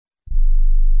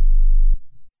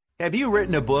Have you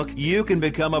written a book? You can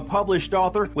become a published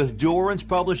author with Dorrance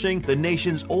Publishing, the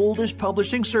nation's oldest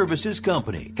publishing services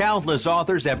company. Countless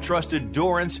authors have trusted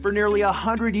Dorrance for nearly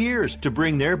 100 years to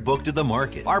bring their book to the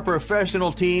market. Our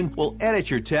professional team will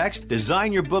edit your text,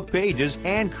 design your book pages,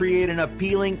 and create an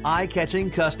appealing,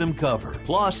 eye-catching custom cover.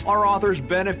 Plus, our authors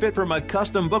benefit from a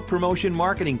custom book promotion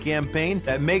marketing campaign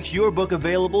that makes your book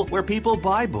available where people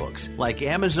buy books, like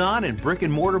Amazon and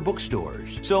brick-and-mortar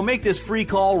bookstores. So make this free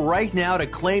call right now to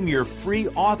claim your free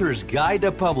author's guide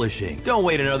to publishing. Don't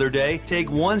wait another day.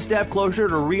 Take one step closer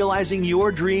to realizing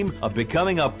your dream of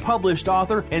becoming a published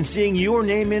author and seeing your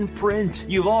name in print.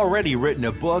 You've already written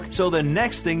a book, so the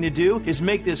next thing to do is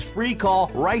make this free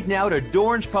call right now to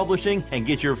Dorrance Publishing and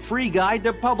get your free guide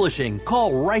to publishing.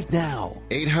 Call right now.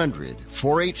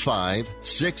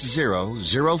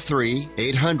 800-485-6003.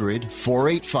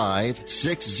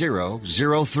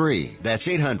 800-485-6003. That's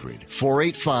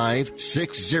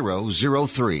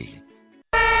 800-485-6003.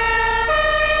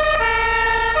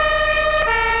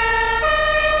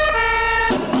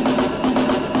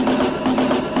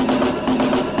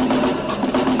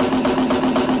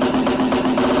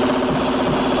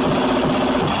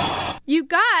 You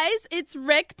guys, it's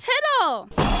Rick Tittle.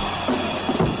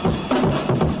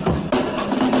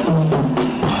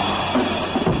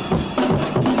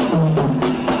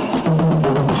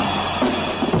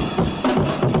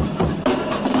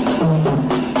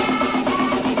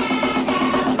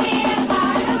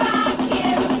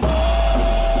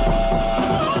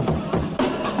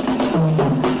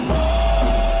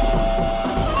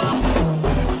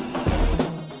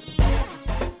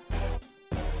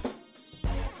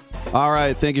 All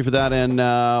right, thank you for that, and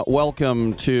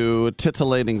welcome to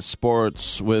Titillating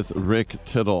Sports with Rick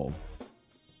Tittle.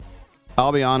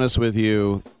 I'll be honest with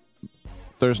you,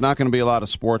 there's not going to be a lot of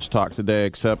sports talk today,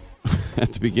 except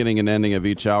at the beginning and ending of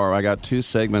each hour. I got 2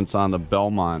 segments on the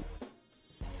Belmont,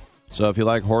 so if you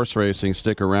like horse racing,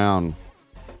 stick around.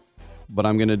 But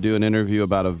I'm going to do an interview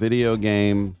about a video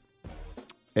game,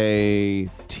 a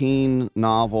teen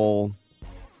novel,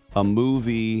 a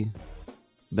movie,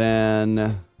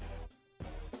 then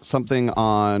something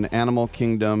on Animal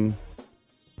Kingdom.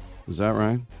 Is that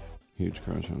right? Huge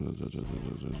crush.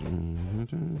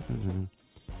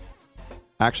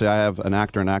 Actually, I have an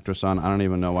actor and actress on. I don't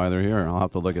even know why they're here. I'll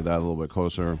have to look at that a little bit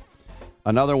closer.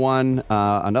 Another one,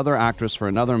 another actress for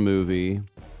another movie,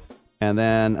 and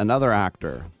then another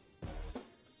actor.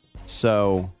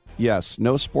 So, yes,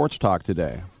 no sports talk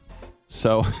today.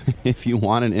 So, if you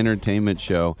want an entertainment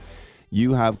show,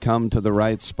 you have come to the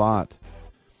right spot.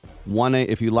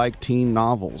 If you like teen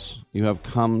novels, you have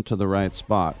come to the right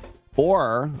spot.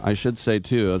 Or, I should say,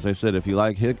 too, as I said, if you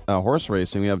like horse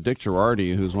racing, we have Dick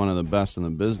Girardi, who's one of the best in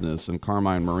the business, and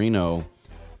Carmine Marino.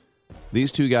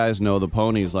 These 2 guys know the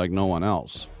ponies like no one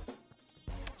else.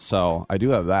 So, I do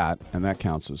have that, and that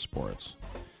counts as sports.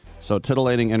 So,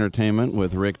 titillating entertainment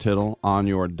with Rick Tittle on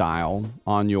your dial,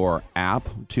 on your app,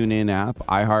 TuneIn app,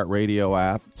 iHeartRadio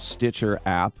app, Stitcher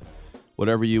app,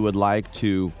 whatever you would like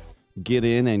to get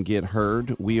in and get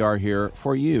heard. We are here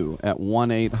for you at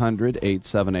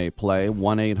 1-800-878-PLAY,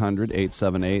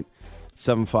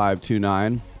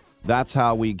 1-800-878-7529. That's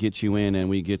how we get you in and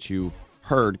we get you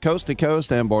heard coast to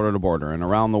coast and border to border and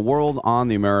around the world on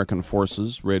the American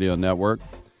Forces Radio Network.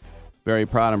 Very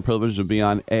proud and privileged to be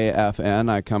on AFN.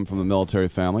 I come from a military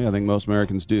family. I think most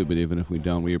Americans do, but even if we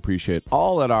don't, we appreciate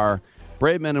all that our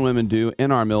brave men and women do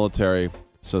in our military.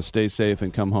 So stay safe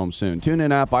and come home soon.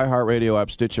 TuneIn app, iHeartRadio app,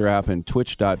 Stitcher app, and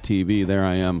Twitch.tv. There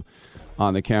I am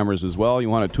on the cameras as well. You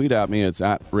want to tweet at me, it's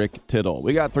at Rick Tittle.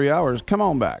 We got 3 hours. Come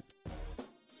on back.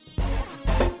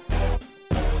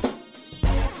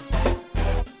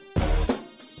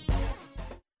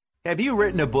 Have you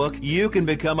written a book? You can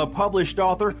become a published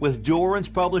author with Dorrance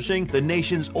Publishing, the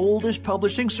nation's oldest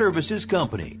publishing services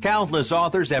company. Countless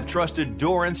authors have trusted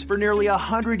Dorrance for nearly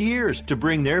 100 years to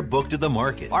bring their book to the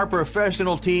market. Our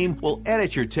professional team will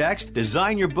edit your text,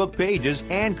 design your book pages,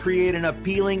 and create an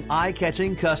appealing,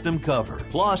 eye-catching custom cover.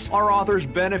 Plus, our authors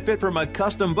benefit from a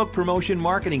custom book promotion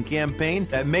marketing campaign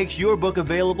that makes your book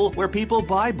available where people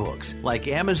buy books, like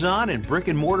Amazon and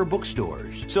brick-and-mortar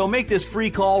bookstores. So make this free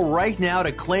call right now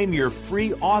to claim your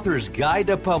free author's guide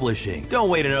to publishing. Don't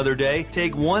wait another day.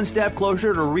 Take one step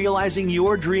closer to realizing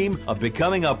your dream of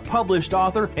becoming a published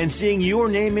author and seeing your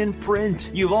name in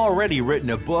print. You've already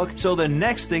written a book, so the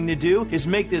next thing to do is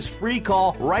make this free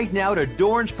call right now to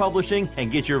Dorrance Publishing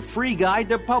and get your free guide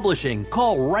to publishing.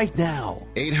 Call right now.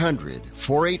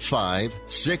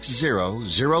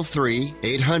 800-485-6003.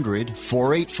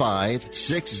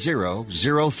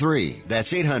 800-485-6003.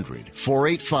 That's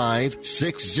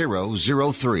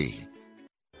 800-485-6003.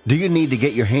 Do you need to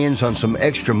get your hands on some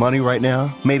extra money right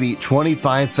now? Maybe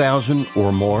 $25,000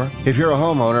 or more? If you're a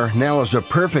homeowner, now is the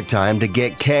perfect time to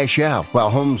get cash out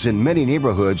while homes in many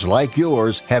neighborhoods like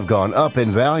yours have gone up in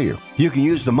value. You can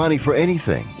use the money for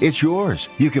anything. It's yours.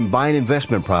 You can buy an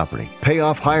investment property, pay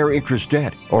off higher interest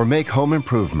debt, or make home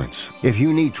improvements. If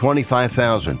you need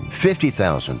 $25,000,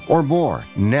 $50,000, or more,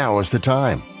 now is the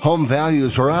time. Home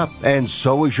values are up, and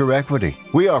so is your equity.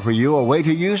 We offer you a way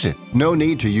to use it. No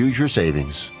need to use your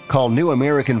savings. Call New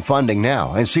American Funding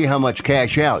now and see how much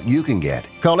cash out you can get.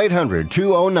 Call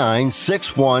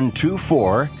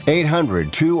 800-209-6124,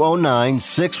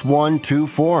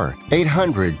 800-209-6124,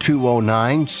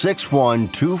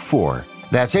 800-209-6124.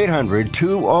 That's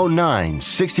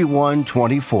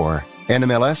 800-209-6124.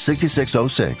 NMLS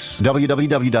 6606.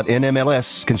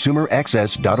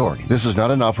 www.nmlsconsumeraccess.org. This is not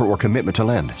an offer or commitment to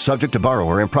lend. Subject to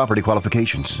borrower and property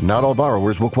qualifications. Not all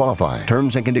borrowers will qualify.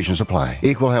 Terms and conditions apply.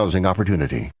 Equal housing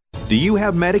opportunity. Do you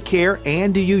have Medicare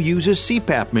and do you use a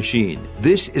CPAP machine?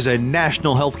 This is a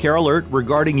national healthcare alert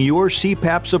regarding your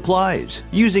CPAP supplies.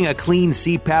 Using a clean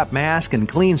CPAP mask and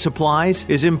clean supplies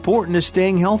is important to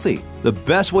staying healthy. The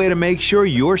best way to make sure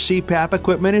your CPAP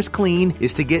equipment is clean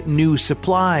is to get new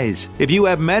supplies. If you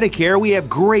have Medicare, we have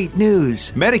great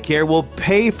news. Medicare will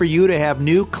pay for you to have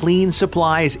new clean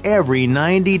supplies every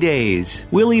 90 days.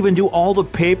 We'll even do all the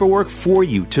paperwork for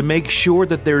you to make sure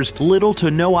that there's little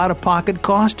to no out-of-pocket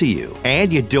cost to you.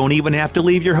 And you don't even have to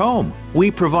leave your home. We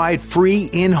provide free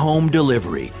in-home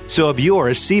delivery. So if you're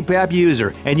a CPAP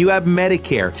user and you have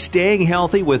Medicare, staying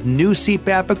healthy with new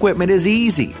CPAP equipment is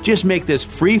easy. Just make this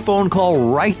free phone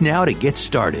call right now to get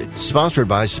started. Sponsored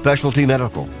by Specialty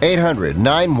Medical.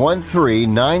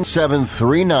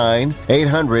 800-913-9739.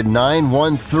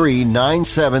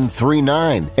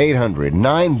 800-913-9739.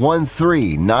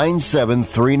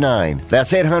 800-913-9739.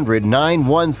 That's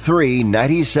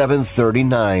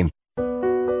 800-913-9739.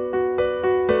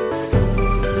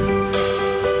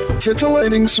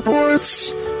 Titillating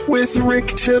Sports with Rick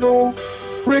Tittle.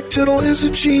 Rick Tittle is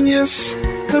a genius,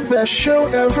 the best show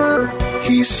ever.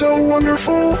 He's so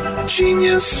wonderful,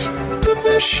 genius, the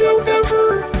best show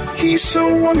ever. He's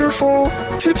so wonderful.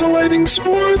 Titillating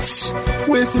Sports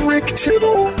with Rick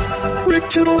Tittle.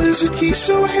 Rick Tittle he's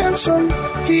so handsome,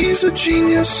 he's a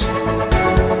genius.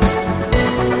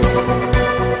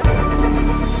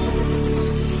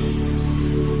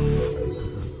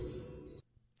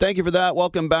 Thank you for that.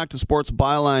 Welcome back to Sports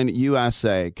Byline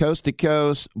USA, coast to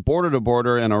coast, border to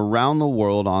border, and around the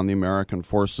world on the American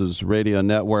Forces Radio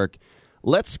Network.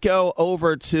 Let's go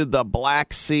over to the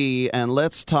Black Sea and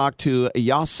let's talk to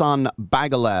Yasan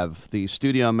Bagalev, the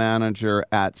studio manager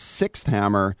at Sixth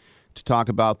Hammer, to talk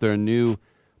about their new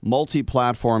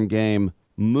multi-platform game,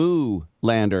 Moo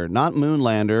Lander. Not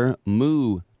Moonlander,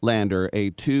 Moo Lander,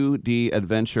 a 2D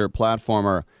adventure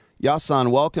platformer. Yasan,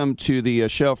 welcome to the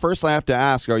show. First, I have to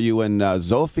ask, are you in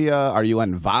Sofia? Are you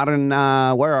in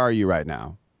Varna? Where are you right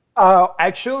now?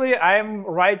 Actually, I'm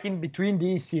right in between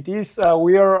these cities.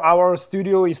 Our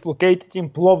studio is located in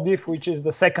Plovdiv, which is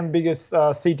the second biggest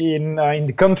city in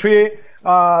the country,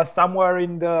 somewhere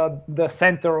in the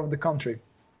center of the country.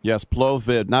 Yes,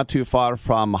 Plovdiv, not too far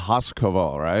from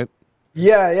Haskovo, right?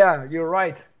 Yeah, you're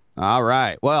right. All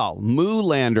right. Well, Moo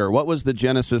Lander, what was the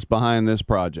genesis behind this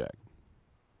project?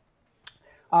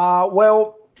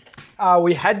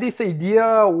 We had this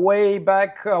idea way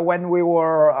back when we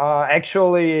were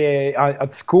actually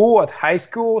at school, at high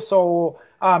school. So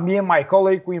me and my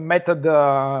colleague, we met at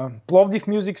the Plovdiv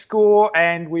Music School,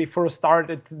 and we first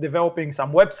started developing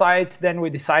some websites. Then we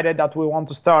decided that we want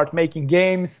to start making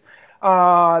games.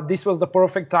 This was the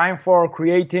perfect time for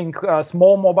creating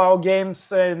small mobile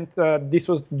games, and this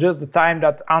was just the time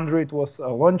that Android was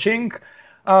launching.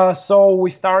 So we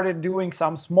started doing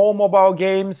some small mobile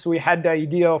games. We had the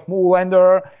idea of Moo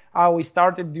Lander. We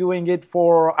started doing it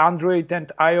for Android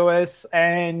and iOS,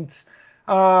 and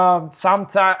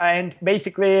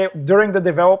basically during the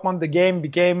development, the game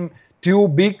became too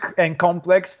big and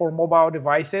complex for mobile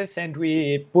devices, and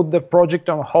we put the project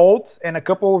on hold. And a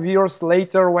couple of years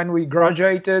later, when we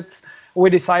graduated, we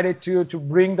decided to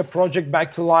bring the project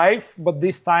back to life. But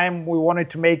this time, we wanted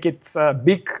to make it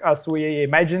big as we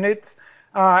imagined it.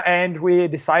 And we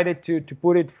decided to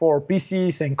put it for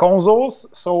PCs and consoles.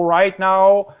 So right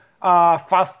now,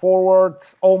 fast forward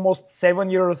almost 7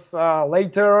 years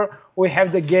later, we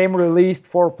have the game released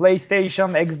for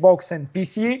PlayStation, Xbox, and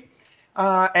PC.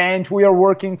 And we are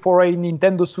working for a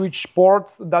Nintendo Switch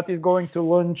port that is going to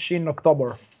launch in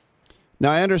October.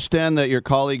 Now, I understand that your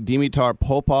colleague Dimitar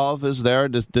Popov is there.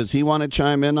 Does he want to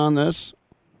chime in on this?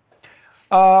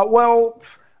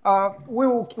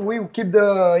 We'll keep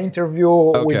the interview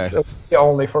with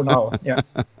only for now. Yeah.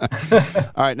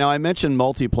 All right. Now, I mentioned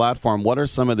multi-platform. What are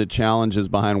some of the challenges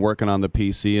behind working on the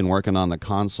PC and working on the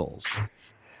consoles?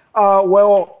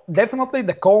 Well, definitely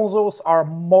the consoles are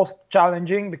most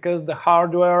challenging because the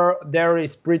hardware there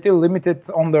is pretty limited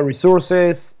on the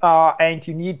resources, and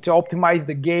you need to optimize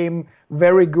the game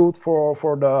very good for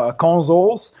the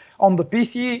consoles. On the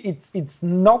PC, it's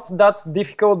not that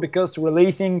difficult because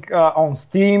releasing on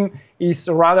Steam is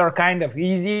rather kind of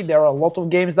easy. There are a lot of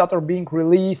games that are being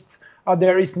released.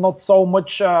 There is not so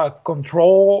much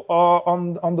control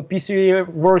on the PC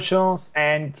versions,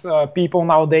 and people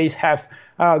nowadays have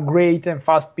great and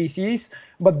fast PCs.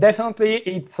 But definitely,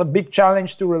 it's a big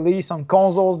challenge to release on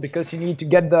consoles because you need to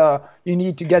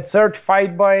get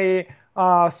certified by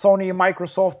Sony,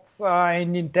 Microsoft,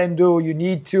 and Nintendo. You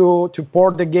need to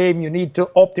port the game. You need to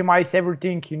optimize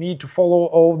everything. You need to follow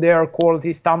all their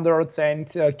quality standards and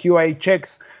QA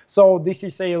checks. So this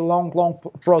is a long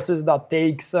process that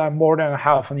takes more than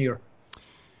half a year.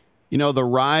 You know, the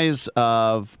rise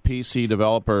of PC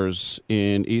developers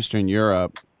in Eastern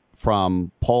Europe,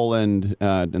 from Poland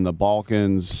and the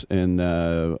Balkans, and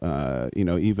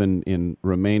even in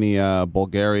Romania,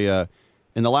 Bulgaria.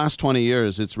 In the last 20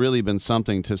 years, it's really been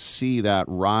something to see that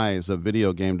rise of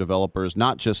video game developers,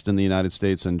 not just in the United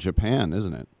States and Japan,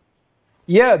 isn't it?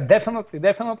 Yeah, definitely.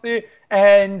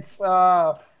 And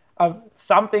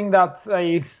something that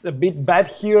is a bit bad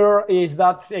here is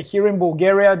that here in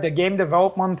Bulgaria, the game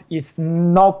development is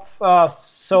not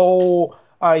so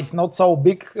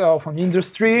big of an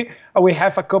industry. We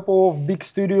have a couple of big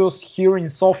studios here in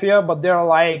Sofia, but they're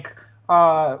like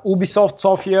Ubisoft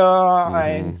Sofia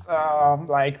and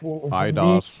like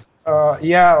IDOS.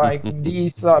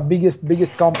 These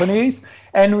biggest companies,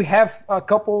 and we have a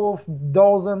couple of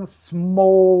dozen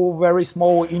very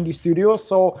small indie studios.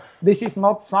 So this is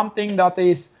not something that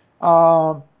is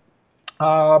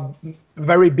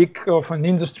very big of an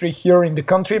industry here in the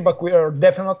country, but we are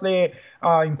definitely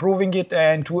improving it,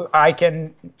 and I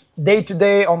can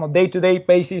on a day-to-day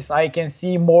basis, I can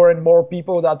see more and more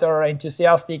people that are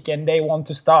enthusiastic and they want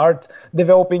to start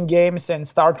developing games and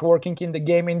start working in the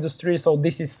game industry. So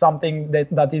this is something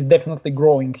that is definitely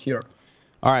growing here.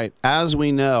 All right. As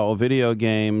we know, video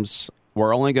games,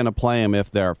 we're only going to play them if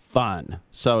they're fun.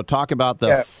 So talk about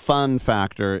the fun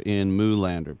factor in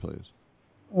Moonlander, please.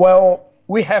 Well,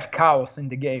 we have cows in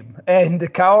the game, and the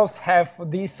cows have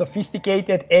this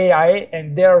sophisticated AI,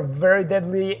 and they're very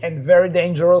deadly and very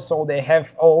dangerous. So they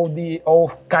have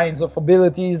all kinds of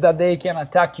abilities that they can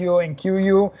attack you and kill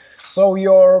you. So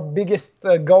your biggest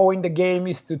goal in the game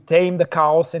is to tame the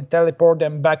cows and teleport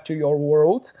them back to your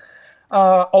world.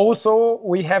 Also,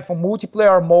 we have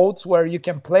multiplayer modes where you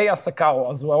can play as a cow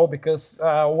as well, because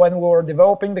when we were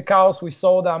developing the cows, we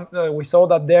saw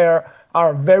that they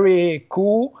are very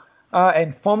cool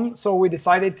and fun. So we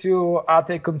decided to add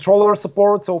a controller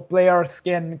support so players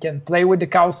can play with the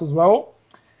cows as well.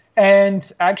 And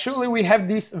actually, we have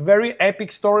this very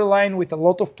epic storyline with a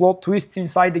lot of plot twists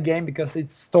inside the game because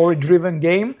it's a story-driven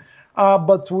game.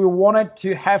 But we wanted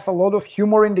to have a lot of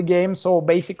humor in the game. So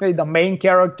basically, the main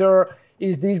character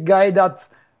is this guy that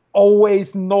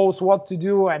always knows what to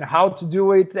do and how to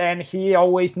do it, and he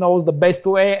always knows the best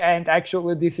way, and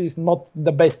actually this is not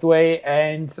the best way,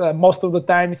 and most of the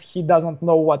times he doesn't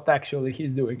know what actually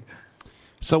he's doing.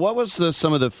 So what was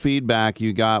some of the feedback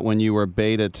you got when you were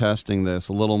beta testing this?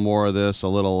 A little more of this, a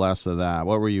little less of that.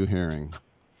 What were you hearing?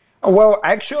 Well,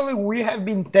 actually, we have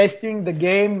been testing the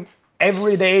game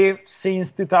every day since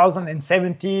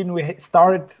 2017. We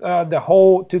started the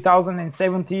whole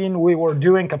 2017. We were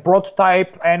doing a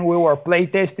prototype and we were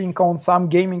playtesting on some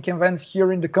gaming events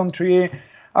here in the country.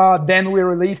 Then we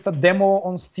released a demo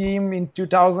on Steam in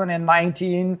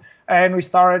 2019 and we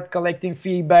started collecting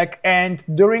feedback. And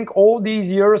during all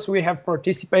these years, we have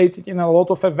participated in a lot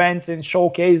of events and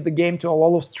showcased the game to a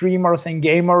lot of streamers and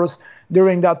gamers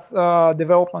during that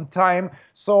development time.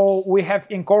 So we have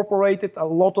incorporated a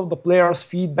lot of the players'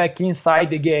 feedback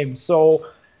inside the game. So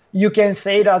you can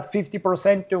say that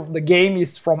 50% of the game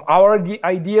is from our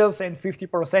ideas and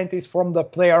 50% is from the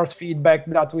players' feedback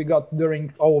that we got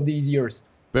during all of these years.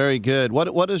 Very good.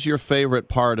 What is your favorite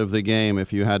part of the game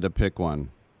if you had to pick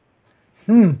one?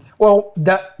 Well,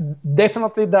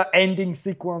 definitely the ending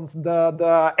sequence,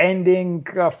 the ending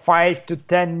 5 to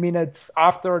 10 minutes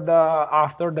after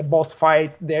the boss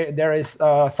fight. There is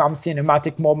some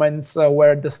cinematic moments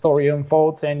where the story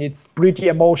unfolds, and it's pretty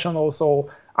emotional. So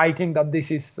I think that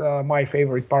this is my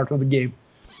favorite part of the game.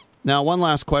 Now, one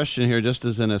last question here, just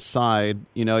as an aside.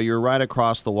 You know, you're right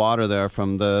across the water there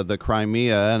from the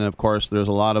Crimea, and of course, there's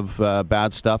a lot of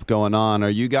bad stuff going on. Are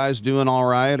you guys doing all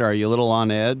right? Are you a little on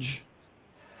edge?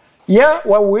 Yeah,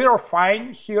 well, we are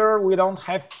fine here. We don't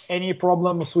have any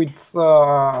problems with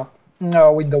the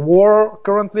war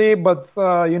currently, but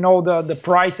the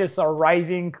prices are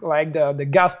rising, like the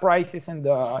gas prices and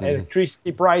the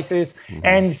electricity prices.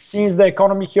 And since the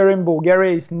economy here in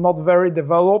Bulgaria is not very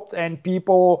developed, and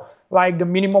people, like, the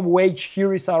minimum wage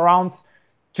here is around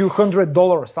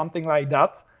 $200, something like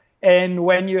that. And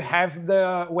when you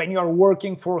are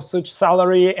working for such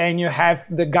salary and you have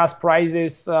the gas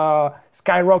prices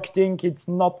skyrocketing, it's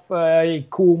not a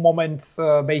cool moment,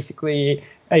 basically,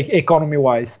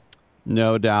 economy-wise.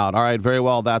 No doubt. All right, very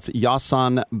well. That's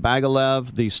Yasan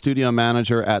Bagalev, the studio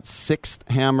manager at Sixth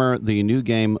Hammer, the new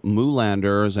game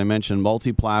Moolander. As I mentioned,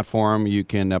 multi-platform. You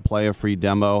can play a free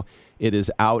demo. It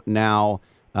is out now.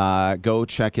 Go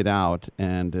check it out,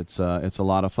 and it's a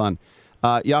lot of fun.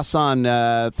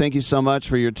 Yasan, thank you so much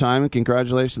for your time, and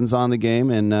congratulations on the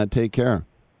game, and take care.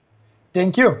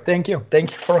 Thank you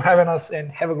for having us,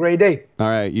 and have a great day. All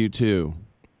right, you too.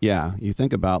 Yeah, you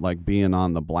think about like being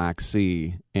on the Black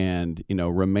Sea, and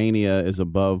Romania is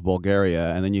above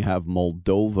Bulgaria, and then you have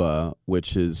Moldova,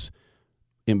 which is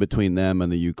in between them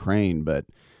and the Ukraine. But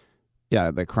yeah,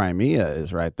 the Crimea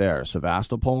is right there,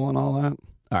 Sevastopol and all that.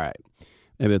 All right,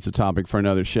 maybe it's a topic for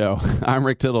another show. I'm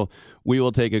Rick Tittle. We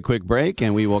will take a quick break,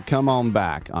 and we will come on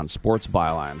back on Sports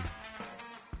Byline.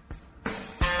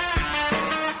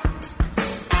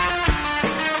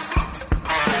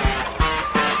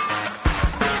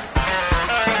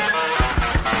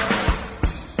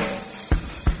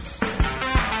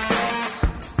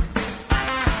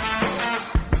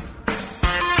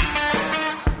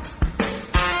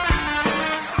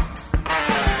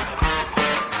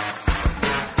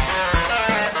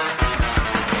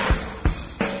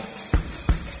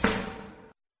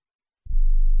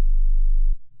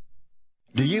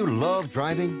 Do you love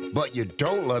driving, but you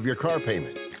don't love your car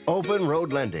payment? Open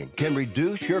Road Lending can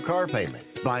reduce your car payment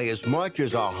by as much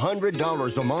as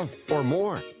 $100 a month or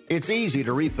more. It's easy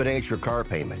to refinance your car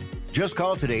payment. Just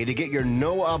call today to get your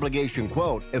no-obligation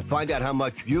quote and find out how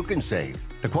much you can save.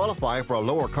 To qualify for a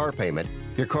lower car payment,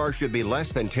 your car should be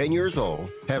less than 10 years old,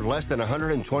 have less than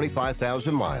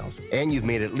 125,000 miles, and you've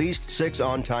made at least 6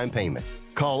 on-time payments.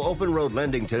 Call Open Road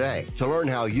Lending today to learn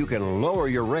how you can lower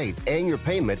your rate and your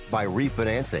payment by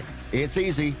refinancing. It's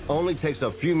easy, only takes a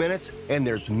few minutes, and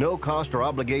there's no cost or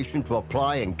obligation to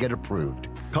apply and get approved.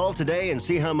 Call today and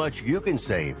see how much you can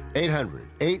save.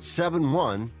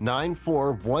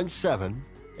 800-871-9417.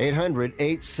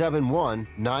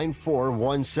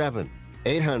 800-871-9417.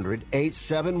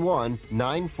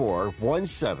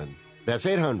 800-871-9417. That's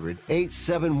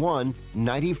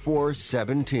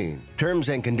 800-871-9417. Terms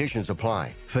and conditions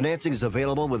apply. Financing is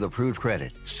available with approved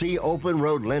credit. See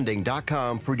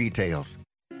openroadlending.com for details.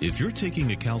 If you're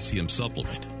taking a calcium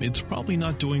supplement, it's probably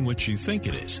not doing what you think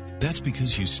it is. That's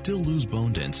because you still lose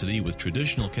bone density with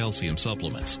traditional calcium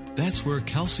supplements. That's where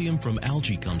calcium from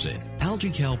algae comes in.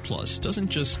 AlgaeCal Plus doesn't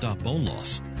just stop bone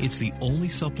loss. It's the only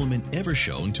supplement ever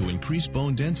shown to increase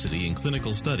bone density in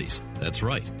clinical studies. That's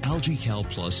right. AlgaeCal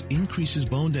Plus increases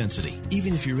bone density,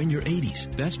 even if you're in your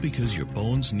 80s. That's because your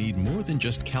bones need more than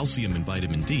just calcium and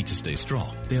vitamin D to stay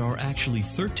strong. There are actually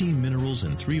 13 minerals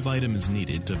and 3 vitamins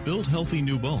needed to build healthy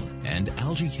new bone. And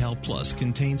AlgaeCal Plus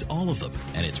contains all of them,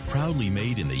 and it's proudly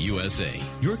made in the USA.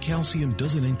 Your calcium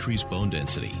doesn't increase bone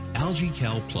density.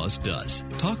 AlgaeCal Plus does.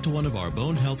 Talk to one of our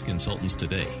bone health consultants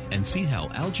today and see how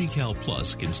AlgaeCal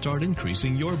Plus can start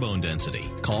increasing your bone density.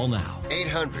 Call now.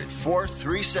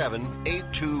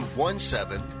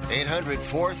 800-437-8217.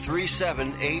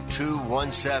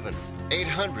 800-437-8217.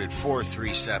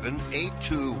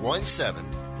 800-437-8217.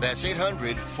 That's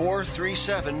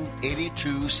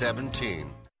 800-437-8217.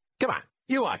 Come on,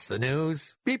 you watch the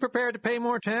news. Be prepared to pay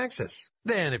more taxes.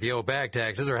 Then if you owe back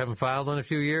taxes or haven't filed in a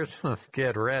few years,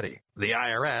 get ready. The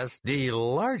IRS, the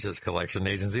largest collection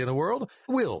agency in the world,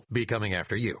 will be coming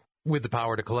after you with the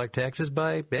power to collect taxes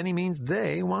by any means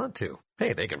they want to.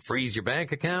 Hey, they can freeze your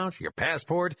bank account, your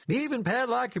passport, even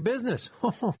padlock your business.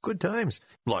 Oh, good times.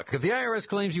 Look, if the IRS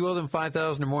claims you owe them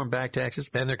 $5,000 or more in back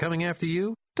taxes and they're coming after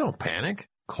you, don't panic.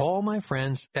 Call my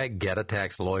friends at Get a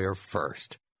Tax Lawyer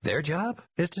first. Their job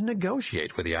is to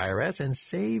negotiate with the IRS and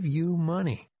save you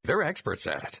money. They're experts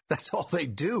at it. That's all they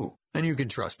do, and you can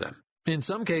trust them. In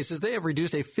some cases, they have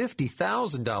reduced a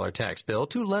 $50,000 tax bill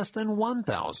to less than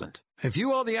 $1,000. If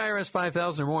you owe the IRS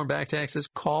 $5,000 or more in back taxes,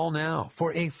 call now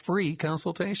for a free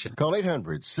consultation. Call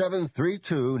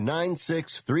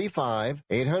 800-732-9635.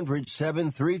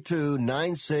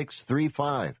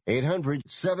 800-732-9635.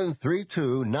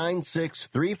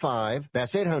 800-732-9635.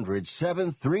 That's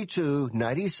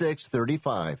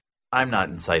 800-732-9635. I'm not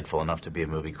insightful enough to be a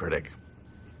movie critic.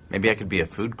 Maybe I could be a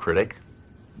food critic.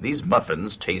 These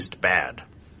muffins taste bad.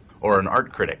 Or an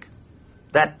art critic.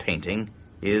 That painting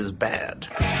is bad.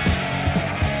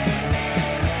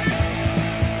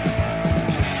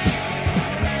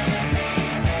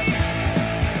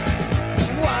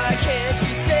 Why can't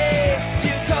you say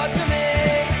you talk to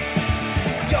me?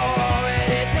 You're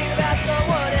already thinking about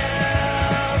someone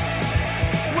else.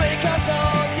 When it comes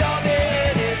home, your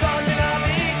bed is on and I'll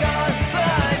be gone. But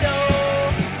I know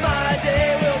my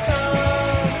day will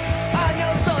come. I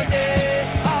know someday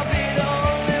I'll be the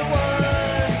only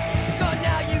one. So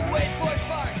now you wait for a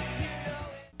spark.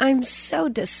 I'm so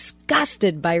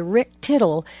disgusted by Rick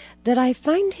Tittle that I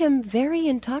find him very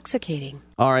intoxicating.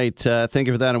 All right, thank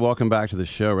you for that, and welcome back to the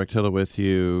show. Rick Tittle with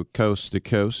you coast to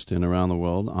coast and around the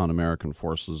world on American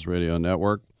Forces Radio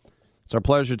Network. It's our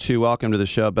pleasure to welcome to the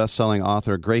show best-selling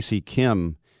author Gracie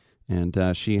Kim,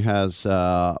 and she has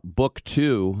book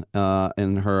 2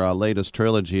 in her latest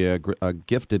trilogy, a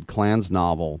Gifted Clans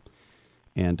novel,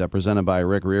 and presented by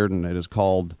Rick Riordan. It is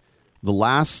called The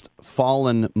Last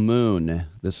Fallen Moon.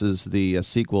 This is the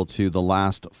sequel to The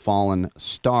Last Fallen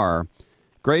Star.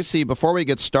 Gracie, before we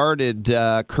get started,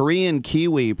 Korean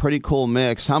Kiwi, pretty cool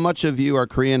mix. How much of you are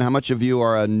Korean? How much of you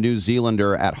are a New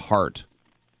Zealander at heart?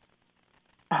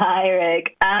 Hi,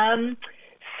 Rick.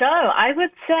 So I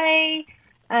would say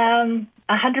 100%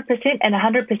 and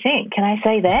 100%. Can I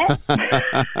say that?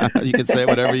 You can say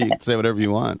whatever you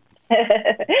want.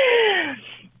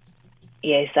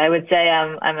 Yes, I would say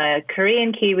I'm a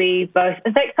Korean Kiwi, both.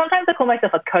 In fact, sometimes I call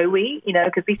myself a Kowi,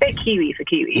 because we say Kiwi for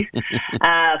Kiwis,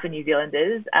 for New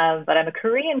Zealanders. But I'm a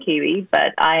Korean Kiwi,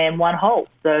 but I am one whole,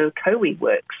 so Kowi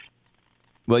works.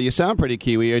 Well, you sound pretty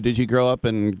Kiwi. Did you grow up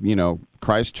in,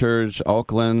 Christchurch,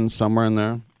 Auckland, somewhere in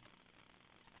there?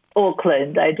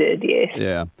 Auckland, I did, yes.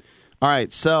 Yeah. All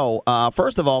right, so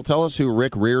first of all, tell us who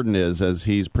Rick Riordan is as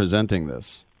he's presenting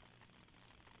this.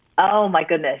 Oh, my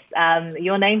goodness.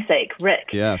 Your namesake,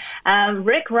 Rick. Yes.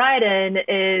 Rick Riordan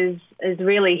is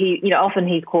really, often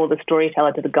he's called the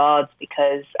storyteller to the gods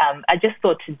because I just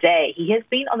saw today he has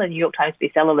been on the New York Times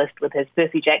bestseller list with his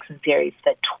Percy Jackson series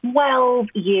for 12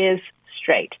 years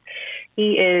straight.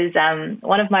 He is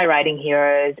one of my writing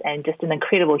heroes and just an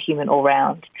incredible human all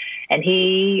round. And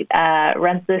he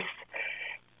runs this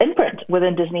imprint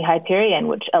within Disney Hyperion,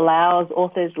 which allows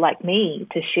authors like me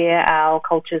to share our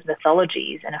culture's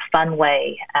mythologies in a fun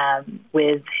way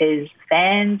with his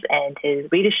fans and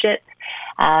his readership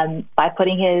by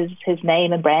putting his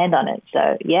name and brand on it.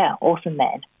 So, yeah, awesome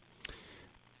man.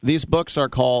 These books are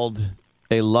called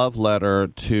A Love Letter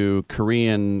to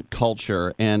Korean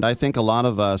Culture, and I think a lot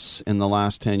of us in the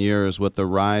last 10 years with the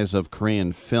rise of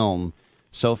Korean film,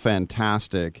 so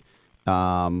fantastic.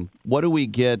 What do we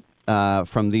get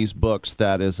from these books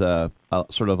that is a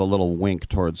sort of a little wink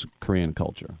towards Korean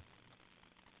culture?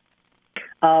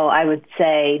 Oh, I would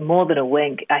say more than a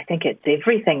wink. I think it's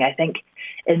everything. I think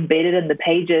embedded in the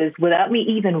pages without me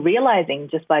even realizing,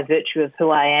 just by virtue of who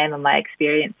I am and my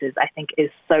experiences, I think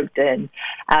is soaked in.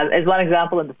 As one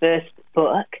example, in the first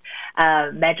book,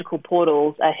 magical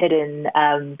portals are hidden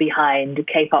behind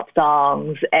K-pop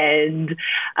songs and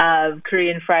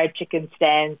Korean fried chicken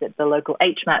stands at the local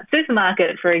H-Mart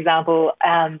supermarket, for example.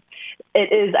 It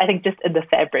is, I think, just in the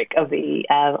fabric of the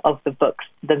books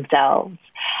themselves.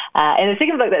 And the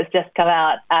second book that's just come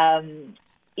out,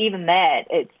 even that,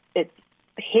 it's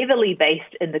heavily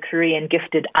based in the Korean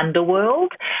gifted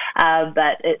underworld,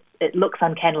 but it looks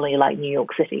uncannily like New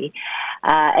York City.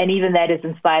 And even that is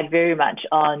inspired very much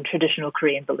on traditional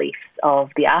Korean beliefs of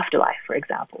the afterlife, for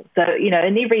example. So, in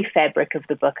every fabric of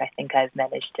the book, I think I've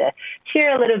managed to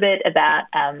share a little bit about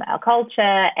our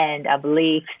culture and our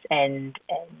beliefs and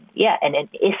an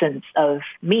essence of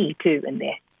me, too, in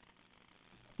there.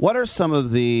 What are some of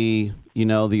the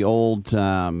old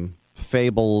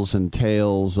fables and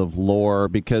tales of lore?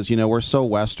 Because, we're so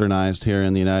westernized here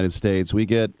in the United States. We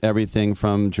get everything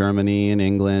from Germany and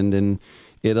England and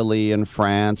Italy and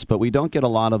France, but we don't get a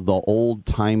lot of the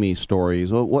old-timey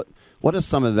stories. What is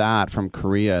some of that from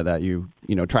Korea that you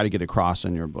try to get across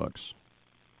in your books?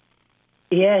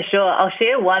 Yeah, sure. I'll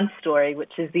share one story,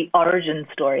 which is the origin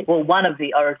story. Well, one of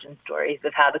the origin stories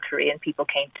of how the Korean people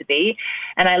came to be.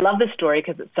 And I love the story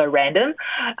because it's so random.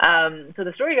 So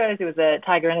the story goes, there was a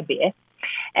tiger and a bear.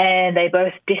 And they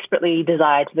both desperately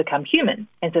desired to become human.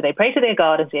 And so they prayed to their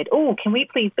god and said, "Oh, can we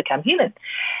please become human?"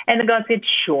 And the god said,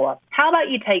 "Sure. How about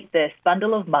you take this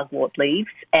bundle of mugwort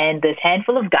leaves and this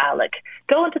handful of garlic,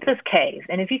 go into this cave,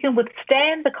 and if you can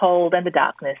withstand the cold and the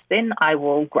darkness, then I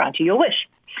will grant you your wish."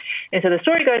 And so the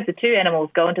story goes, the two animals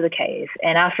go into the cave,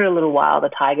 and after a little while, the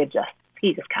tiger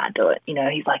he just can't do it.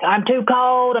 He's like, "I'm too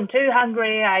cold, I'm too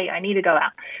hungry, I need to go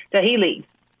out." So he leaves.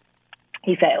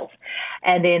 He fails.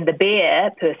 And then the bear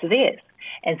perseveres.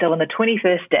 And so on the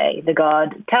 21st day, the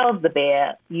god tells the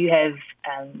bear, you have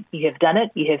done it.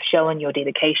 You have shown your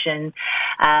dedication.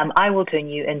 I will turn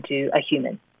you into a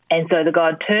human. And so the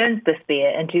god turns this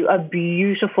bear into a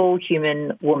beautiful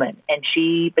human woman, and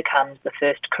she becomes the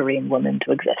first Korean woman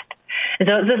to exist. And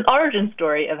so it's this origin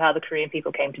story of how the Korean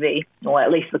people came to be, or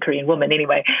at least the Korean woman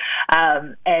anyway.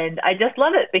 And I just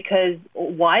love it because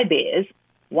why bears?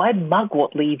 Why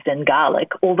mugwort leaves and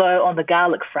garlic? Although on the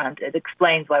garlic front, it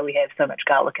explains why we have so much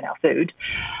garlic in our food.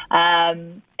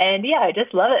 And yeah, I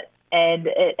just love it. And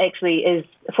it actually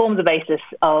forms the basis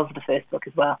of the first book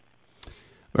as well.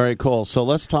 Very cool. So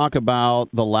let's talk about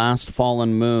The Last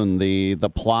Fallen Moon, the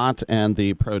plot and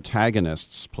the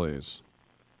protagonists, please.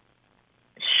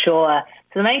 Sure.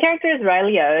 So the main character is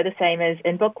Riley O, the same as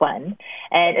in book one.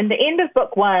 And in the end of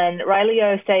book one, Riley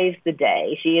O saves the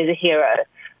day. She is a hero.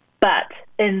 But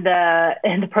in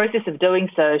the process of doing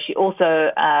so, she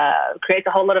also creates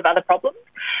a whole lot of other problems,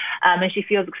 and she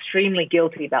feels extremely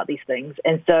guilty about these things.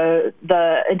 And so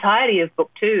the entirety of book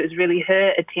two is really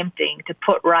her attempting to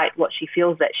put right what she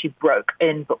feels that she broke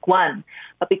in book one.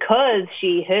 But because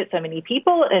she hurt so many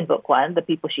people in book one, the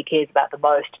people she cares about the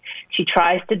most, she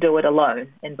tries to do it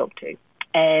alone in book two.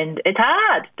 And it's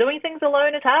hard. Doing things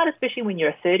alone is hard, especially when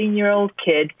you're a 13-year-old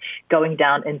kid going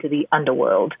down into the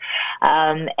underworld.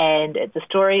 And it's a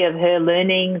story of her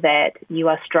learning that you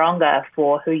are stronger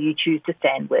for who you choose to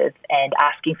stand with, and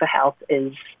asking for help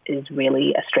is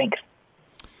really a strength.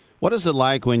 What is it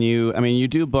like when you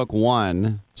do book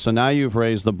one, so now you've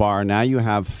raised the bar, now you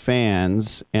have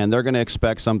fans, and they're going to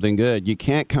expect something good. You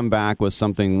can't come back with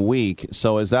something weak.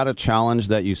 So is that a challenge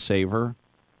that you savor?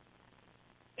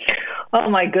 Oh,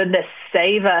 my goodness,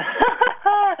 savor.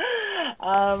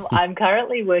 I'm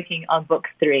currently working on book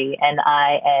 3, and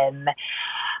I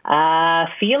am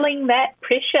feeling that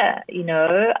pressure,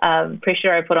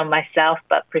 pressure I put on myself,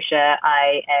 but pressure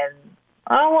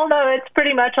it's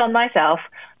pretty much on myself,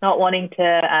 not wanting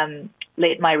to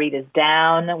let my readers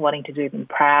down, wanting to do them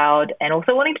proud, and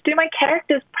also wanting to do my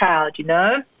characters proud,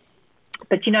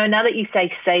 But, now that you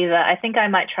say savor, I think I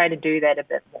might try to do that a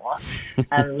bit more,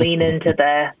 lean into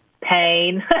the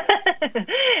pain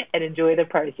and enjoy the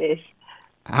process.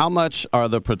 How much are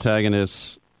the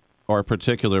protagonists or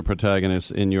particular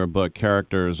protagonists in your book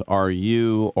characters are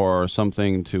you or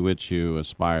something to which you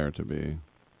aspire to be?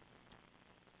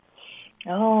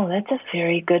 Oh, that's a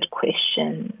very good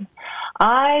question.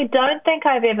 I don't think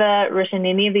I've ever written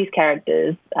any of these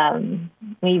characters, even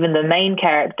the main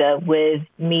character, with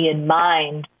me in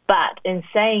mind. But in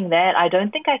saying that, I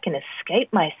don't think I can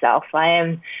escape myself. I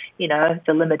am,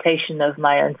 the limitation of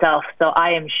my own self. So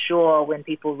I am sure when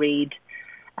people read,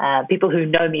 people who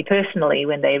know me personally,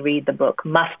 when they read the book,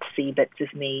 must see bits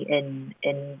of me in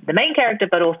the main character,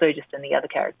 but also just in the other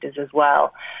characters as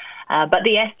well. But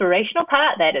the aspirational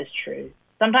part, that is true.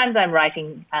 Sometimes I'm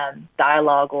writing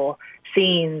dialogue or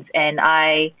scenes, and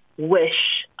I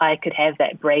wish I could have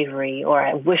that bravery, or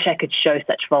I wish I could show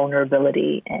such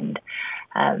vulnerability, and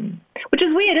which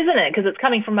is weird, isn't it? Because it's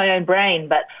coming from my own brain.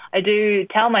 But I do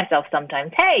tell myself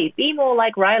sometimes, hey, be more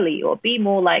like Riley, or be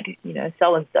more like,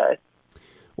 so-and-so.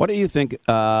 What do you think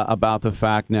about the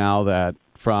fact now that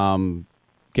from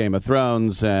Game of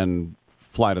Thrones and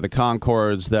Flight of the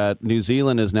Conchords that New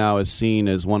Zealand is now seen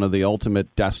as one of the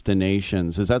ultimate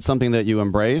destinations? Is that something that you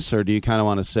embrace, or do you kind of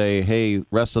want to say, hey,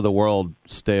 rest of the world,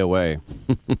 stay away?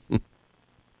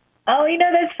 Oh,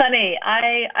 that's funny.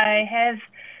 I have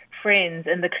friends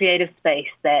in the creative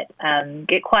space that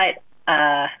get quite,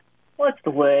 what's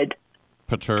the word?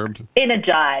 Perturbed?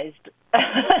 Energized.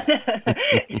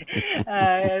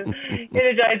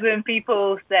 Energized when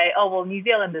people say, oh, well, New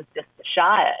Zealand is just a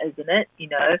shire, isn't it?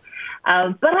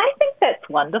 But I think that's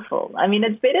wonderful. I mean,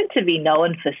 it's better to be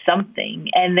known for something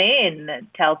and then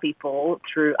tell people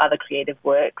through other creative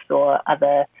works or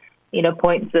other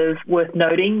points of worth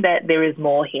noting that there is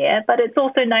more here, but it's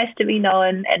also nice to be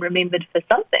known and remembered for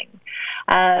something.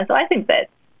 So I think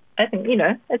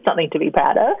it's something to be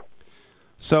proud of.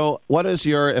 So what is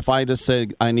if I just say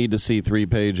I need to see 3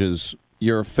 pages,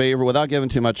 your favorite, without giving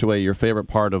too much away, your favorite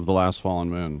part of The Last Fallen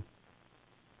Moon?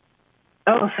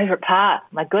 Oh, favorite part.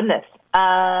 My goodness.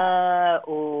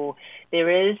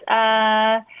 there is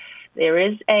a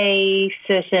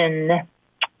certain,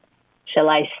 shall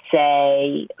I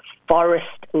say,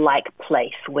 forest-like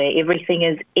place where everything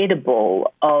is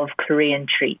edible of Korean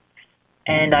treats.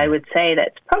 And I would say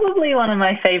that's probably one of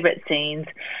my favorite scenes.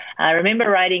 I remember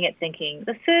writing it thinking,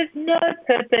 this serves no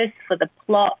purpose for the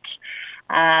plot,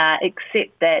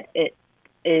 except that it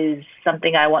is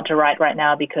something I want to write right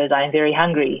now because I'm very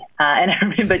hungry. And I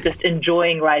remember just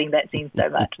enjoying writing that scene so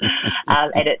much.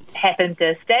 And it happened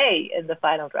to stay in the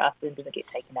final draft and didn't get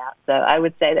taken out. So I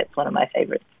would say that's one of my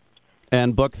favorites.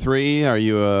 And book 3, are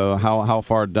you how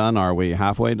far done are we?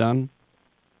 Halfway done?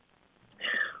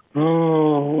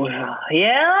 Oh,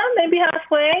 yeah, maybe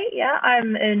halfway. Yeah,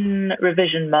 I'm in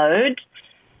revision mode.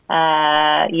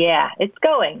 Yeah, it's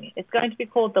going. It's going to be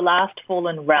called The Last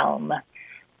Fallen Realm.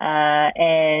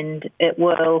 And it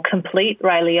will complete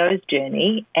Rylio's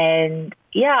journey. And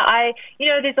yeah,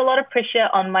 there's a lot of pressure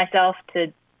on myself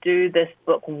to do this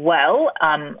book well.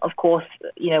 Of course,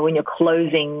 when you're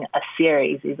closing a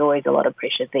series, there's always a lot of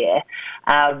pressure there.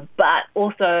 But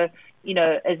also,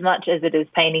 as much as it is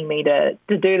paining me to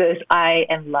do this, I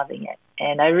am loving it.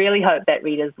 And I really hope that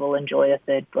readers will enjoy a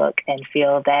third book and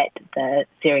feel that the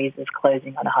series is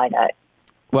closing on a high note.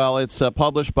 Well, it's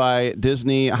published by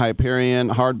Disney Hyperion,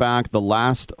 hardback, The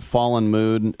Last Fallen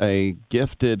Moon, a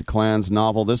Gifted Clans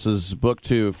novel. This is book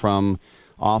 2 from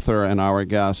author and our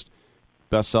guest,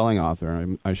 best-selling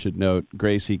author, I should note,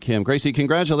 Gracie Kim. Gracie,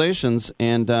 congratulations,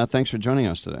 and thanks for joining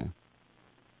us today.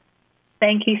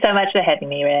 Thank you so much for having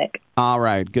me, Rick. All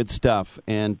right, good stuff.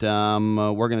 And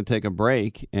we're going to take a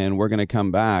break, and we're going to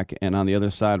come back, and on the other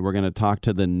side, we're going to talk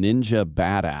to the Ninja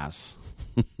Badass.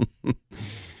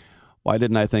 Why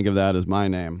didn't I think of that as my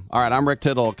name? All right, I'm Rick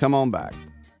Tittle. Come on back.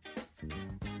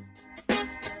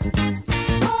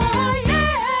 Oh,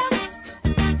 yeah.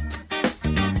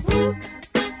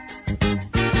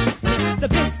 The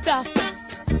big stuff.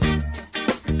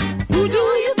 Who do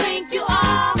you think you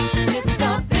are? It's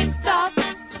the big stuff.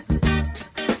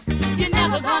 You're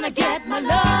never gonna get my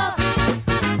love.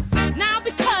 Now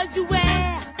because you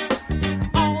wear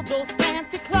all those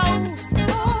fancy clothes.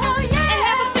 Oh, yeah. And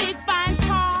have a big fine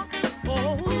car.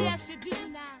 Oh, yes, you do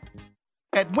now.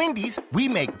 At Wendy's, we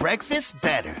make breakfast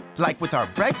better. Like with our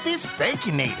Breakfast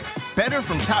Baconator. Better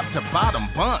from top to bottom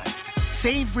bun.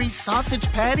 Savory sausage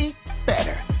patty?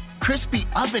 Better. Crispy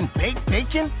oven-baked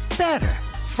bacon? Better.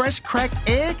 Fresh cracked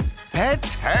egg?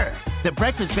 Better. The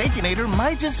Breakfast Baconator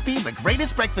might just be the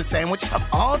greatest breakfast sandwich of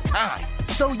all time.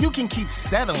 So you can keep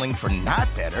settling for not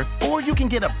better, or you can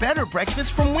get a better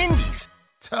breakfast from Wendy's.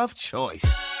 Tough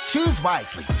choice. Choose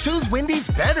wisely. Choose Wendy's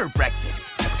Better Breakfast.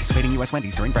 At participating U.S.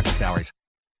 Wendy's during breakfast hours.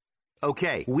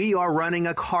 Okay, we are running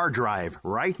a car drive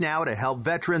right now to help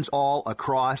veterans all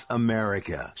across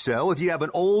America. So if you have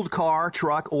an old car,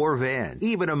 truck, or van,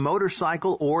 even a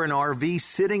motorcycle or an RV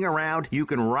sitting around, you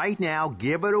can right now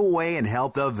give it away and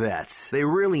help the vets. They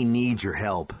really need your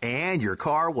help. And your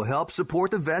car will help support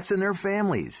the vets and their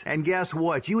families. And guess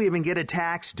what? You even get a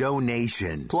tax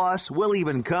donation. Plus, we'll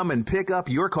even come and pick up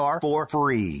your car for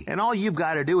free. And all you've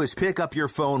got to do is pick up your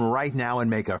phone right now and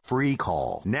make a free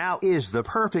call. Now is the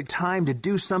perfect time to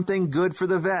do something good for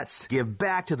the vets. Give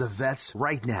back to the vets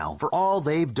right now for all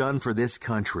they've done for this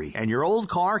country. And your old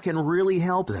car can really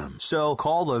help them. So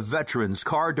call the Veterans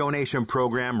Car Donation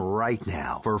Program right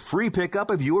now for free pickup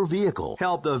of your vehicle.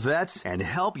 Help the vets and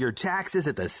help your taxes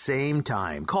at the same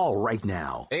time. Call right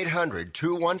now.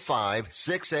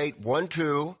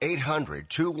 800-215-6812.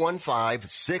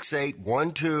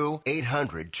 800-215-6812.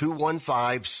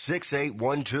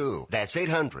 800-215-6812. That's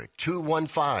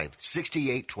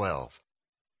 800-215-6812.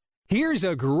 Here's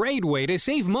a great way to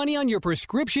save money on your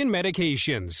prescription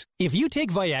medications. If you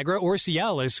take Viagra or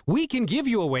Cialis, we can give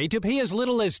you a way to pay as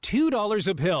little as $2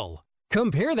 a pill.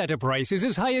 Compare that to prices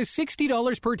as high as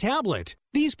 $60 per tablet.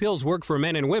 These pills work for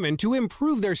men and women to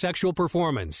improve their sexual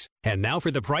performance. And now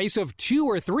for the price of 2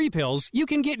 or 3 pills, you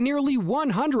can get nearly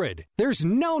 100. There's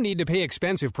no need to pay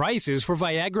expensive prices for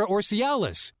Viagra or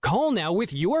Cialis. Call now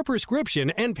with your prescription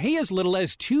and pay as little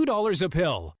as $2 a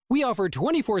pill. We offer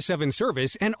 24/7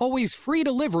 service and always free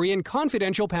delivery and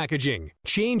confidential packaging.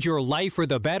 Change your life for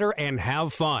the better and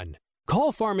have fun.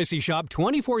 Call Pharmacy Shop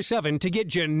 24/7 to get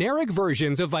generic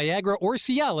versions of Viagra or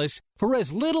Cialis for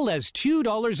as little as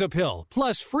 $2 a pill,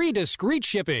 plus free discreet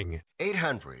shipping.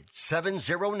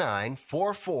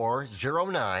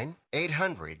 800-709-4409.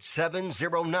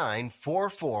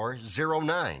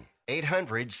 800-709-4409.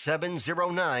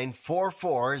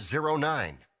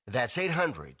 800-709-4409. That's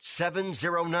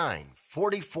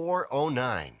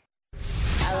 800-709-4409.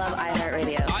 I love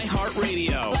iHeartRadio.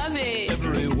 iHeartRadio. Love it.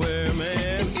 Everywhere,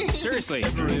 man. Seriously.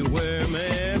 Everywhere,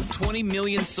 man. 20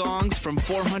 million songs from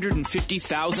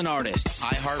 450,000 artists.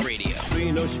 iHeartRadio.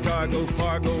 Reno, Chicago,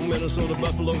 Fargo, Minnesota,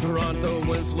 Buffalo, Toronto,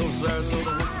 Winslow,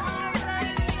 Sarasota.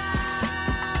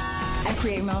 I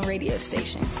create my own radio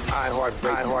stations.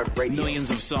 iHeartRadio.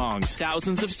 Millions of songs,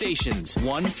 thousands of stations,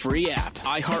 one free app.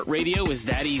 iHeartRadio is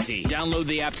that easy. Download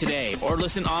the app today or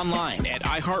listen online at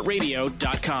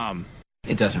iHeartRadio.com.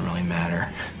 It doesn't really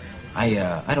matter.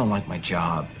 I don't like my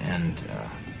job, and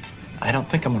I don't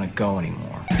think I'm going to go anymore.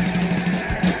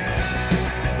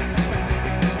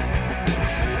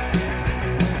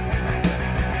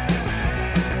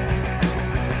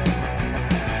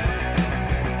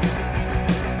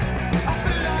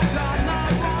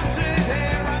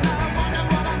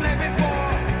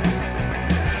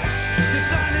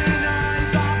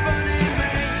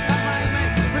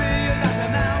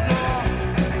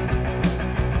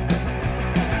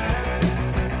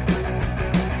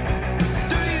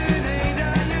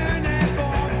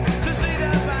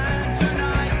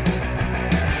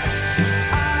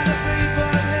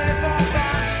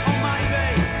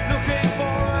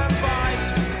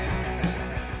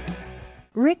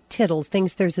 Rick Tittle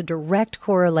thinks there's a direct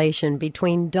correlation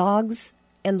between dogs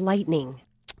and lightning.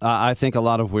 I think a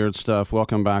lot of weird stuff.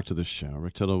 Welcome back to the show.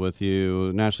 Rick Tittle with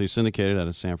you, nationally syndicated out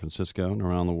of San Francisco and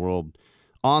around the world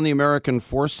on the American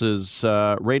Forces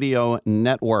Radio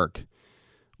Network.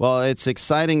 Well, it's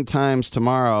exciting times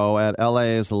tomorrow at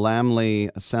LA's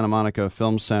Laemmle Santa Monica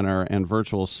Film Center and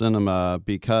Virtual Cinema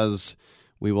because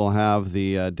we will have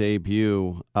the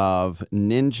debut of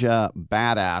Ninja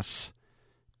Badass,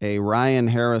 a Ryan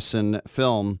Harrison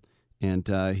film, and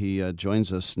he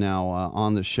joins us now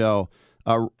on the show.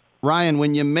 Ryan,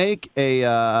 when you make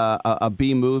a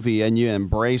B movie and you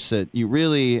embrace it, you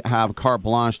really have carte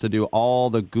blanche to do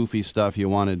all the goofy stuff you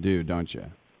want to do, don't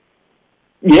you?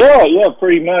 Yeah,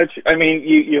 pretty much. I mean,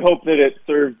 you hope that it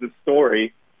serves the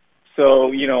story.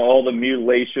 So, all the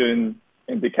mutilation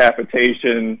and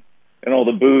decapitation and all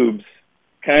the boobs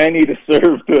kind of need to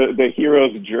serve the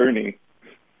hero's journey,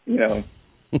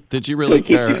 Did you really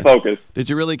care? Focused. Did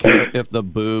you really care if the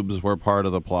boobs were part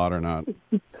of the plot or not?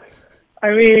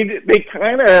 I mean, they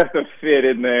kind of have to fit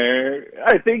in there.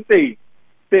 I think they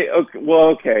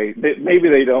okay. Maybe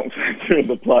they don't factor in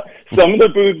the plot. Some of the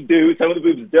boobs do, some of the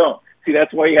boobs don't. See,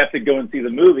 that's why you have to go and see the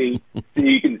movie so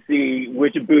you can see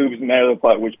which boobs matter to the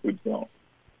plot, which boobs don't.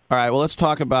 All right, well, let's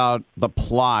talk about the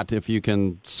plot, if you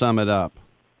can sum it up.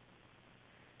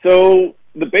 So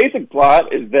the basic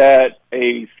plot is that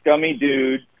a scummy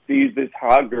dude sees this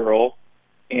hot girl,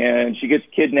 and she gets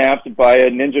kidnapped by a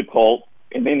ninja cult,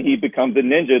 and then he becomes a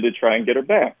ninja to try and get her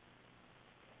back.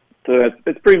 So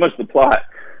that's pretty much the plot.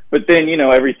 But then,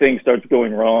 everything starts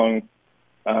going wrong.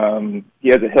 He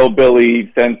has a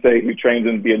hillbilly sensei who trains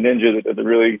him to be a ninja that does a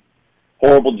really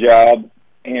horrible job,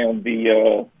 and he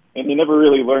never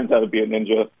really learns how to be a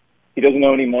ninja. He doesn't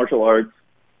know any martial arts.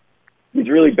 He's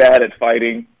really bad at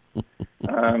fighting.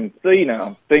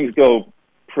 So, things go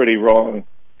pretty wrong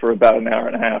for about an hour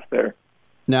and a half there.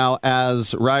 Now,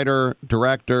 as writer,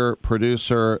 director,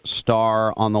 producer,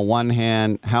 star, on the one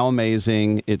hand, how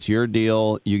amazing. It's your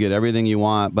deal. You get everything you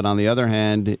want. But on the other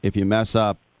hand, if you mess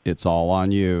up, it's all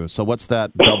on you. So what's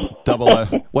that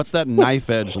what's that knife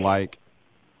edge like?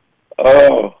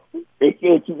 Oh,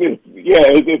 it's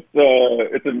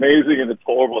amazing and it's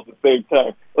horrible at the same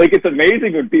time. Like, it's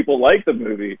amazing when people like the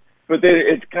movie, but then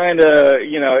it's kind of,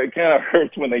 it kind of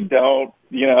hurts when they don't,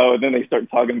 and then they start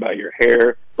talking about your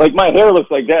hair. Like, my hair looks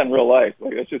like that in real life.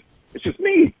 Like, it's just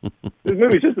me. This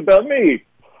movie's just about me.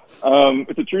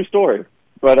 It's a true story.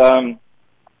 But, I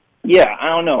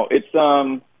don't know. It's,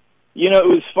 it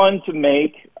was fun to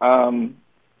make. It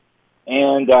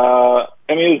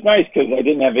was nice because I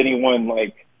didn't have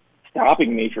anyone,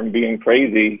 stopping me from being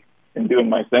crazy and doing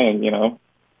my thing,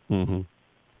 Mm-hmm.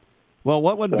 Well,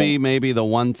 what would be maybe the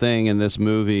one thing in this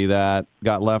movie that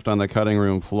got left on the cutting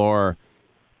room floor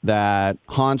that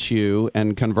haunts you,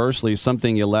 and conversely,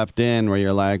 something you left in where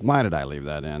you're like, why did I leave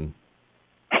that in?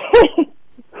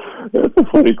 That's a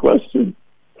funny question.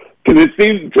 Because it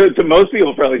seems, to most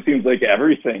people, probably seems like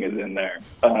everything is in there.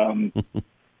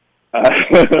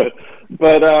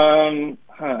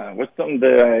 What's something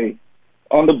that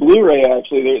on the Blu-ray,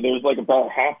 actually, there's about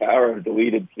a half hour of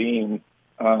deleted scenes.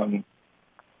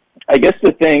 I guess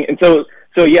the thing, and so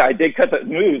I did cut that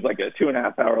movie. It was a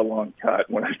 2.5 hour long cut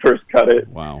when I first cut it.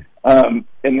 Wow. And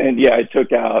then, I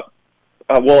took out,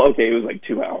 it was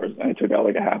 2 hours, and I took out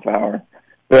a half hour.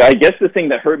 But I guess the thing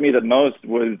that hurt me the most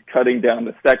was cutting down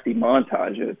the sexy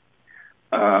montages.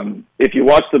 If you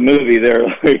watch the movie, they're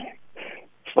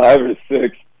 5 or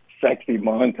 6 sexy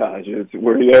montages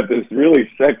where you have this really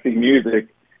sexy music,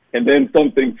 and then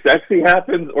something sexy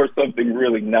happens or something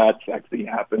really not sexy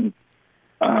happens.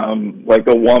 Like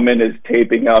a woman is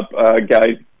taping up a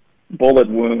guy's bullet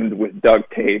wound with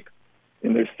duct tape,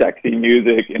 and there's sexy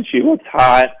music, and she looks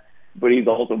hot, but he's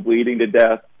also bleeding to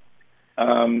death.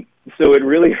 So it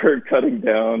really hurt cutting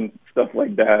down stuff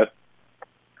like that.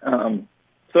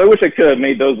 So I wish I could have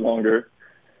made those longer.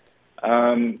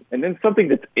 And then something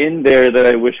that's in there that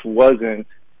I wish wasn't.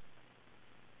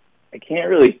 I can't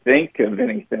really think of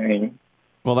anything.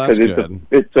 Well, that's good.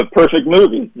 It's a perfect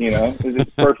movie, you know?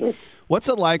 It's perfect. What's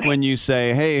it like when you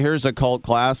say, hey, here's a cult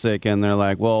classic, and they're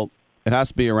like, well, it has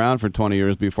to be around for 20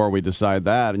 years before we decide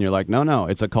that, and you're like, no,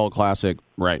 it's a cult classic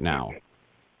right now.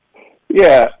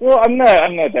 Yeah, well, I'm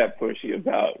not that pushy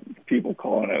about people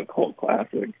calling it a cult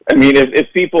classic. I mean,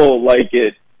 if people like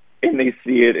it and they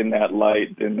see it in that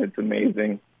light, then it's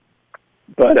amazing.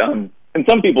 But and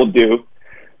some people do.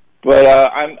 But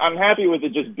I'm happy with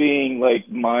it just being like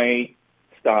my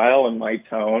style and my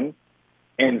tone,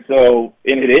 and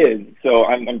it is. So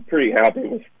I'm pretty happy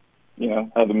with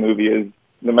how the movie is,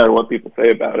 no matter what people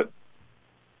say about it.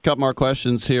 Couple more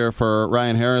questions here for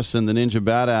Ryan Harrison, the Ninja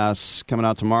Badass, coming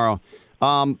out tomorrow.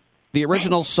 The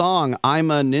original song,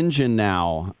 I'm a Ninja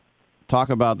Now. Talk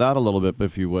about that a little bit,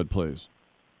 if you would, please.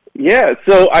 Yeah,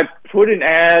 so I put an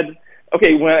ad.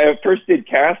 Okay, when I first did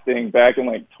casting back in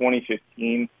like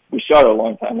 2015, we shot it a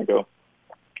long time ago.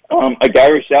 A guy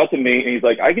reached out to me, and he's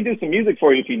like, I can do some music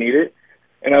for you if you need it.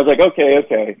 And I was like,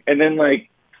 okay. And then like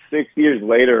 6 years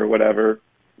later or whatever,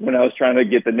 when I was trying to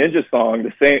get the Ninja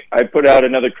song, I put out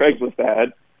another Craigslist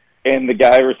ad, and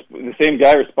the same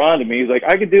guy responded to me. He's like,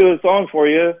 I could do a song for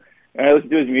you. And I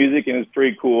listened to his music, and it was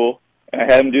pretty cool. And I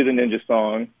had him do the Ninja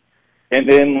song. And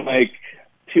then like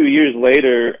 2 years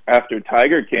later, after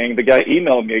Tiger King, the guy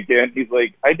emailed me again. He's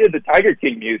like, I did the Tiger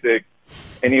King music.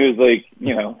 And he was like,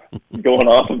 going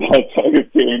off about Tiger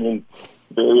King and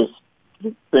various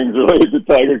things related to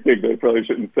Tiger King that I probably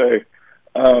shouldn't say.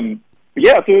 But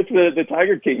yeah, so it's the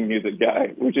Tiger King music guy,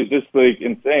 which is just like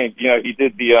insane. He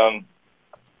did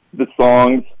the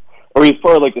songs, or he's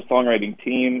part of like the songwriting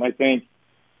team, I think,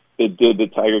 that did the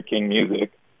Tiger King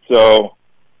music. So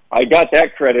I got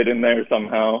that credit in there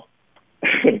somehow,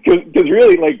 because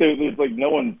really, like, there's like no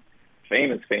one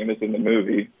famous in the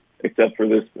movie except for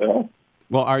this.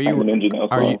 Well, are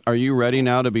you ready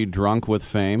now to be drunk with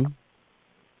fame?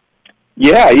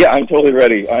 Yeah, I'm totally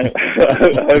ready.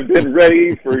 I've been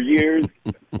ready for years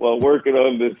while working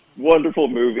on this wonderful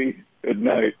movie at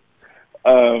night.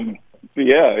 But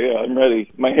yeah, I'm ready.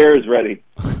 My hair is ready.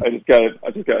 I just got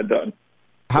it done.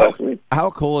 How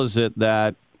cool is it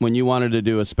that when you wanted to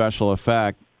do a special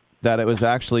effect, that it was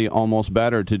actually almost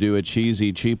better to do a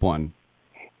cheesy, cheap one?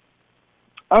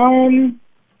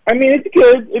 I mean, it's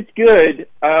good.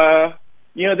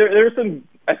 There's some.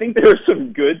 I think there are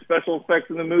some good special effects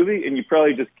in the movie, and you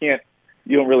probably just you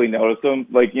don't really notice them.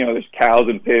 Like, there's cows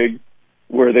and pigs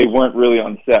where they weren't really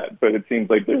on set, but it seems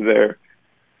like they're there.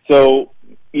 So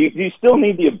you still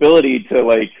need the ability to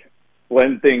like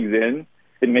blend things in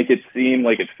and make it seem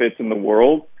like it fits in the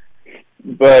world.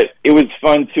 But it was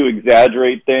fun to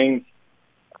exaggerate things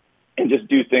and just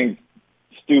do things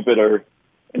stupider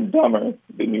and dumber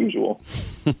than usual.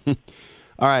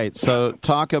 All right, so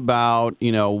talk about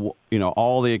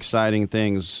all the exciting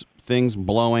things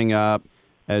blowing up,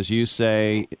 as you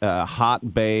say,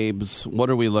 hot babes. What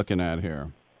are we looking at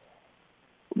here?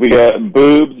 We got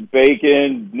boobs,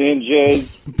 bacon, ninjas,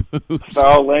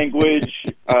 foul language,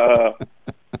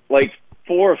 like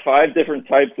 4 or 5 different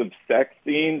types of sex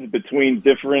scenes between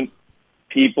different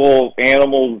people,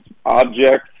 animals,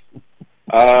 objects.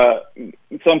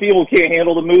 Some people can't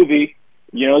handle the movie.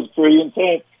 It's pretty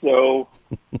intense, so,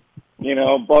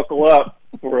 buckle up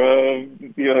for a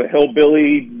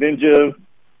hillbilly, ninja,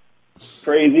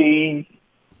 crazy.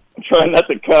 I'm trying not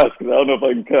to cuss, because I don't know if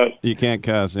I can cuss. You can't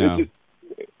cuss, yeah.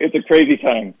 It's a crazy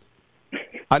time.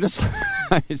 I just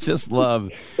love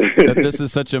that this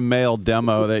is such a male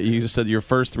demo that you said your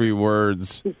first 3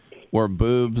 words were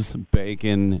boobs,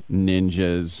 bacon,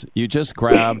 ninjas. You just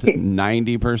grabbed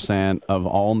 90% of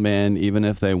all men, even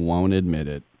if they won't admit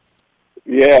it.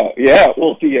 Yeah.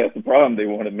 Well, see, that's the problem. They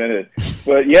won't admit it.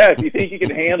 But yeah, if you think you can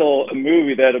handle a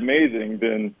movie that amazing,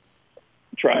 then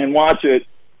try and watch it.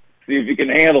 See if you can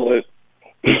handle it.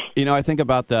 I think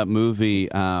about that movie,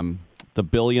 the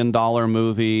 $1 billion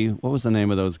movie. What was the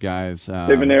name of those guys?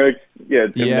 Tim and Eric's. Yeah,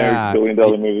 Tim and Eric's $1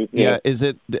 billion movie. Yeah. Is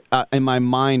it? In my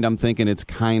mind, I'm thinking it's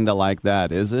kind of like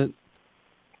that. Is it?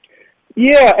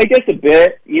 Yeah, I guess a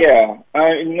bit. Yeah,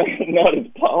 I'm not as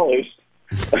polished.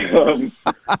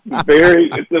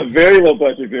 It's a very low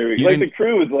budget movie. You Like, the didn't-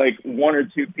 crew was like 1 or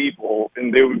 2 people,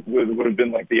 and they would have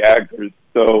been like the actors.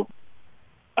 So,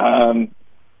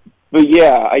 but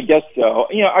yeah, I guess so.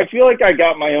 You know, I feel like I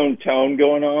got my own tone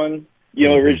going on. You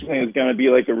know, originally it was going to be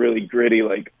like a really gritty,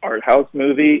 like, art house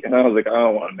movie, and I was like, I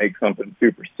don't want to make something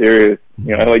super serious.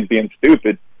 You know, I like being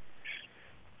stupid.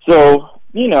 So,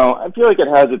 you know, I feel like it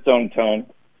has its own tone.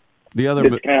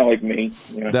 It's kind of like me.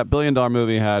 You know? That $1 billion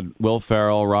movie had Will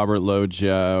Ferrell, Robert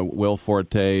Loggia, Will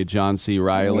Forte, John C.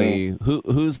 Reilly.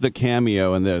 Who's the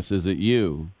cameo in this? Is it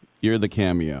you? You're the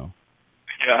cameo.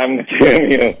 Yeah, I'm the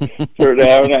cameo. For an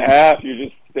hour and a half, you're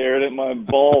just staring at my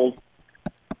balls.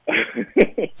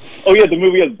 Oh, yeah, the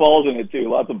movie has balls in it, too.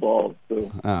 Lots of balls.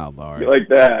 So. Oh, Lord. You like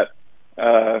that.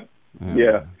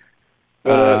 Yeah.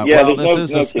 Well,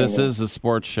 there's this is a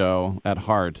sports show at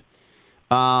heart.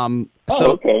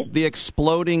 Okay. The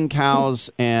exploding cows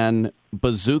and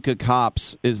bazooka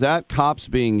cops, is that cops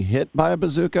being hit by a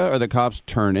bazooka, or the cops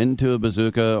turn into a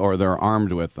bazooka, or they're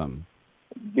armed with them?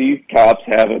 These cops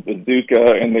have a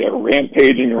bazooka, and they are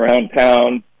rampaging around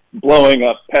town, blowing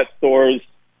up pet stores,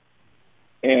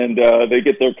 and they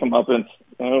get their comeuppance.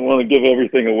 I don't want to give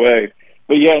everything away.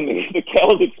 But yeah, the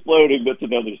cows exploding, that's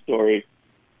another story.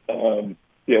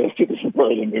 That's a different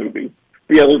part of the movie.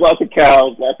 But yeah, there's lots of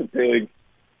cows, lots of pigs.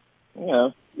 You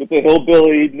know, it's a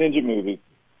hillbilly ninja movie.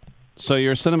 So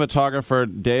your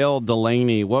cinematographer, Dale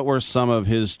Delaney, what were some of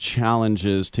his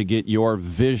challenges to get your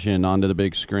vision onto the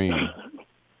big screen?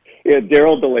 Yeah,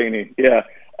 Daryl Delaney. Yeah.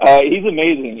 He's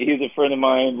amazing. He's a friend of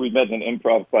mine. We met in an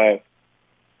improv class.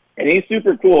 And he's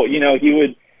super cool. You know,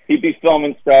 he'd be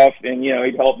filming stuff, and, you know,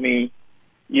 he'd help me.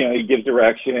 You know, he'd give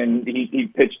direction,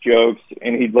 he'd pitch jokes,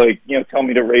 and he'd, like, you know, tell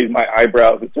me to raise my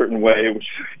eyebrows a certain way, which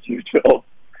was huge help.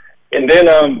 And then,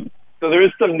 so there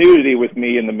was some nudity with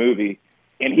me in the movie.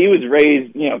 And he was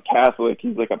raised, you know, Catholic.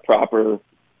 He's like a proper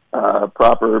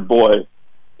boy.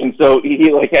 And so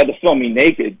he like, had to film me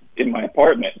naked in my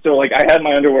apartment. So, like, I had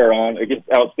my underwear on,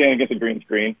 standing against a green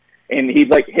screen, and he'd,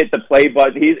 like, hit the play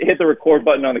button, he'd hit the record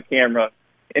button on the camera,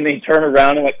 and then he'd turn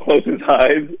around and, like, close his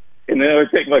eyes. And then I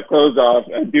would take my clothes off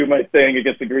and do my thing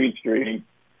against the green screen,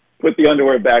 put the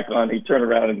underwear back on, he'd turn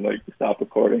around and, like, stop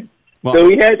recording. Well, so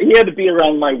he had to be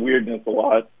around my weirdness a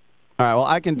lot. All right, well,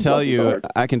 I can tell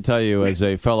you as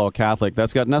a fellow Catholic,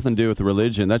 that's got nothing to do with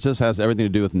religion. That just has everything to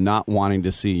do with not wanting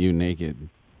to see you naked.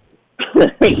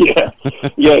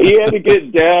 Yeah, he had to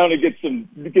get down and get some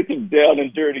down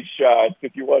and dirty shots.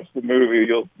 If you watch the movie,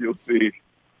 you'll see.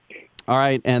 All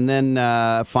right, and then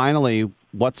finally,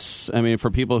 for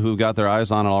people who got their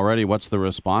eyes on it already, what's the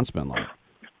response been like?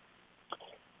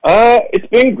 It's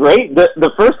been great.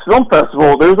 The first film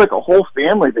festival, there was like a whole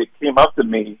family that came up to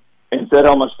me and said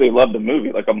how much they loved the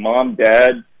movie, like a mom,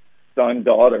 dad, son,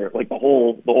 daughter, like the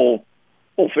whole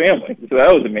family. So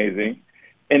that was amazing.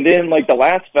 And then, like, the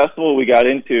last festival we got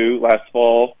into last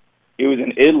fall, it was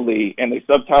in Italy, and they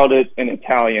subtitled it in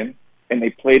Italian, and they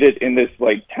played it in this,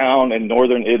 like, town in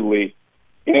northern Italy.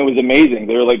 And it was amazing.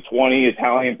 There were, like, 20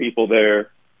 Italian people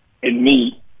there, and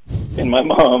me and my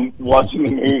mom watching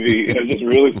the movie, and it was just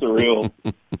really surreal.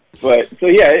 But, so,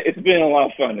 yeah, it's been a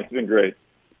lot of fun. It's been great.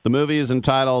 The movie is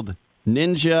entitled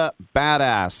Ninja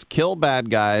Badass. Kill bad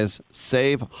guys,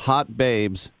 save hot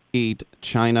babes, eat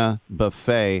China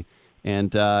buffet.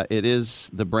 And it is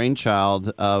the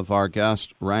brainchild of our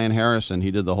guest, Ryan Harrison.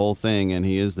 He did the whole thing, and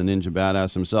he is the Ninja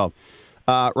Badass himself.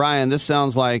 Ryan, this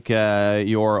sounds like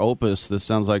your opus. This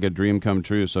sounds like a dream come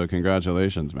true, so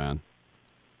congratulations, man.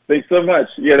 Thanks so much.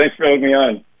 Yeah, thanks for having me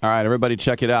on. All right, everybody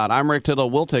check it out. I'm Rick Tittle.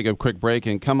 We'll take a quick break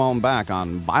and come on back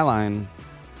on Byline.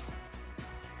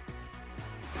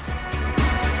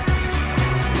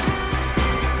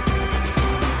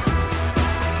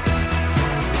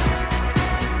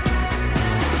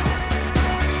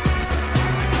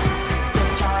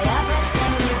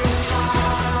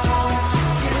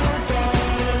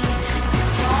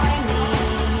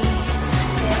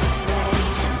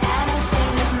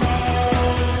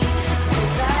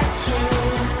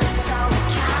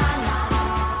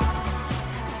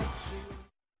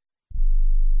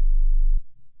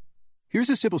 Here's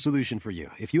a simple solution for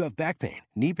you. If you have back pain,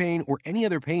 knee pain, or any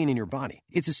other pain in your body,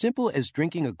 it's as simple as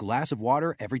drinking a glass of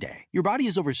water every day. Your body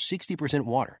is over 60%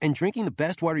 water, and drinking the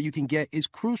best water you can get is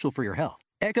crucial for your health.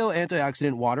 Echo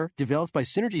Antioxidant Water, developed by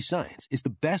Synergy Science, is the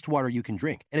best water you can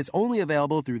drink, and it's only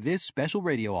available through this special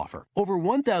radio offer. Over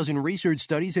 1,000 research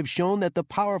studies have shown that the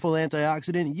powerful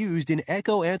antioxidant used in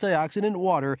Echo Antioxidant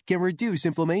Water can reduce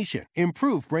inflammation,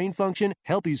 improve brain function,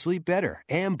 help you sleep better,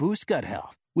 and boost gut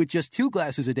health. With just 2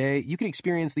 glasses a day, you can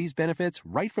experience these benefits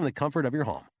right from the comfort of your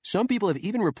home. Some people have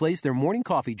even replaced their morning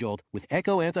coffee jolt with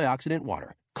Echo Antioxidant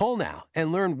Water. Call now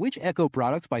and learn which Echo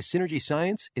product by Synergy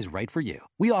Science is right for you.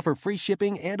 We offer free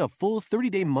shipping and a full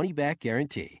 30-day money-back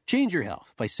guarantee. Change your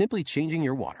health by simply changing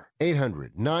your water.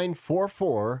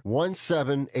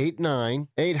 800-944-1789.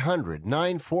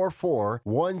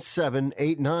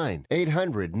 800-944-1789.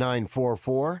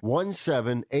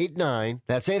 800-944-1789.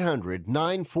 That's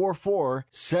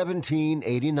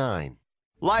 800-944-1789.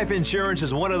 Life insurance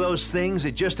is one of those things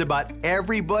that just about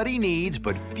everybody needs,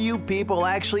 but few people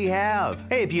actually have.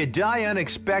 Hey, if you die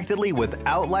unexpectedly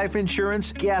without life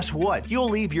insurance, guess what? You'll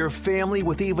leave your family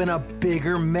with even a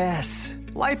bigger mess.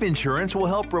 Life insurance will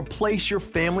help replace your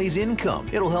family's income.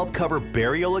 It'll help cover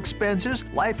burial expenses.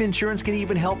 Life insurance can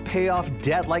even help pay off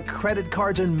debt like credit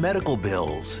cards and medical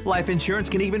bills. Life insurance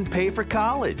can even pay for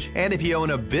college. And if you own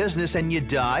a business and you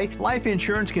die, life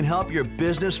insurance can help your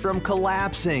business from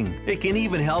collapsing. It can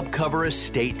even help cover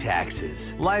estate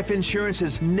taxes. Life insurance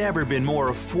has never been more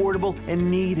affordable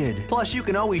and needed. Plus, you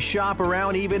can always shop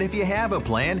around even if you have a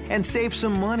plan and save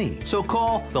some money. So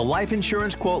call the Life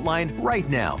Insurance Quote Line right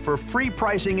now for free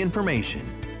pricing information.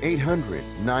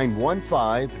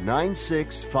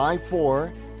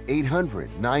 800-915-9654.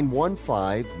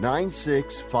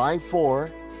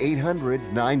 800-915-9654.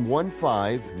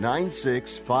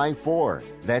 800-915-9654.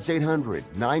 That's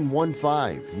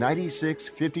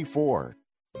 800-915-9654.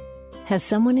 Has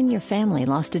someone in your family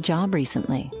lost a job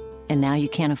recently, and now you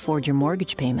can't afford your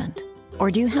mortgage payment?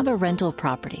 Or do you have a rental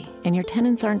property and your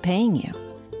tenants aren't paying you?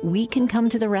 We can come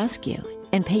to the rescue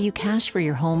and pay you cash for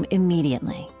your home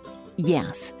immediately.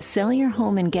 Yes, sell your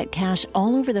home and get cash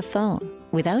all over the phone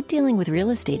without dealing with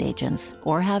real estate agents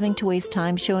or having to waste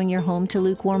time showing your home to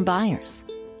lukewarm buyers.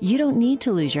 You don't need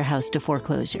to lose your house to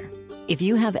foreclosure. If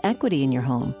you have equity in your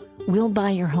home, we'll buy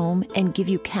your home and give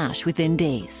you cash within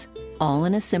days, all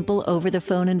in a simple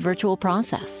over-the-phone and virtual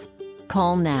process.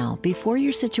 Call now before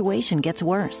your situation gets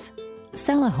worse.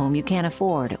 Sell a home you can't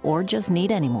afford or just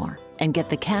need anymore and get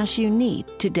the cash you need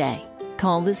today.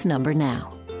 Call this number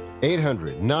now.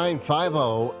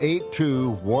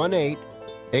 800-950-8218.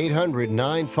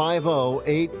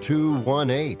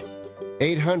 800-950-8218.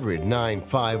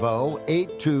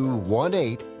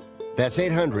 800-950-8218. That's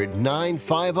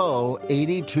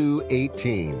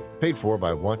 800-950-8218. Paid for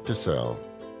by Want to Sell.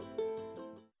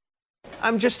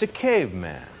 I'm just a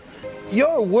caveman.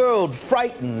 Your world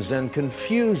frightens and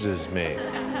confuses me.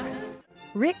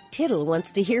 Rick Tittle wants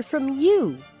to hear from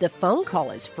you. The phone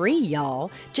call is free,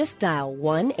 y'all. Just dial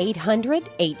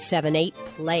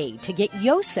 1-800-878-PLAY to get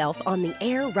yourself on the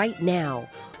air right now.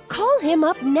 Call him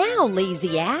up now,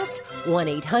 lazy ass.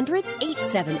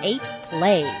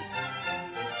 1-800-878-PLAY.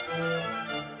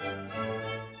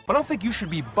 I don't think you should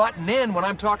be butting in when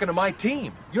I'm talking to my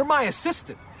team. You're my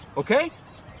assistant, okay?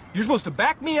 You're supposed to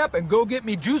back me up and go get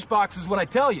me juice boxes when I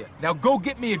tell you. Now go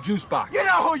get me a juice box. You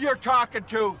know who you're talking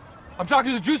to? I'm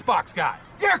talking to the juice box guy.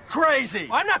 You're crazy.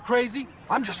 I'm not crazy.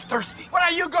 I'm just thirsty. Well, now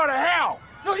you go to hell.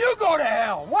 No, you go to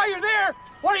hell. While you're there,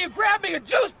 why don't you grab me a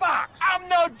juice box? I'm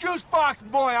no juice box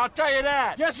boy, I'll tell you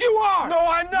that. Yes, you are. No,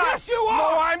 I'm not. Yes, you are.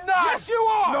 No, I'm not. Yes, you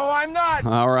are. No, I'm not.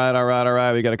 All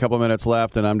right. We got a couple minutes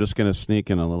left, and I'm just going to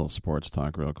sneak in a little sports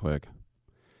talk real quick.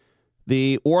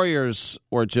 The Warriors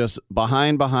were just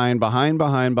behind the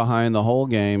whole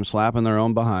game, slapping their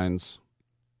own behinds,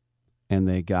 and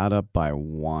they got up by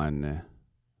one.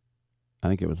 I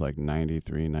think it was like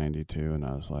 93-92, and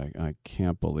I was like, I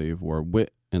can't believe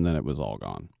and then it was all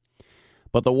gone.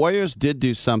 But the Warriors did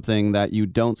do something that you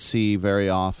don't see very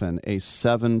often, a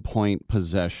 7-point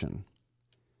possession.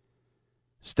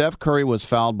 Steph Curry was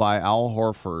fouled by Al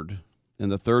Horford in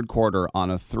the third quarter on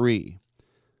a 3.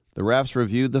 The refs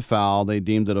reviewed the foul. They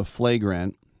deemed it a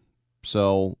flagrant.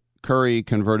 So Curry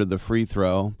converted the free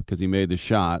throw because he made the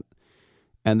shot.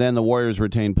 And then the Warriors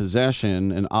retained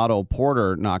possession, and Otto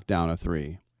Porter knocked down a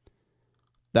 3.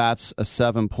 That's a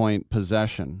 7-point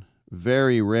possession.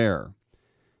 Very rare.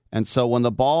 And so when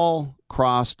the ball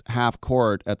crossed half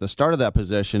court at the start of that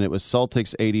possession, it was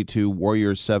Celtics 82,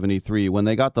 Warriors 73. When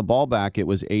they got the ball back, it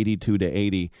was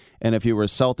 82-80. And if you were a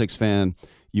Celtics fan,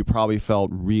 you probably felt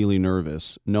really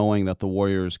nervous knowing that the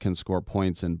Warriors can score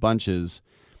points in bunches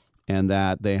and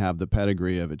that they have the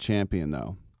pedigree of a champion,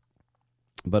 though.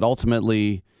 But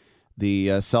ultimately, the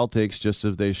Celtics, just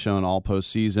as they've shown all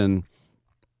postseason,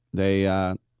 they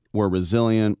were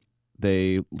resilient.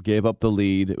 They gave up the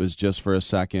lead. It was just for a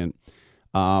second.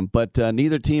 But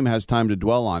neither team has time to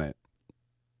dwell on it.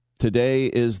 Today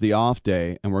is the off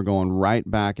day, and we're going right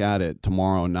back at it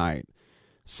tomorrow night.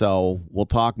 So we'll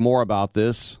talk more about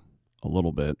this a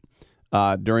little bit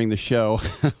during the show,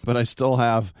 but I still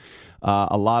have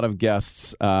a lot of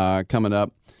guests coming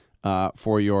up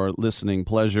for your listening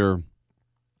pleasure.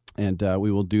 And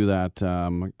we will do that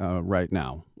right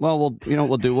now. Well,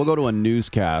 we'll go to a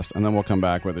newscast, and then we'll come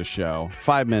back with a show.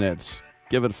 5 minutes.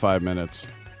 Give it 5 minutes.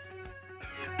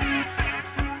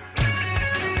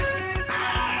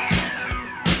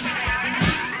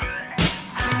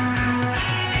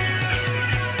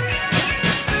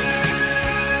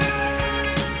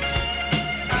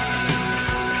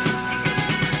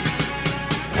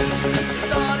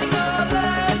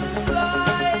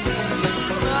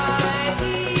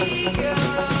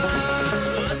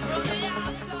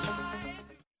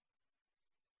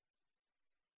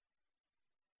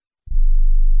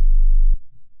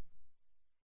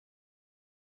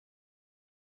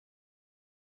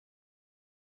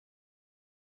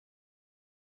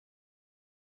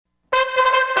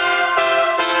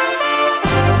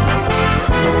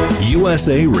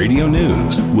 USA Radio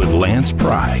News with Lance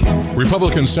Pry.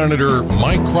 Republican Senator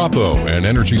Mike Crapo and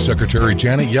Energy Secretary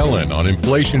Janet Yellen on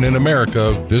inflation in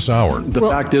America this hour. The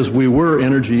fact is we were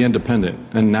energy independent,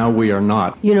 and now we are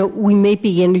not. You know, we may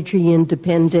be energy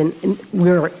independent, and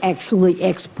we're actually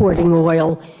exporting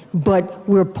oil, but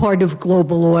we're part of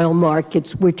global oil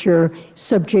markets, which are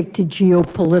subject to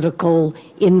geopolitical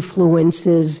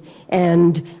influences.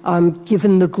 And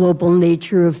given the global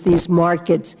nature of these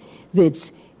markets,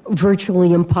 it's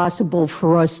virtually impossible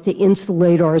for us to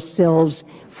insulate ourselves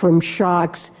from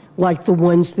shocks like the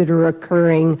ones that are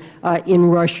occurring in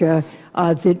Russia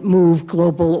that move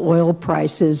global oil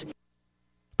prices.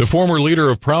 The former leader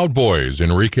of Proud Boys,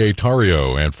 Enrique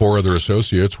Tarrio, and 4 other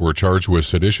associates were charged with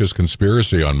seditious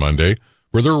conspiracy on Monday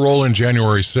for their role in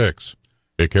January 6.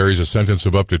 It carries a sentence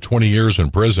of up to 20 years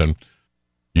in prison.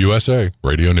 USA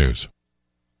Radio News.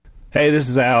 Hey, this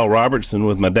is Al Robertson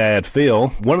with my dad, Phil.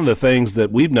 One of the things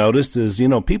that we've noticed is,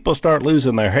 people start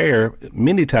losing their hair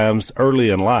many times early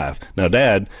in life. Now,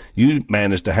 Dad, you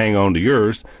managed to hang on to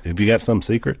yours. Have you got some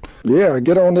secret? Yeah,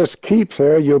 get on this Keeps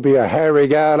hair. You'll be a hairy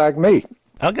guy like me.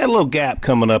 I've got a little gap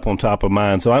coming up on top of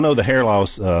mine, so I know the hair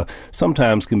loss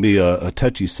sometimes can be a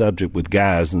touchy subject with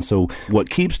guys, and so what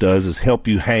Keeps does is help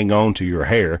you hang on to your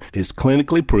hair. It's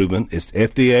clinically proven. It's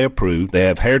FDA approved. They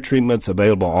have hair treatments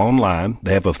available online.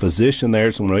 They have a physician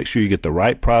there, so make sure you get the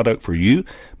right product for you.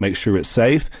 Make sure it's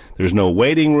safe. There's no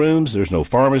waiting rooms. There's no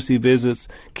pharmacy visits.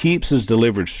 Keeps is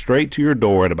delivered straight to your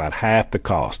door at about half the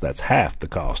cost. That's half the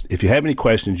cost. If you have any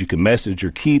questions, you can message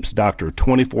your Keeps doctor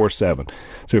 24/7.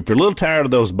 So if you're a little tired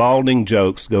of those balding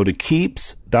jokes, go to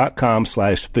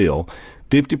keeps.com/Phil.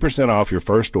 50% off your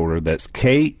first order. That's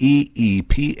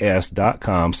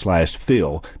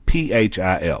KEEPS.com/Phil,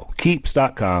 PHIL.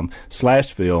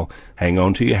 Keeps.com/Phil. Hang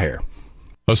on to your hair.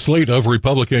 A slate of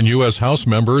Republican U.S. House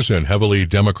members in heavily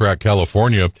Democrat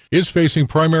California is facing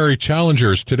primary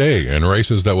challengers today in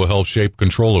races that will help shape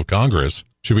control of Congress.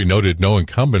 Should be noted, no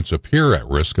incumbents appear at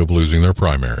risk of losing their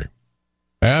primary.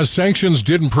 As sanctions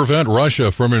didn't prevent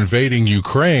Russia from invading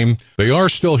Ukraine, they are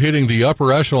still hitting the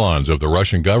upper echelons of the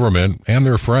Russian government and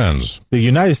their friends. The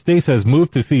United States has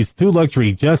moved to seize 2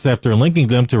 luxury jets after linking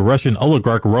them to Russian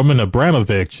oligarch Roman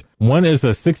Abramovich. One is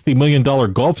a $60 million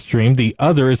Gulfstream. The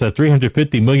other is a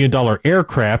 $350 million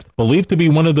aircraft, believed to be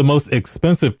one of the most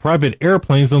expensive private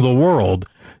airplanes in the world.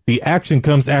 The action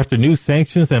comes after new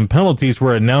sanctions and penalties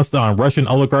were announced on Russian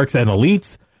oligarchs and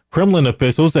elites, Kremlin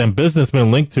officials, and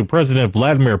businessmen linked to President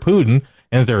Vladimir Putin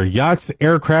and their yachts,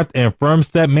 aircraft, and firms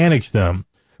that manage them.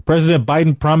 President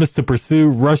Biden promised to pursue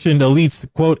Russian elites'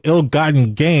 quote,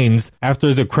 ill-gotten gains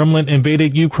after the Kremlin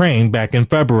invaded Ukraine back in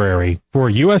February. For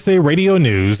USA Radio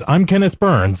News, I'm Kenneth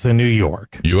Burns in New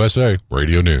York. USA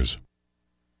Radio News.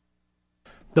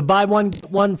 The buy one,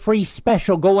 get one free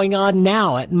special going on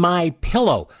now at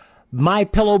MyPillow.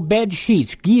 MyPillow bed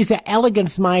sheets, Giza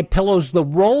Elegance MyPillows, the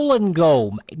roll and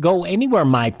go anywhere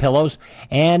MyPillows,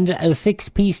 and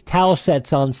 6-piece towel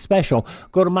sets on special.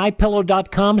 Go to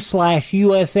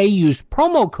mypillow.com/USA, use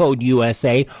promo code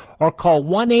USA, or call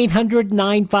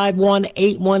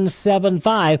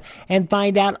 1-800-951-8175 and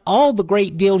find out all the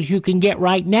great deals you can get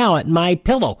right now at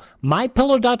MyPillow.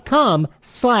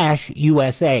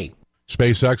 mypillow.com/USA.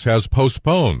 SpaceX has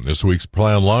postponed this week's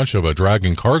planned launch of a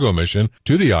Dragon cargo mission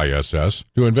to the ISS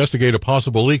to investigate a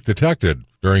possible leak detected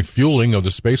during fueling of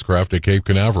the spacecraft at Cape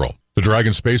Canaveral. The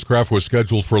Dragon spacecraft was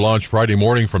scheduled for launch Friday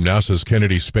morning from NASA's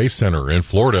Kennedy Space Center in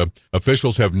Florida.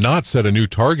 Officials have not set a new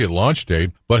target launch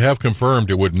date, but have confirmed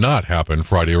it would not happen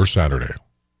Friday or Saturday.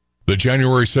 The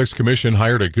January 6th Commission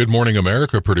hired a Good Morning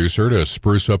America producer to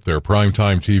spruce up their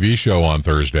primetime TV show on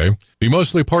Thursday. The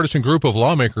mostly partisan group of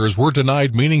lawmakers were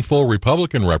denied meaningful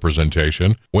Republican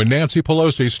representation when Nancy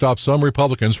Pelosi stopped some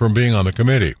Republicans from being on the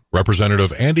committee.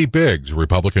 Representative Andy Biggs,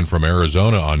 Republican from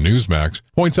Arizona on Newsmax,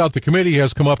 points out the committee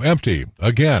has come up empty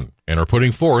again and are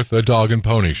putting forth a dog and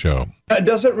pony show. It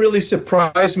doesn't really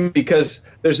surprise me because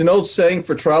there's an old saying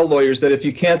for trial lawyers that if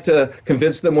you can't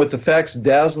convince them with the facts,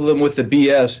 dazzle them with the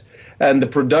BS and the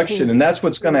production. And that's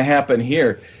what's going to happen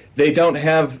here. They don't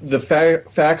have the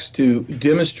facts to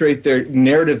demonstrate their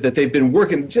narrative that they've been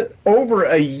working just over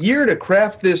a year to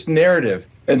craft this narrative.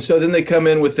 And so then they come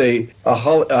in with a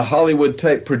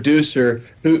Hollywood-type producer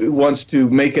who wants to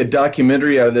make a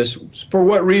documentary out of this. For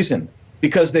what reason?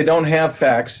 Because they don't have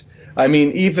facts. I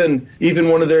mean, even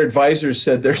one of their advisors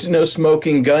said there's no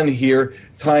smoking gun here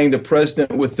tying the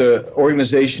president with the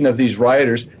organization of these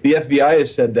rioters. The FBI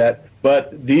has said that.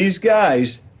 But these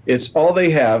guys, it's all they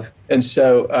have. And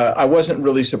so I wasn't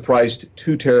really surprised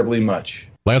too terribly much.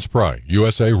 Lance Pry,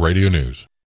 USA Radio News.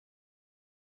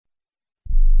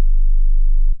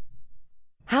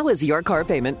 How is your car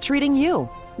payment treating you?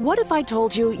 What if I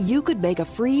told you you could make a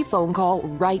free phone call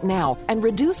right now and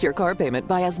reduce your car payment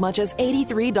by as much as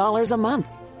 $83 a month?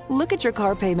 Look at your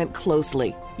car payment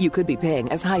closely. You could be paying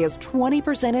as high as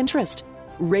 20% interest.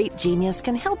 Rate Genius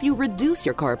can help you reduce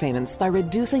your car payments by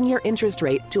reducing your interest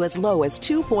rate to as low as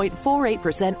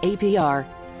 2.48% APR.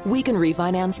 We can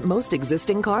refinance most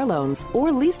existing car loans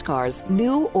or leased cars,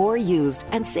 new or used,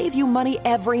 and save you money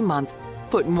every month.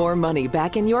 Put more money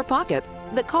back in your pocket.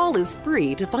 The call is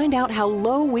free to find out how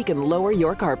low we can lower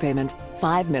your car payment.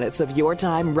 5 minutes of your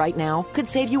time right now could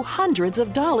save you hundreds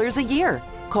of dollars a year.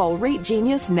 Call Rate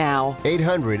Genius now.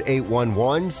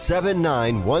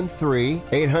 800-811-7913.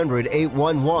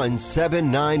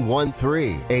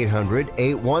 800-811-7913.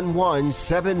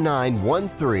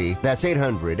 800-811-7913. That's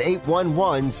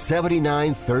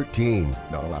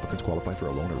 800-811-7913. Not all applicants qualify for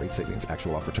a loan or rate savings.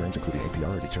 Actual offer terms, including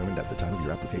APR, are determined at the time of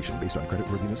your application based on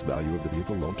creditworthiness, value of the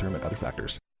vehicle, loan term, and other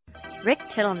factors. Rick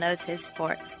Tittle knows his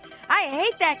sports. I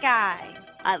hate that guy.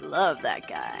 I love that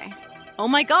guy. Oh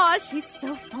my gosh, he's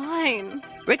so fine.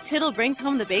 Rick Tittle brings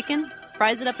home the bacon,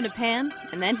 fries it up in a pan,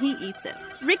 and then he eats it.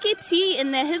 Ricky T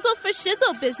in the hizzle for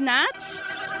shizzle, biznatch.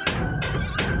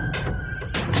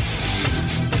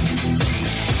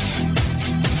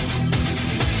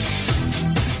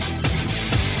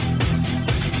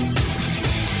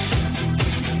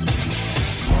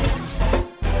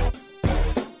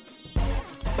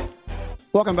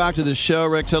 Welcome back to the show.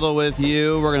 Rick Tittle with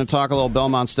you. We're going to talk a little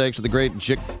Belmont Stakes with the great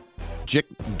Dick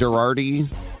Girardi.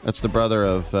 That's the brother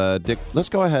of Dick. Let's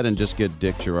go ahead and just get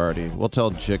Dick Girardi. We'll tell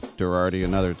Dick Girardi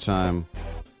another time.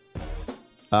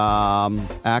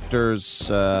 Actors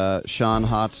Sean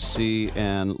Hotsey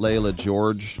and Layla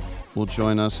George will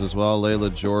join us as well.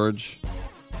 Layla George,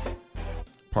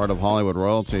 part of Hollywood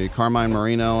royalty. Carmine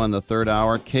Marino in the third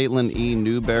hour. Caitlin E.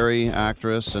 Newberry,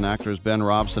 actress, and actors Ben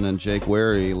Robson and Jake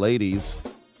Wary, ladies.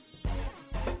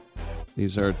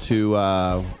 These are two,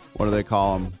 what do they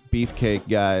call them? Beefcake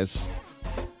guys.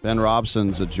 Ben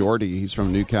Robson's a Geordie. He's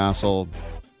from Newcastle.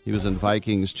 He was in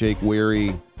Vikings. Jake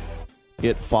Wary,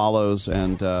 It Follows,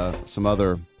 and some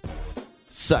other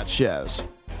such as.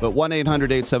 But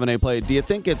 1-800-878-PLAY. Do you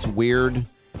think it's weird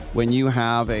when you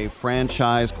have a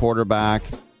franchise quarterback,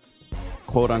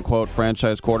 quote-unquote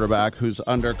franchise quarterback, who's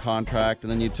under contract,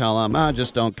 and then you tell him,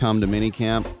 just don't come to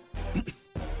minicamp?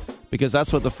 Because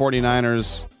that's what the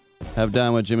 49ers have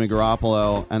done with Jimmy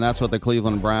Garoppolo, and that's what the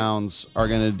Cleveland Browns are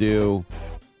going to do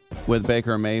with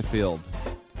Baker Mayfield.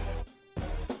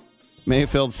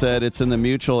 Mayfield said it's in the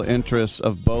mutual interests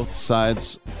of both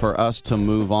sides for us to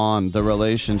move on. The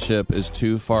relationship is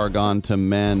too far gone to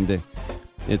mend.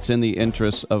 It's in the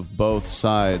interests of both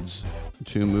sides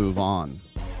to move on.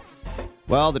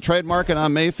 Well, the trade market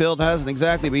on Mayfield hasn't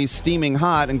exactly been steaming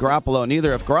hot, and Garoppolo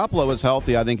neither. If Garoppolo was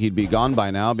healthy, I think he'd be gone by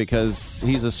now because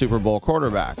he's a Super Bowl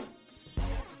quarterback.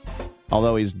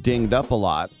 Although he's dinged up a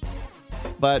lot.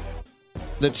 But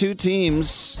the two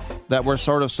teams that we're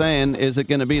sort of saying, is it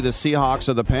going to be the Seahawks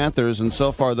or the Panthers? And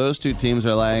so far, those two teams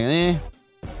are like,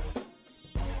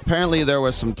 Apparently, there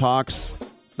was some talks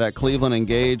that Cleveland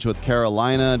engaged with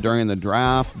Carolina during the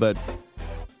draft, but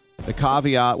the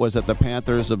caveat was that the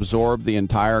Panthers absorbed the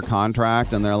entire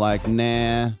contract, and they're like,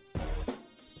 nah.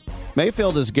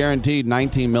 Mayfield is guaranteed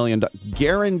 $19 million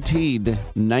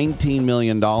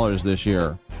this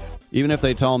year, even if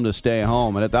they tell him to stay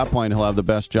home. And at that point, he'll have the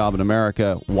best job in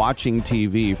America, watching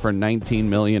TV for $19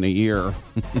 million a year.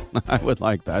 I would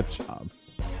like that job.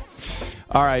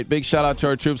 All right, big shout out to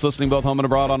our troops listening both home and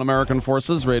abroad on American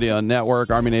Forces Radio Network,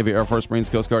 Army, Navy, Air Force, Marines,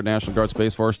 Coast Guard, National Guard,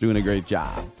 Space Force, doing a great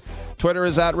job. Twitter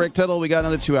is at Rick Tittle. We got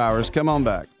another 2 hours. Come on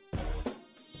back.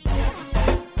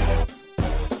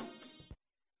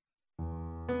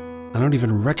 I don't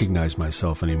even recognize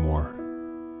myself anymore.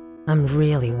 I'm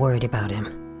really worried about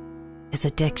him. His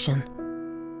addiction.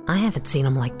 I haven't seen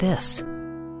him like this.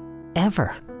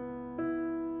 Ever.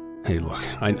 Hey, look,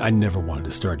 I never wanted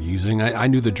to start using. I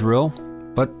knew the drill,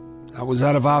 but I was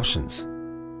out of options.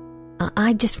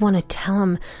 I just want to tell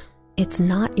him it's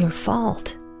not your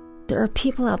fault. There are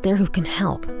people out there who can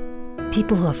help.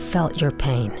 People who have felt your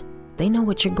pain. They know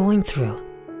what you're going through.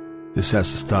 This has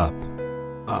to stop.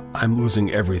 I'm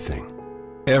losing everything.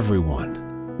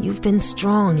 Everyone. You've been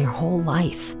strong your whole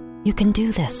life. You can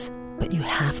do this, but you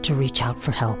have to reach out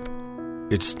for help.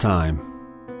 It's time.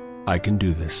 I can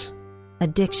do this.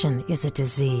 Addiction is a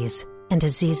disease, and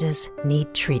diseases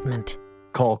need treatment.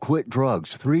 Call Quit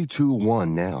Drugs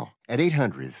 321 now at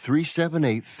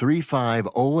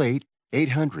 800-378-3508,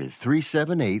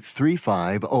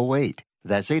 800-378-3508.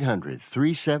 That's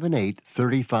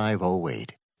 800-378-3508.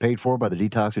 Paid for by the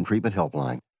Detox and Treatment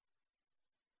Helpline.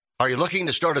 Are you looking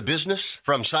to start a business?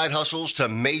 From side hustles to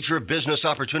major business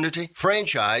opportunity?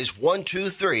 Franchise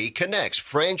 123 connects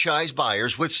franchise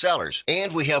buyers with sellers.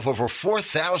 And we have over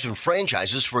 4,000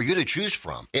 franchises for you to choose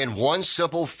from. In one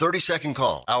simple 30-second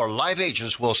call, our live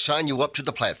agents will sign you up to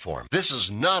the platform. This is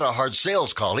not a hard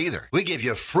sales call either. We give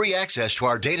you free access to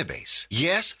our database.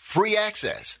 Yes, free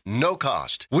access. No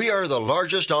cost. We are the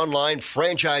largest online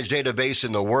franchise database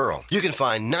in the world. You can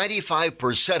find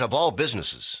 95% of all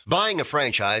businesses. Buying a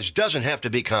franchise doesn't have to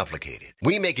be complicated.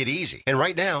 We make it easy. And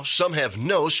right now, some have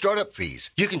no startup fees.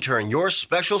 You can turn your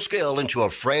special skill into a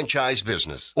franchise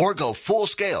business or go full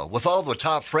scale with all the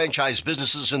top franchise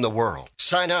businesses in the world.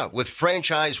 Sign up with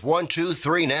Franchise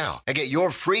 123 now and get your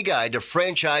free guide to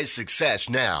franchise success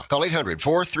now. Call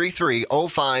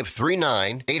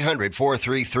 800-433-0539,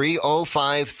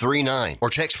 800-433-0539, or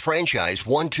text Franchise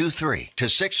 123 to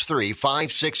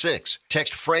 63566.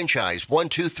 Text Franchise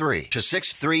 123 to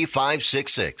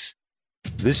 63566.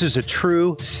 This is a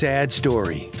true, sad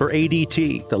story for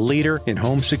ADT, the leader in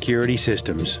home security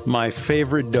systems. My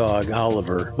favorite dog,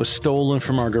 Oliver, was stolen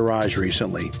from our garage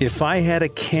recently. If I had a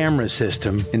camera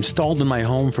system installed in my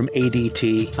home from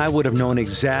ADT, I would have known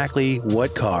exactly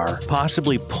what car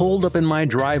possibly pulled up in my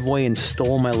driveway and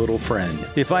stole my little friend.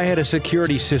 If I had a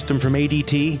security system from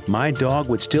ADT, my dog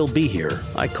would still be here.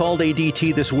 I called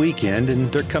ADT this weekend, and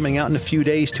they're coming out in a few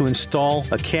days to install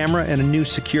a camera and a new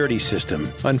security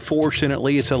system. Unfortunately,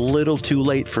 it's a little too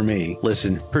late for me.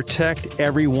 Listen, protect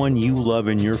everyone you love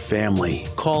in your family.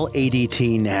 Call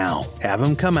ADT now. Have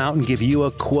them come out and give you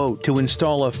a quote to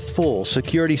install a full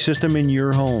security system in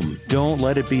your home. Don't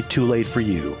let it be too late for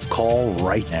you. Call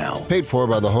right now. Paid for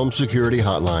by the Home Security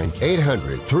Hotline.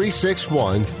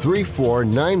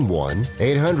 800-361-3491.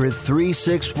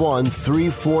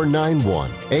 800-361-3491.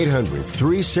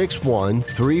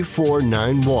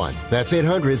 800-361-3491. That's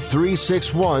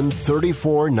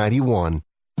 800-361-3491.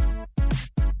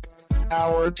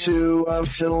 Hour 2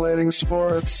 of titillating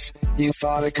sports. You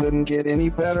thought it couldn't get any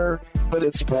better, but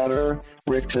it's better.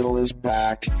 Rick Tittle is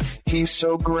back. He's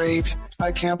so great.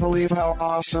 I can't believe how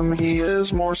awesome he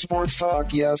is. More sports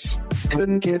talk, yes.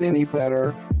 Couldn't get any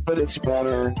better, but it's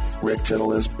better. Rick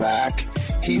Tittle is back.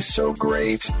 He's so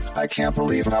great. I can't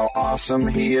believe how awesome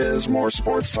he is. More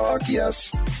sports talk,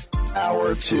 yes.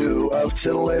 Hour 2 of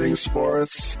titillating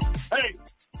sports. Hey,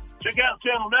 check out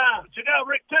Channel 9. Check out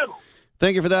Rick Tittle.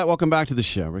 Thank you for that. Welcome back to the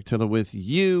show. Rick Tittle with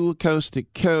you, coast to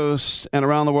coast and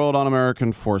around the world on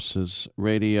American Forces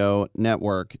Radio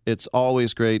Network. It's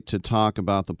always great to talk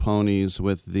about the ponies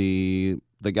with the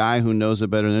guy who knows it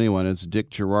better than anyone. It's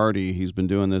Dick Girardi. He's been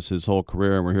doing this his whole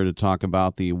career, and we're here to talk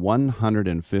about the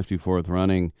 154th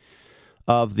running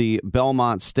of the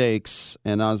Belmont Stakes.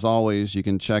 And as always, you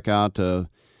can check out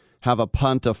have a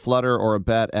punt, a flutter, or a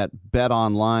bet at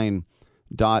betonline.ag.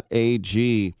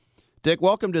 Dick,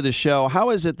 welcome to the show. How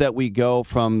is it that we go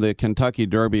from the Kentucky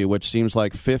Derby, which seems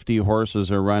like 50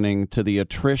 horses are running, to the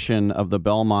attrition of the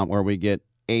Belmont where we get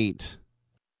 8?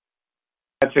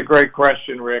 That's a great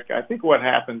question, Rick. I think what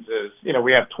happens is,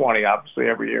 we have 20, obviously,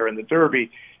 every year in the Derby.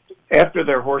 After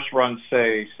their horse runs,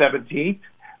 say, 17th,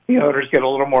 the owners get a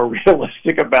little more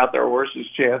realistic about their horses'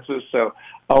 chances, so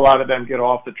a lot of them get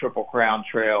off the Triple Crown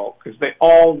trail because they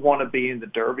all want to be in the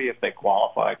Derby if they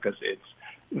qualify because it's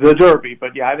the Derby.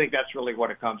 But, yeah, I think that's really what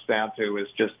it comes down to is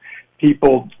just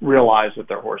people realize that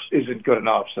their horse isn't good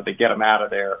enough, so they get them out of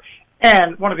there.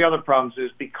 And one of the other problems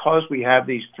is because we have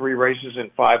these 3 races in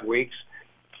 5 weeks,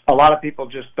 a lot of people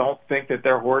just don't think that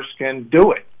their horse can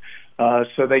do it.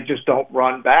 So they just don't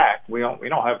run back. We don't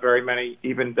have very many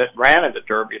even that ran in the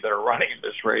Derby that are running in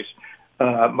this race,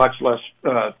 much less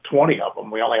 20 of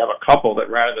them. We only have a couple that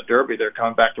ran in the Derby that are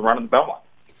coming back to run in the Belmont.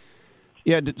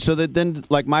 Yeah, so then,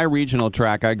 like my regional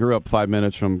track, I grew up 5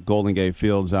 minutes from Golden Gate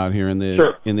Fields out here in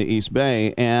the East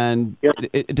Bay, and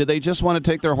do they just want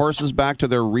to take their horses back to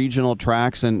their regional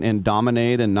tracks and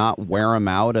dominate and not wear them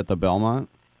out at the Belmont?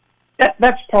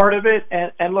 That's part of it.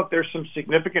 And look, there's some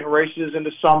significant races in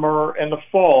the summer and the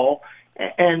fall.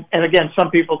 And again,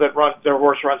 some people that run their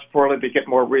horse runs poorly, they get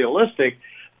more realistic.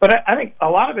 But I think a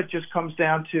lot of it just comes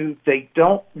down to they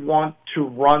don't want to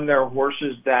run their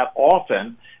horses that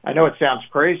often. I know it sounds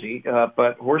crazy,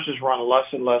 but horses run less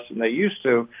and less than they used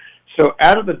to. So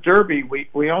out of the Derby, we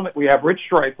have Rich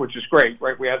Strike, which is great,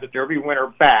 right? We have the Derby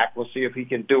winner back. We'll see if he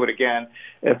can do it again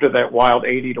after that wild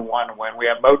 80-1 win. We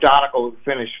have Mo Donegal, who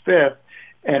finished 5th,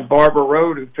 and Barbara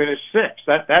Road, who finished 6th.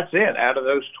 That's it out of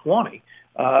those 20.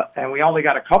 And we only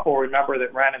got a couple, remember,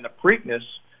 that ran in the Preakness,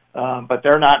 but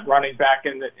they're not running back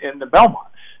in the Belmont.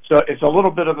 So it's a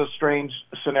little bit of a strange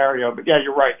scenario. But, yeah,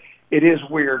 you're right. It is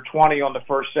weird, 20 on the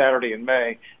first Saturday in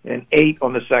May and 8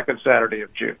 on the second Saturday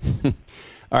of June.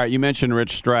 All right, you mentioned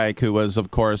Rich Strike, who was, of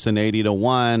course, an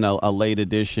 80-1, a late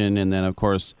edition, and then, of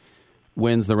course,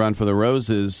 wins the Run for the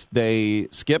Roses. They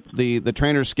skipped the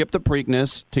trainers skipped the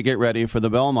Preakness to get ready for the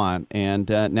Belmont, and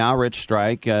now Rich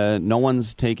Strike, no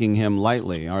one's taking him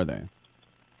lightly, are they?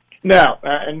 No,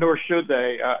 and nor should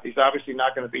they. He's obviously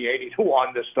not going to be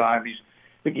 80-1 this time. I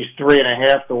think he's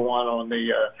 3.5 to 1 on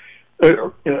the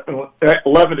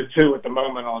 11-2 at the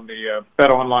moment on the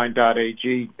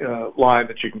BetOnline.ag line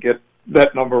that you can get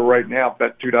that number right now.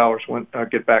 Bet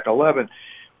 $2, get back 11.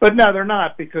 But no, they're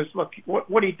not, because look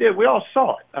what he did. We all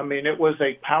saw it. I mean, it was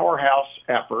a powerhouse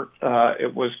effort.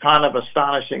 It was kind of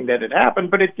astonishing that it happened,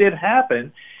 but it did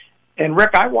happen. And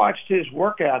Rick, I watched his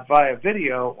workout via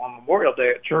video on Memorial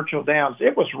Day at Churchill Downs.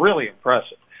 It was really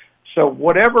impressive. So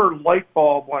whatever light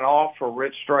bulb went off for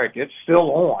Rich Strike, it's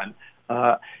still on.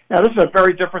 Now, this is a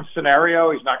very different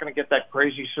scenario. He's not going to get that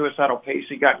crazy suicidal pace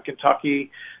he got in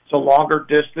Kentucky. It's a longer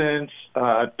distance,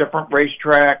 different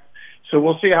racetrack. So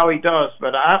we'll see how he does.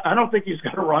 But I don't think he's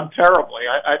going to run terribly.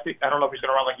 I don't know if he's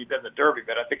going to run like he did in the Derby,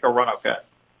 but I think he'll run okay.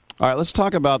 All right, let's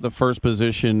talk about the first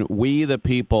position, We the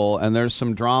People, and there's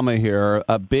some drama here.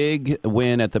 A big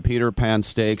win at the Peter Pan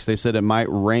Stakes. They said it might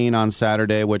rain on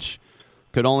Saturday, which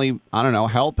could only,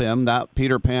 help him. That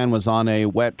Peter Pan was on a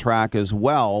wet track as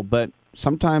well, but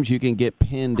sometimes you can get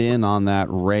pinned in on that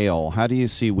rail. How do you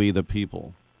see We the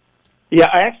People? Yeah,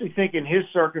 I actually think in his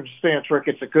circumstance, Rick,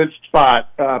 it's a good spot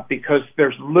because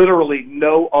there's literally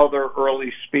no other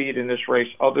early speed in this race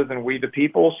other than We the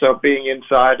People. So being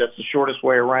inside, that's the shortest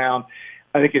way around.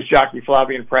 I think his jockey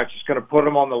Flavien Pratch is going to put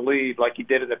him on the lead like he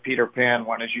did in the Peter Pan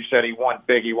one. As you said, he won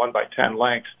big. He won by 10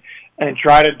 lengths. And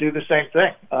try to do the same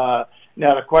thing.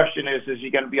 Now, the question is he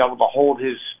going to be able to hold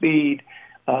his speed?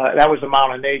 That was 1.8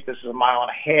 miles. This is 1.5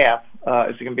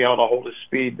 miles. Is he going to be able to hold his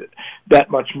speed that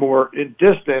much more in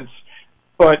distance?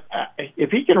 But if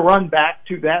he can run back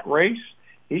to that race,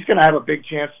 he's going to have a big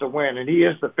chance to win. And he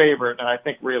is the favorite, and I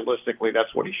think realistically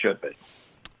that's what he should be.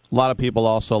 A lot of people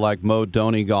also like Mo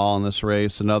Donegal in this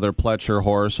race, another Pletcher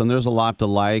horse, and there's a lot to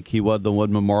like. He won the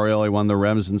Wood Memorial. He won the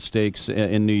Remsen Stakes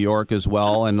in New York as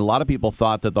well. And a lot of people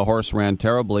thought that the horse ran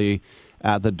terribly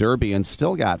at the Derby and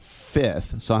still got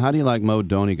 5th. So how do you like Mo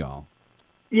Donegal?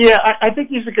 Yeah, I think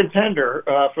he's a contender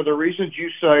for the reasons you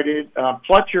cited.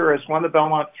 Pletcher has won the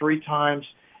Belmont 3 times,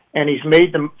 and he's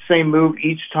made the same move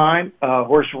each time.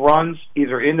 Horse runs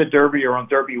either in the Derby or on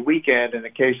Derby weekend. In the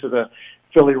case of the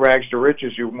Filly Rags to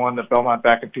Riches, who won the Belmont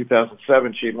back in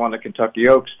 2007, she had won the Kentucky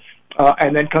Oaks,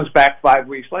 and then comes back 5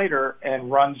 weeks later and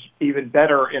runs even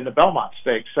better in the Belmont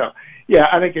Stakes. So, yeah,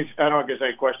 I don't think there's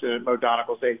any question that Mo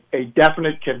Donegal's a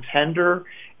definite contender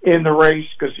in the race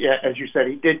because, yeah, as you said,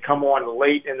 he did come on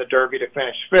late in the Derby to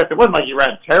finish 5th. It wasn't like he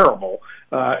ran terrible.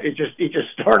 He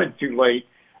just started too late.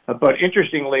 But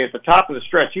interestingly, at the top of the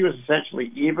stretch, he was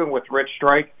essentially even with Rich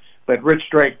Strike, but Rich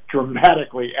Strike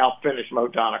dramatically outfinished Mo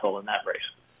Donegal in that race.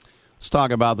 Let's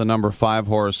talk about the number 5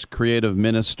 horse, Creative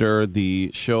Minister, the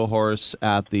show horse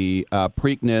at the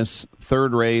Preakness,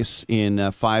 3rd race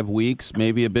in 5 weeks.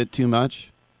 Maybe a bit too much?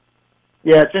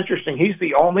 Yeah, it's interesting. He's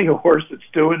the only horse that's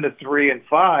doing the 3 and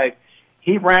 5.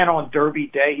 He ran on Derby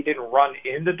day. He didn't run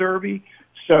in the Derby.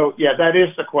 So, yeah, that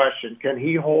is the question. Can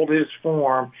he hold his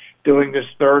form doing this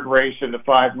 3rd race in the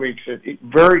 5 weeks?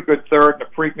 Very good 3rd in the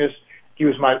Preakness. He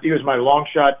was my long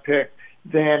shot pick.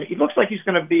 Then he looks like he's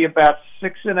going to be about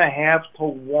 6.5 to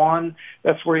 1.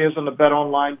 That's where he is on the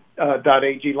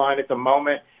BetOnline.ag line at the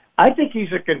moment. I think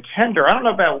he's a contender. I don't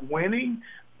know about winning,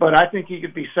 but I think he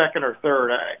could be 2nd or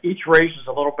 3rd. Each race is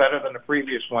a little better than the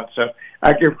previous one, so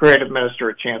I give Creative Minister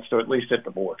a chance to at least hit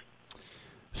the board.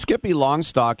 Skippy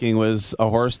Longstocking was a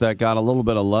horse that got a little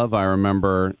bit of love, I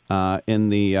remember, in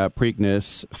the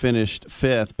Preakness, finished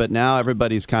 5th, but now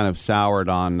everybody's kind of soured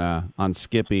on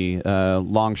Skippy.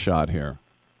 Long shot here.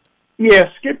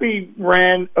 Yeah, Skippy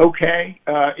ran okay.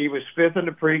 He was 5th in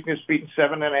the Preakness, beaten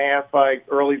 7.5 by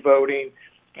early voting.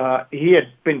 He had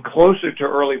been closer to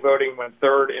early voting when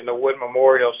third in the Wood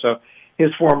Memorial, so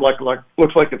his form looks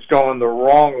like it's going the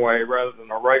wrong way rather than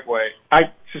the right way.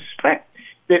 I suspect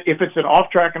that if it's an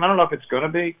off track, and I don't know if it's going to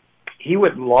be, he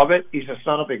would love it. He's a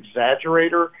son of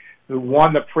Exaggerator, who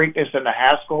won the Preakness and the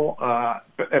Haskell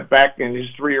back in his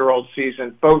 3-year-old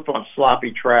season, both on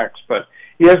sloppy tracks. But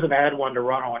he hasn't had one to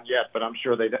run on yet, but I'm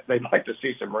sure they'd like to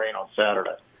see some rain on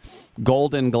Saturday.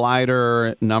 Golden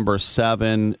Glider, number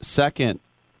 7, second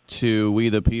to We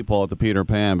the People at the Peter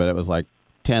Pan, but it was like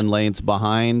 10 lengths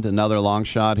behind. Another long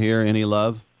shot here. Any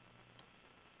love?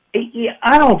 Yeah,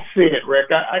 I don't see it, Rick.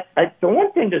 The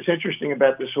one thing that's interesting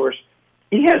about this horse,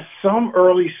 he has some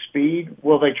early speed.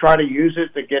 Will they try to use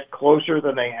it to get closer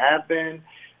than they have been?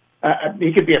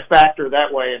 He could be a factor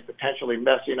that way and potentially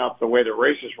messing up the way the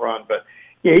races run. But,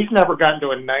 yeah, he's never gotten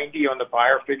to a 90 on the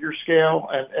Beyer figure scale,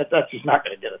 and that's just not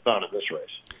going to get it done in this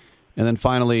race. And then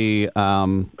finally,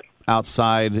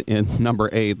 outside in number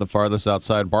 8, the farthest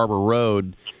outside, Barber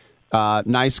Road.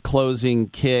 Nice closing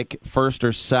kick, first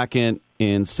or second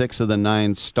in 6 of the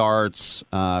 9 starts,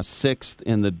 6th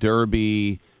in the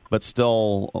Derby, but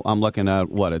still I'm looking at, a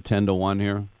 10-1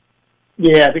 here?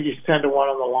 Yeah, I think he's 10-1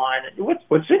 on the line.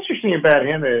 What's interesting about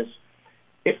him is,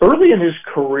 early in his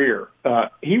career,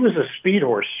 he was a speed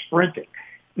horse sprinting.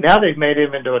 Now they've made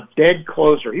him into a dead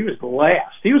closer. He was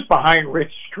last. He was behind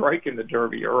Rich Strike in the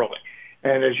Derby early.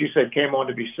 And as you said, came on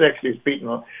to be 6th. He's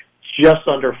beaten just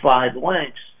under 5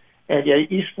 lengths. And yeah,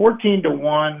 he's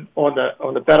 14-1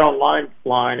 on the Bet Online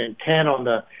line and 10 on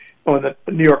the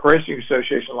New York Racing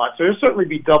Association line. So he'll certainly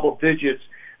be double digits.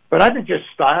 But I think just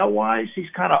style-wise, he's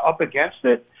kind of up against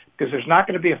it because there's not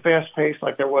going to be a fast pace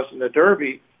like there was in the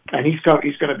Derby. And he's going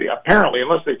to be, apparently,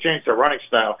 unless they change their running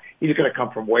style, he's going to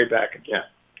come from way back again.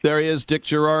 There he is, Dick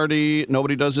Girardi.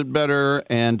 Nobody does it better.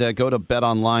 And go to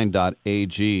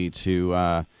betonline.ag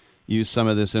to use some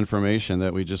of this information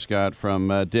that we just got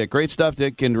from Dick. Great stuff,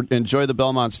 Dick. And enjoy the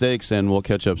Belmont Stakes, and we'll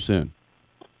catch up soon.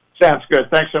 Sounds good.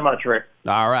 Thanks so much, Rick.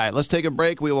 All right, let's take a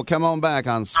break. We will come on back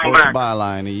on Sports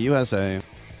Byline USA.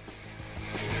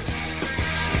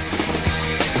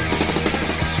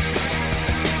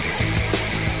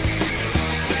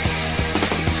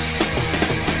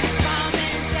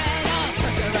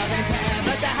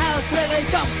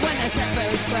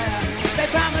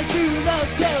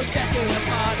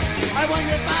 I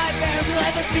wonder if my parents will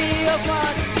ever be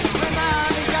apart. My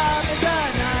mommy's job is a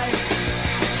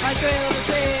knife. I thrill to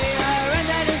see her and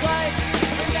that is life.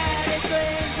 And daddy's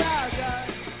dreams are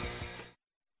gone.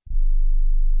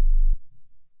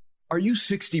 Are you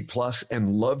 60 plus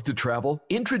and love to travel?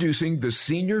 Introducing the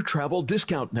Senior Travel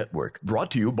Discount Network,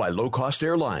 brought to you by Low Cost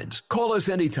Airlines. Call us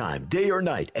anytime, day or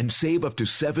night, and save up to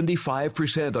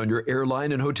 75% on your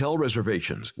airline and hotel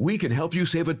reservations. We can help you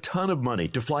save a ton of money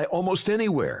to fly almost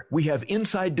anywhere. We have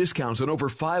inside discounts on over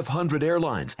 500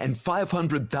 airlines and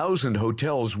 500,000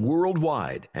 hotels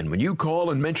worldwide. And when you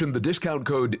call and mention the discount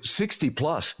code 60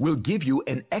 plus, we'll give you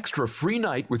an extra free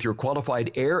night with your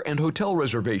qualified air and hotel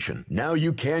reservation. Now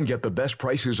you can get the best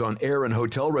prices on air and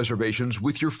hotel reservations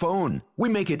with your phone. We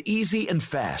make it easy and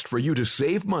fast for you to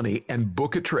save money and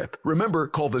book a trip. Remember,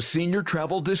 call the Senior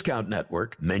Travel Discount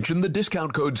Network, mention the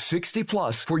discount code 60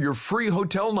 plus for your free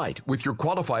hotel night with your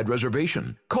qualified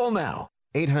reservation. Call now.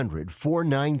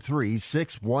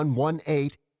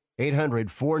 800-493-6118.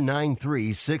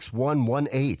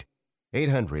 800-493-6118.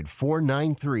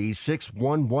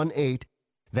 800-493-6118.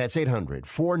 That's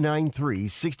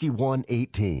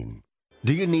 800-493-6118.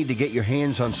 Do you need to get your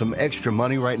hands on some extra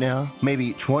money right now?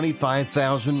 Maybe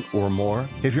 $25,000 or more?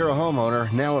 If you're a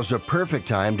homeowner, now is a perfect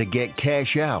time to get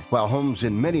cash out while homes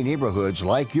in many neighborhoods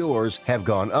like yours have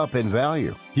gone up in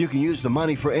value. You can use the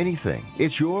money for anything.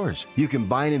 It's yours. You can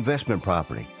buy an investment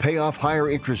property, pay off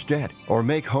higher interest debt, or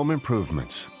make home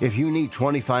improvements. If you need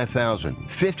 $25,000,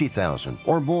 $50,000,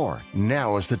 or more,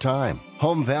 now is the time.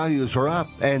 Home values are up,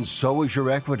 and so is your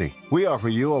equity. We offer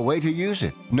you a way to use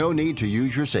it. No need to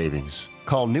use your savings.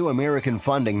 Call New American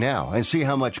Funding now and see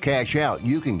how much cash out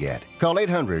you can get. Call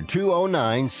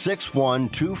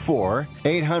 800-209-6124.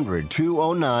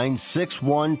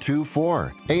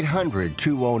 800-209-6124.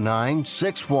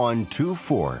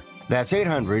 800-209-6124. That's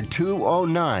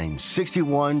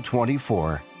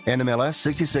 800-209-6124. NMLS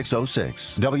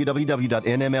 6606.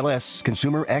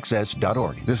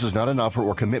 www.nmlsconsumeraccess.org. This is not an offer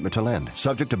or commitment to lend.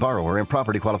 Subject to borrower and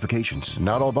property qualifications.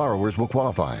 Not all borrowers will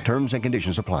qualify. Terms and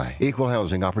conditions apply. Equal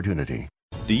housing opportunity.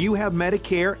 Do you have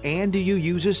Medicare and do you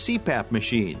use a CPAP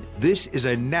machine? This is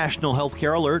a national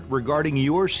healthcare alert regarding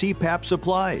your CPAP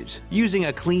supplies. Using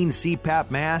a clean CPAP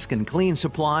mask and clean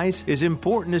supplies is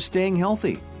important to staying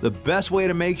healthy. The best way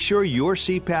to make sure your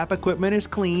CPAP equipment is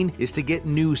clean is to get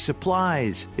new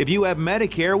supplies. If you have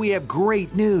Medicare, we have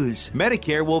great news.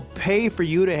 Medicare will pay for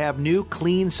you to have new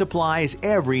clean supplies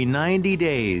every 90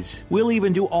 days. We'll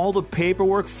even do all the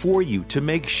paperwork for you to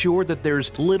make sure that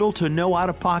there's little to no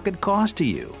out-of-pocket cost to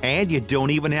you. And you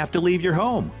don't even have to leave your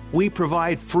home. We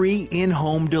provide free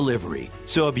in-home delivery.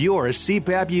 So if you're a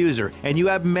CPAP user and you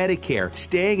have Medicare,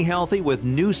 staying healthy with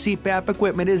new CPAP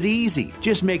equipment is easy.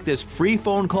 Just make this free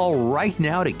phone call right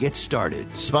now to get started.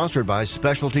 Sponsored by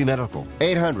Specialty Medical.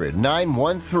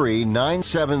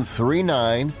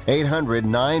 800-913-9739.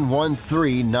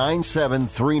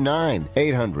 800-913-9739.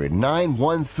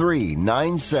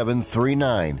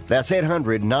 800-913-9739. That's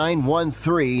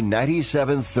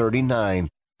 800-913-9739.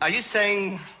 Are you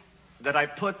saying that I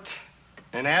put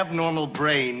an abnormal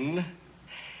brain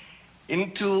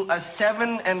into a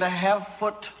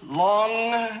 7.5-foot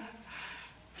long,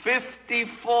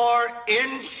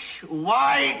 54-inch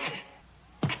wide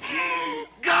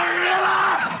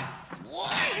gorilla?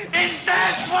 Is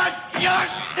that what you're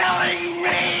telling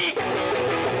me?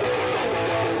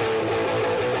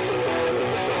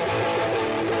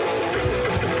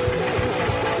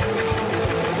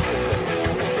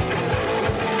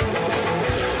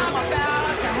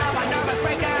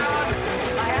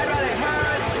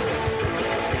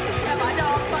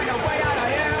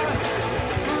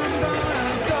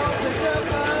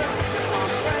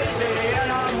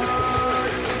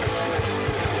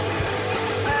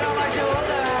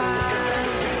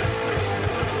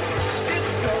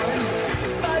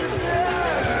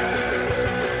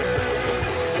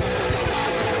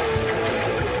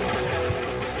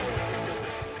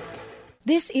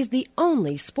 This is the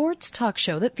only sports talk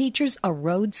show that features a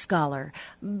Rhodes Scholar,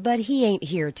 but he ain't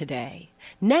here today.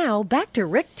 Now, back to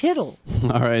Rick Tittle.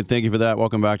 All right, thank you for that.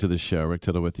 Welcome back to the show. Rick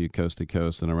Tittle with you coast to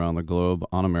coast and around the globe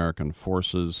on American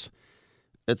Forces.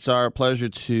 It's our pleasure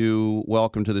to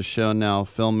welcome to the show now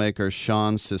filmmaker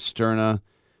Sean Cisterna.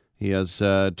 He has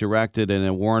directed an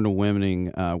award-winning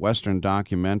Western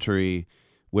documentary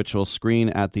which will screen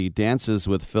at the Dances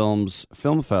with Films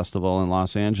Film Festival in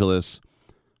Los Angeles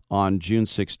on June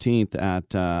 16th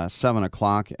at 7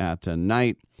 o'clock at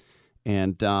night.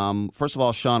 And first of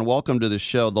all, Sean, welcome to the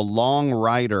show. The Long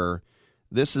Rider,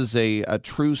 this is a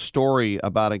true story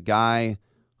about a guy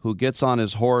who gets on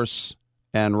his horse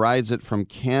and rides it from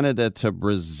Canada to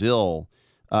Brazil.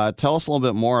 Tell us a little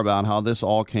bit more about how this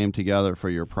all came together for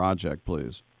your project,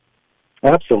 please.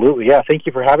 Absolutely, yeah. Thank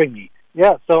you for having me.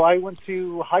 Yeah, so I went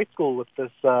to high school with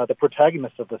this the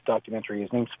protagonist of this documentary.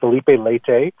 His name's Felipe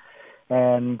Leite.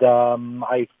 And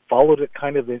I followed it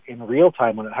kind of in real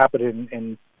time when it happened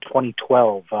in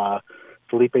 2012.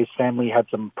 Felipe's family had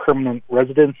some permanent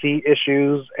residency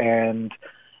issues, and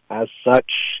as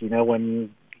such,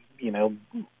 when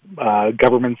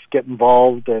governments get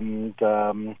involved, and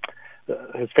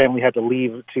his family had to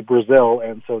leave to Brazil,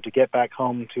 and so to get back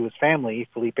home to his family,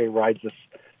 Felipe rides this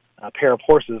pair of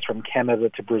horses from Canada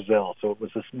to Brazil. So it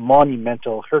was this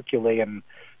monumental, Herculean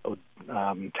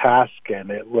task, and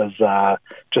it was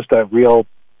just a real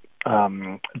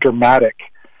dramatic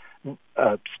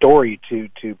story to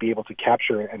be able to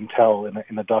capture and tell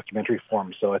in a documentary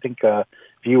form. So I think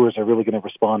viewers are really going to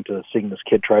respond to seeing this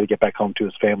kid try to get back home to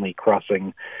his family,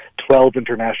 crossing 12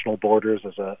 international borders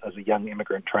as a young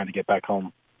immigrant trying to get back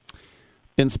home.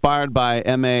 Inspired by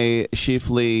M.A.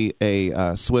 Schieffelin,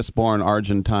 a Swiss-born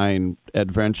Argentine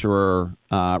adventurer,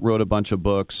 wrote a bunch of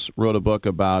books, wrote a book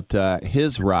about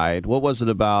his ride. What was it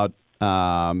about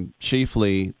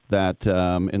Schieffelin that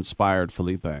inspired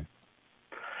Felipe?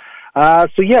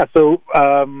 Felipe's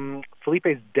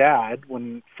dad,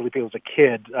 when Felipe was a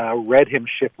kid, read him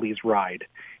Schieffelin's Ride.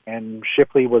 And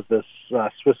Schieffelin was this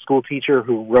Swiss school teacher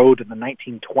who rode in the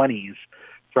 1920s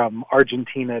from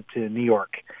Argentina to New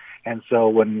York. And so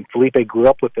when Felipe grew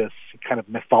up with this kind of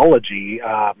mythology,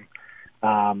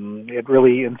 it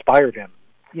really inspired him.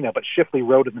 But Schieffelin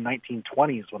rode in the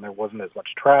 1920s when there wasn't as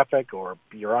much traffic or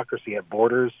bureaucracy at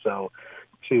borders. So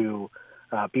to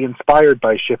be inspired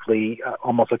by Schieffelin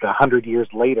almost like 100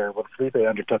 years later, when Felipe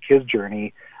undertook his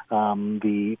journey,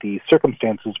 the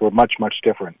circumstances were much, much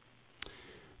different.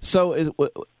 So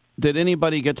did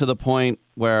anybody get to the point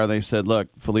where they said, look,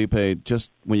 Felipe,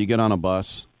 just when you get on a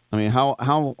bus, I mean,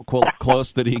 how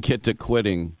close did he get to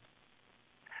quitting?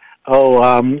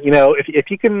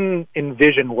 If you can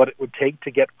envision what it would take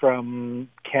to get from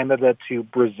Canada to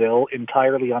Brazil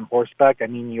entirely on horseback, I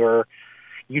mean, you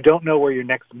don't know where your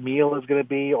next meal is going to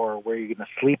be or where you're going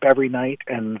to sleep every night,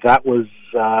 and that was,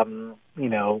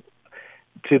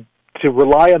 to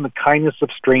rely on the kindness of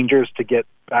strangers to get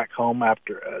back home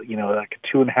after, like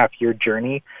a 2.5-year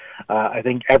journey, I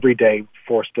think every day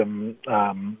forced him,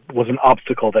 was an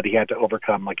obstacle that he had to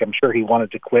overcome. Like, I'm sure he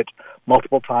wanted to quit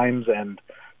multiple times, and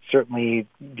certainly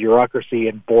bureaucracy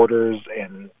and borders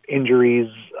and injuries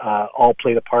all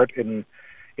played a part in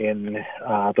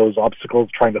those obstacles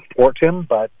trying to thwart him.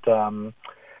 But,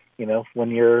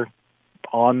 when you're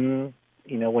on,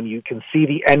 when you can see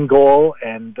the end goal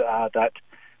and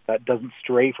that doesn't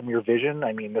stray from your vision,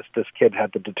 I mean, this kid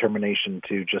had the determination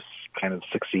to just kind of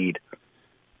succeed.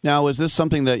 Now, was this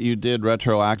something that you did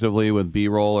retroactively with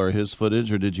B-roll or his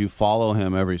footage, or did you follow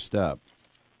him every step?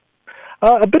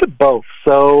 A bit of both.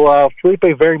 So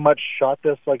Felipe very much shot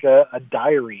this like a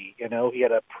diary. He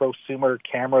had a prosumer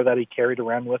camera that he carried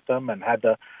around with him and had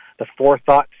the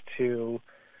forethought to,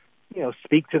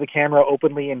 speak to the camera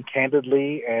openly and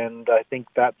candidly. And I think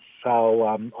that's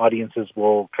how audiences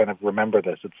will kind of remember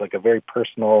this. It's like a very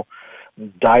personal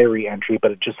diary entry,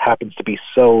 but it just happens to be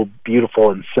so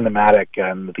beautiful and cinematic.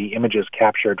 And the images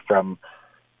captured from,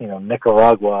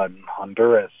 Nicaragua and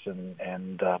Honduras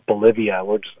and Bolivia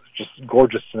were just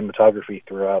gorgeous cinematography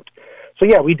throughout. So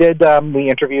yeah, we did. We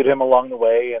interviewed him along the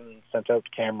way and sent out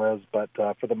cameras, but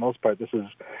for the most part,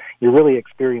 you're really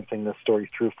experiencing this story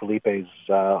through Felipe's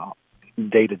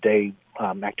day-to-day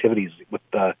activities with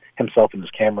himself and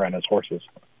his camera and his horses.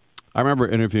 I remember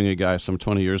interviewing a guy some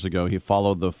 20 years ago. He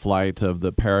followed the flight of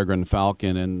the Peregrine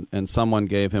Falcon, and someone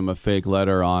gave him a fake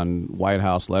letter on White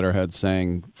House letterhead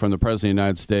saying, from the President of the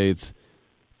United States,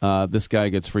 this guy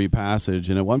gets free passage.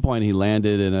 And at one point he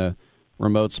landed in a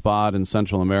remote spot in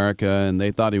Central America, and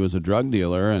they thought he was a drug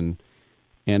dealer, and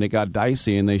it got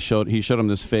dicey, and he showed him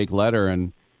this fake letter,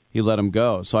 and he let him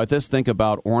go. So I just think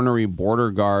about ornery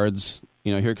border guards.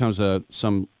 Here comes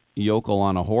some yokel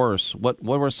on a horse. What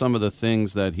were some of the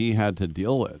things that he had to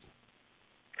deal with?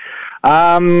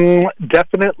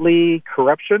 Definitely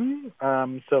corruption.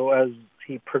 So as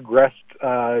he progressed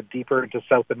deeper into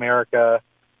South America,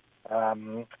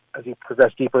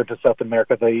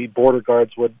 the border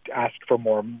guards would ask for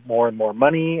more and more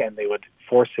money, and they would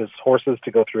force his horses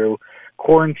to go through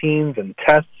quarantines and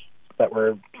tests that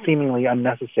were seemingly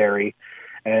unnecessary.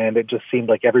 And it just seemed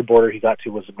like every border he got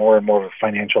to was more and more of a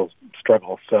financial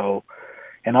struggle. So,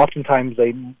 and oftentimes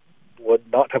they would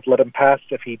not have let him pass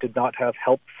if he did not have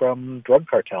help from drug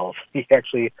cartels. He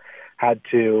actually had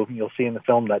to, you'll see in the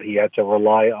film that he had to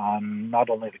rely on not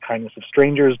only the kindness of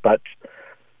strangers, but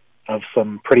of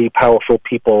some pretty powerful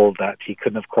people that he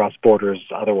couldn't have crossed borders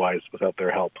otherwise without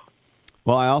their help.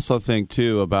 Well, I also think,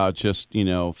 too, about just,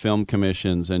 film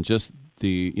commissions and just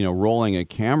the, rolling a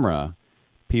camera.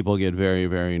 People get very,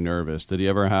 very nervous. Did he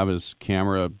ever have his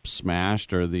camera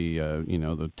smashed or the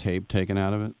the tape taken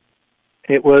out of it?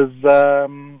 It was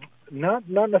not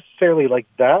necessarily like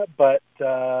that, but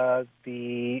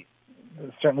certainly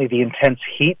the intense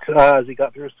heat as he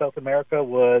got through South America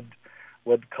would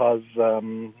cause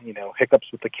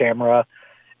hiccups with the camera,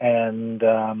 and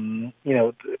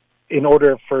in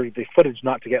order for the footage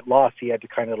not to get lost, he had to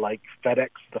kind of like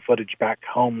FedEx the footage back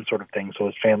home, sort of thing, so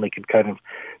his family could kind of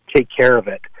take care of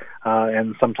it.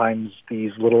 And sometimes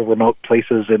these little remote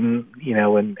places in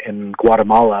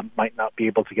Guatemala might not be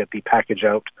able to get the package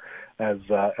out as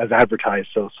advertised.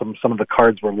 So some of the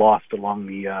cards were lost along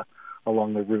the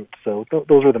route. So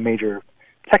those were the major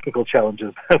technical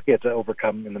challenges that we had to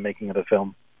overcome in the making of the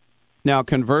film. Now,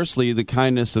 conversely, the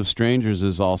kindness of strangers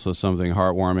is also something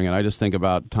heartwarming, and I just think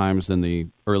about times in the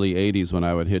early 80s when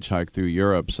I would hitchhike through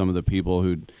Europe, some of the people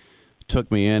who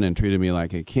took me in and treated me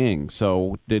like a king.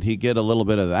 So did he get a little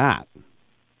bit of that?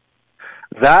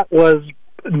 That was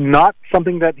not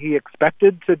something that he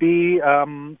expected to be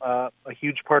a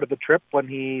huge part of the trip when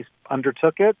he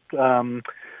undertook it,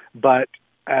 but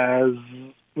as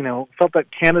felt that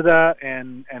Canada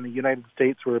and the United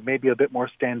States were maybe a bit more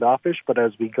standoffish, but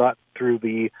as we got through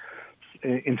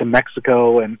into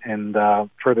Mexico and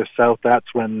further south, that's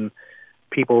when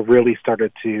people really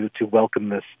started to welcome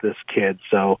this kid.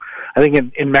 So I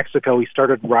think in Mexico he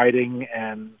started riding,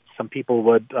 and some people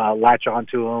would latch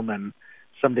onto him, and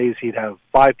some days he'd have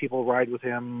 5 people ride with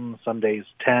him, some days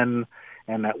 10,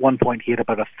 and at one point he had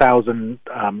about 1,000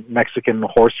 Mexican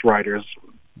horse riders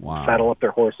saddle up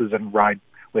their horses and ride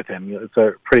with him. It's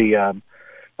a pretty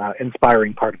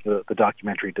inspiring part of the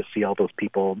documentary to see all those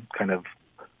people kind of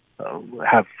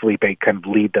have Felipe kind of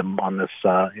lead them on this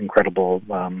incredible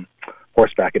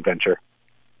horseback adventure.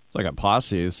 It's like a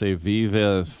posse. They say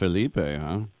 "Viva Felipe,"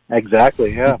 huh?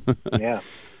 Exactly. Yeah. Yeah.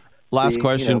 Last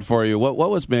question for you. What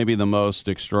was maybe the most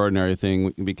extraordinary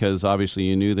thing? Because obviously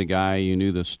you knew the guy, you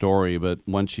knew the story, but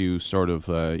once you sort of,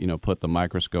 put the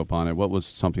microscope on it, what was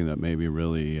something that maybe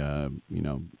really,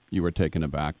 you were taken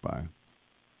aback by?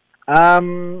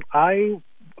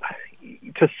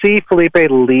 To see Felipe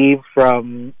leave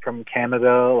from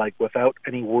Canada, like without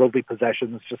any worldly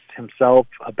possessions, just himself,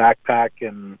 a backpack,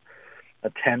 and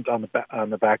a tent on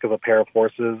the back of a pair of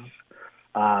horses,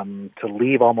 to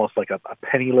leave almost like a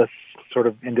penniless sort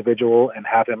of individual and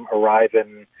have him arrive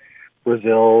in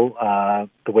Brazil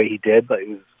the way he did. But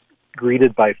he was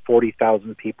greeted by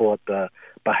 40,000 people at the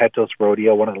Barretos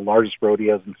Rodeo, one of the largest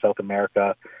rodeos in South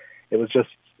America. It was just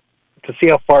to see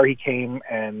how far he came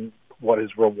and what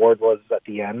his reward was at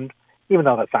the end. Even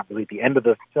though that's not really the end of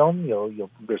the film,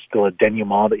 there's still a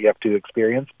denouement that you have to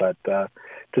experience. But to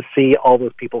see all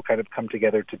those people kind of come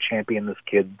together to champion this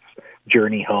kid's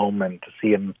journey home, and to see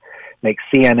him make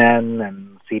CNN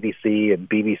and CBC and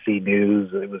BBC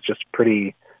News, it was just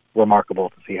pretty remarkable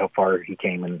to see how far he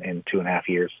came in 2.5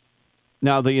 years.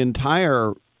 Now, did the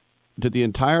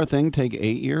entire thing take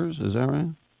 8 years? Is that right?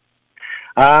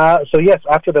 So yes,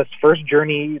 after this first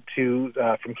journey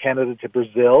from Canada to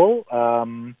Brazil,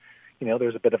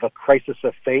 there's a bit of a crisis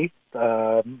of faith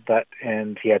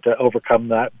and he had to overcome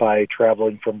that by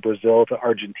traveling from Brazil to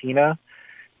Argentina,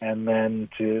 and then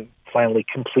to finally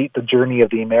complete the journey of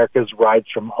the Americas, rides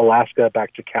from Alaska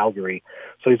back to Calgary.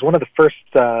 So he's one of the first.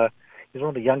 He's one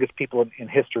of the youngest people in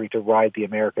history to ride the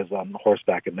Americas on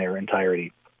horseback in their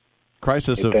entirety.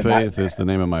 Crisis of Faith is the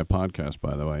name of my podcast,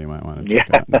 by the way. You might want to check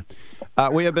it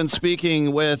out. We have been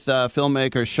speaking with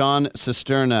filmmaker Sean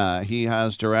Cisterna. He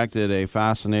has directed a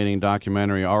fascinating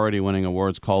documentary already winning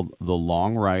awards called The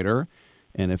Long Rider.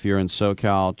 And if you're in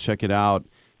SoCal, check it out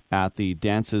at the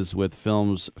Dances with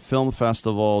Films Film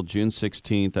Festival, June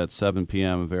 16th at 7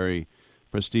 p.m., a very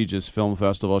prestigious film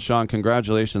festival. Sean,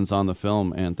 congratulations on the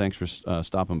film, and thanks for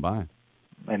stopping by.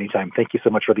 Anytime. Thank you so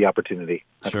much for the opportunity.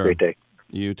 Have a great day.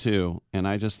 You too. And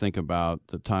I just think about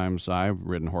the times I've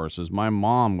ridden horses. My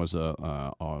mom is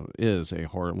a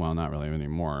horse. Well, not really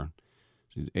anymore.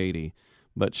 She's 80,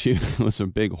 but she was a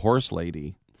big horse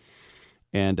lady,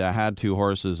 and had 2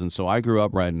 horses. And so I grew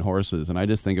up riding horses, and I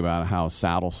just think about how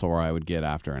saddle sore I would get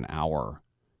after an hour,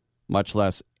 much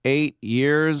less 8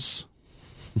 years.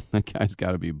 That guy's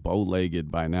got to be bow-legged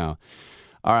by now.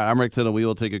 All right, I'm Rick Tittle. We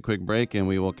will take a quick break, and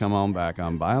we will come on back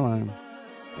on Byline.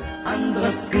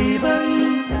 Anderes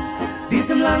geben,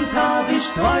 diesem Land hab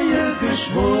ich Treue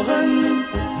geschworen,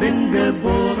 bin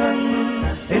geboren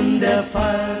in der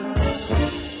Pfalz.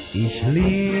 Ich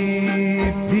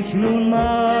lieb dich nun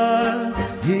mal,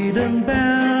 jeden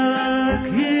Berg,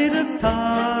 jedes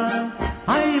Tal,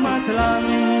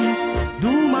 Heimatland,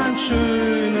 du mein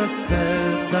schönes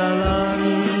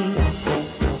Pfälzerland.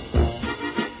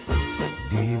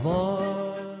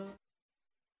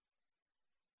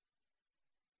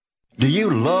 Do you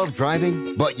love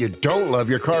driving, but you don't love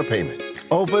your car payment?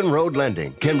 Open Road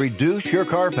Lending can reduce your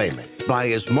car payment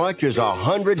by as much as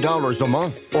 $100 a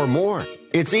month or more.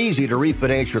 It's easy to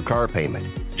refinance your car payment.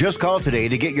 Just call today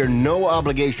to get your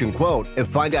no-obligation quote and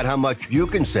find out how much you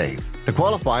can save. To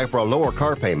qualify for a lower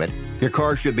car payment, your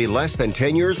car should be less than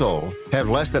 10 years old, have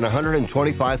less than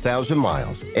 125,000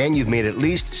 miles, and you've made at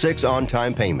least 6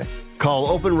 on-time payments. Call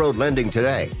Open Road Lending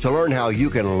today to learn how you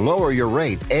can lower your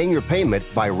rate and your payment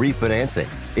by refinancing.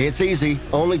 It's easy,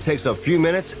 only takes a few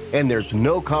minutes, and there's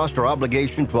no cost or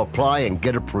obligation to apply and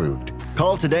get approved.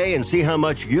 Call today and see how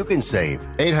much you can save.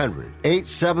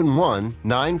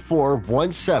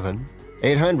 800-871-9417.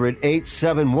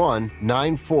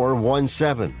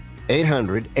 800-871-9417.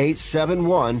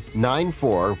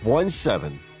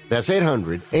 800-871-9417. That's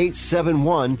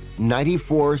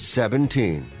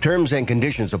 800-871-9417. Terms and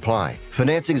conditions apply.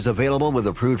 Financing is available with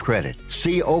approved credit.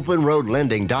 See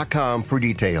openroadlending.com for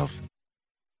details.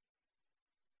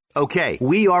 Okay,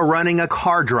 we are running a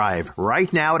car drive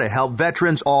right now to help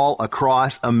veterans all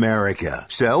across America.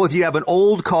 So if you have an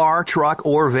old car, truck,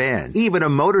 or van, even a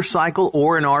motorcycle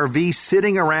or an RV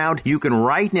sitting around, you can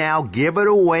right now give it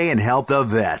away and help the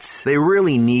vets. They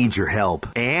really need your help.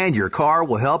 And your car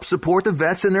will help support the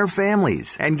vets and their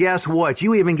families. And guess what?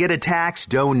 You even get a tax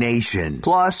donation.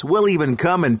 Plus, we'll even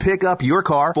come and pick up your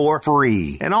car for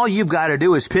free. And all you've got to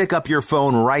do is pick up your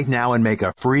phone right now and make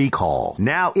a free call.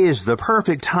 Now is the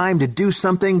perfect time time to do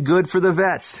something good for the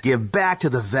vets. Give back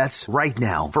to the vets right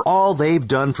now for all they've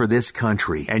done for this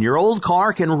country. And your old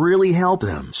car can really help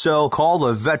them. So call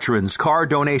the Veterans Car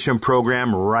Donation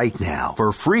Program right now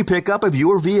for free pickup of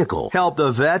your vehicle. Help the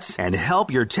vets and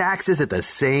help your taxes at the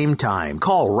same time.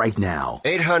 Call right now.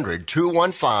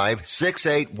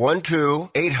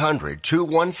 800-215-6812.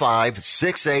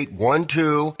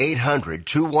 800-215-6812.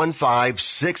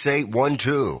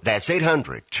 800-215-6812. That's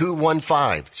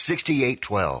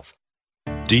 800-215-6812.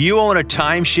 Do you own a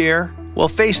timeshare? Well,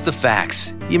 face the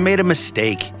facts. You made a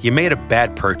mistake. You made a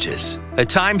bad purchase. A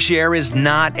timeshare is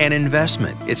not an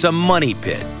investment. It's a money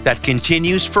pit that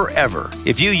continues forever.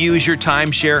 If you use your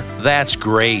timeshare, that's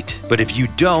great. But if you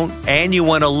don't and you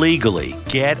want to legally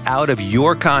get out of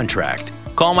your contract,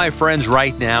 call my friends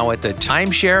right now at the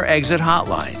Timeshare Exit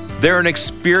Hotline. They're an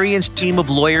experienced team of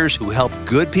lawyers who help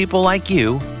good people like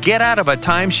you get out of a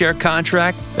timeshare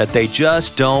contract that they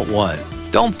just don't want.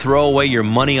 Don't throw away your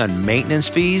money on maintenance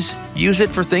fees. Use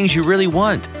it for things you really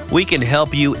want. We can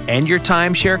help you end your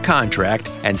timeshare contract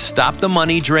and stop the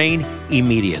money drain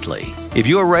immediately. If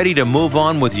you're ready to move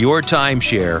on with your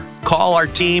timeshare, call our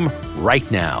team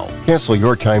right now. Cancel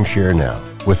your timeshare now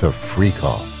with a free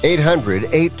call.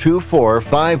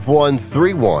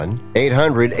 800-824-5131.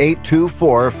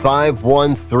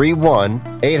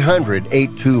 800-824-5131.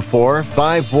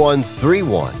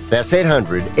 800-824-5131. That's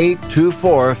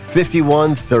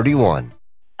 800-824-5131.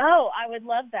 Oh, I would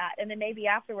love that. And then maybe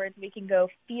afterwards we can go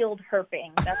field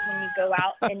herping. That's when you go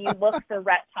out and you look for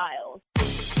reptiles.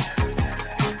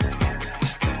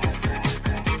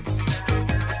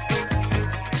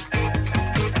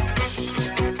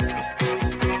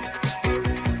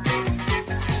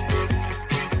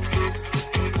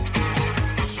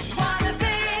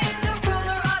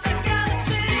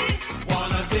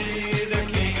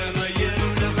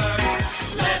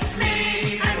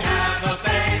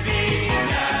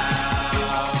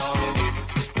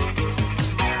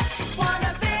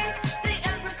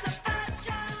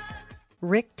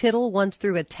 Rick Tittle once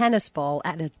threw a tennis ball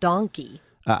at a donkey.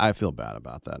 I feel bad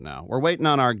about that now. We're waiting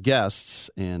on our guests,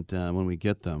 and when we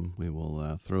get them, we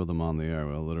will throw them on the air.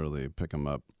 We'll literally pick them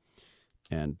up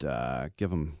and give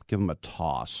them a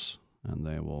toss, and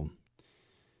they will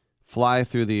fly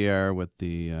through the air with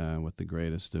the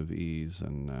greatest of ease,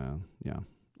 and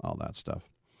all that stuff.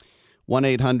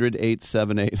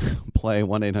 1-800-878-PLAY,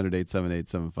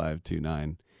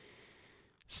 1-800-878-7529.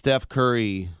 Steph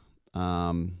Curry,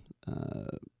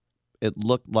 it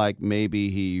looked like maybe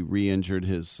he re-injured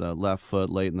his left foot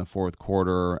late in the fourth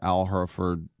quarter. Al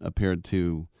Horford appeared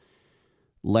to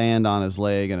land on his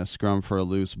leg in a scrum for a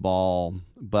loose ball,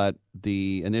 but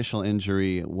the initial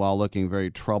injury, while looking very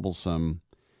troublesome,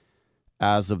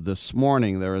 as of this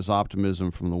morning, there is optimism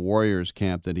from the Warriors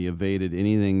camp that he evaded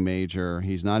anything major.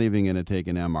 He's not even going to take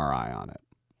an MRI on it.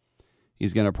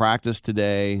 He's going to practice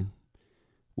today,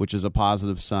 which is a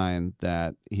positive sign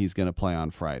that he's going to play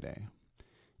on Friday.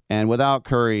 And without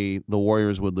Curry, the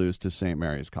Warriors would lose to St.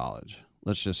 Mary's College.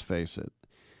 Let's just face it.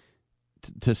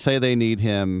 To say they need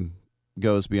him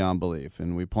goes beyond belief.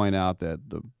 And we point out that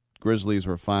the Grizzlies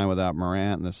were fine without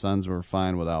Morant and the Suns were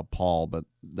fine without Paul, but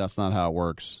that's not how it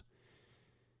works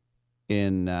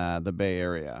in the Bay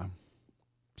Area.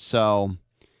 So,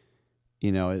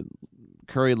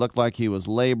 Curry looked like he was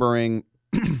laboring,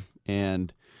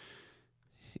 and,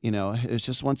 it's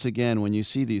just, once again, when you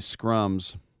see these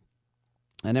scrums,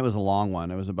 and it was a long one.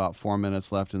 It was about 4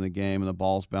 minutes left in the game, and the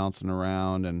ball's bouncing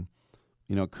around, and,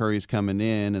 Curry's coming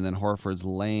in, and then Horford's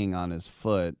laying on his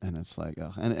foot, and it's like,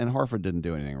 ugh. And Horford didn't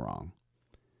do anything wrong.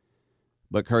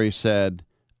 But Curry said,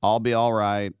 I'll be all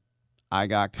right. I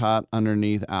got caught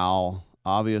underneath Al.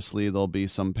 Obviously, there'll be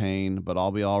some pain, but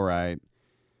I'll be all right.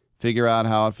 Figure out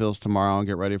how it feels tomorrow and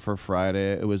get ready for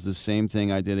Friday. It was the same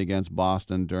thing I did against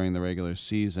Boston during the regular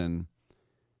season,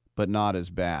 but not as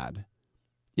bad.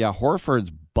 Yeah, Horford's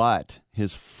butt,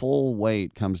 his full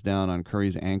weight comes down on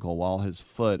Curry's ankle while his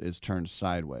foot is turned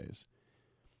sideways.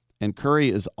 And Curry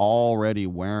is already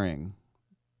wearing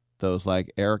those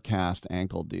like air cast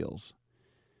ankle deals.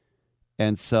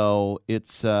 And so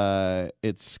it's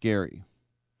scary.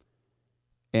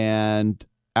 And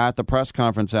at the press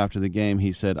conference after the game,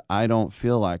 he said, I don't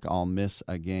feel like I'll miss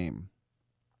a game,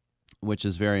 which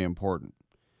is very important.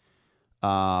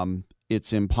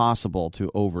 It's impossible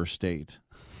to overstate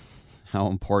how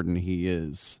important he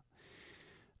is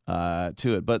to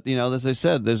it. But, as I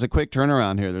said, there's a quick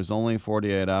turnaround here. There's only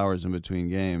 48 hours in between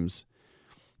games.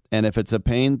 And if it's a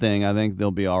pain thing, I think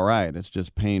they'll be all right. It's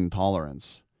just pain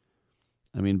tolerance.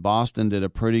 I mean, Boston did a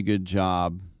pretty good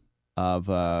job of,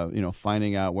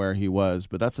 finding out where he was.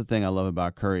 But that's the thing I love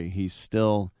about Curry. He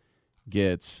still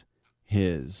gets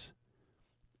his.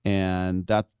 And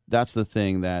that's the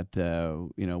thing that,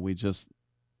 we just,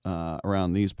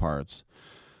 around these parts,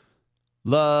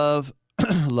 love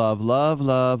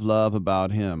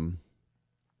about him.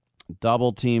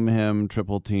 Double team him,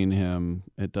 triple team him,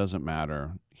 it doesn't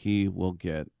matter. He will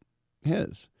get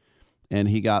his. And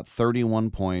he got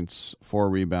 31 points, 4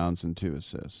 rebounds, and 2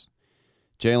 assists.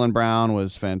 Jaylen Brown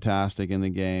was fantastic in the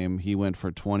game. He went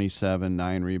for 27,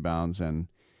 9 rebounds, and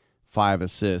 5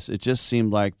 assists. It just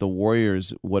seemed like the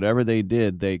Warriors, whatever they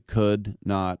did, they could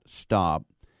not stop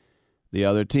the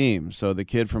other team. So the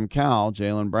kid from Cal,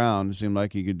 Jaylen Brown, seemed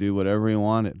like he could do whatever he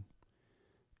wanted.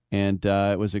 And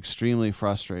it was extremely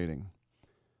frustrating.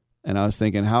 And I was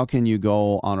thinking, how can you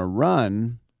go on a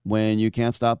run when you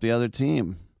can't stop the other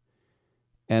team?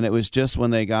 And it was just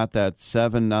when they got that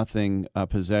 7-0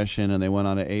 possession and they went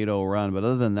on an 8-0 run. But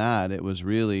other than that, it was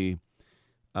really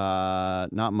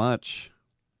not much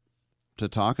to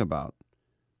talk about,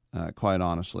 quite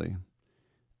honestly.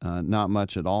 Not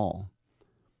much at all.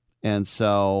 And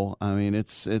so, I mean,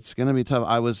 it's going to be tough.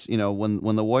 I was,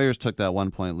 when the Warriors took that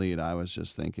 1-point lead, I was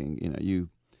just thinking,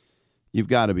 you've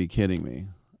got to be kidding me.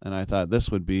 And I thought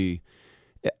this would be,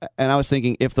 and I was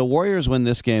thinking, if the Warriors win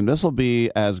this game, this will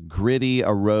be as gritty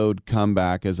a road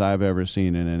comeback as I've ever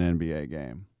seen in an NBA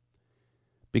game.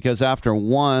 Because after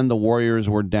one, the Warriors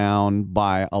were down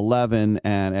by 11,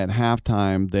 and at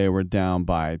halftime, they were down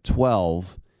by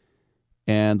 12.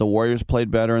 And the Warriors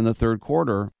played better in the third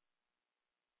quarter.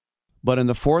 But in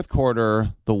the fourth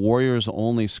quarter, the Warriors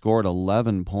only scored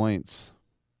 11 points.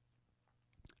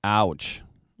 Ouch.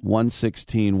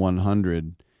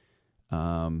 116-100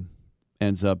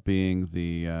 ends up being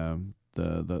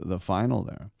the final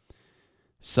there.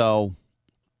 So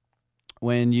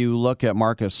when you look at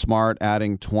Marcus Smart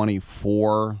adding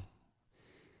 24,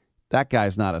 that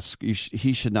guy's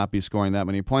he should not be scoring that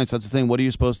many points. That's the thing. What are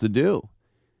you supposed to do?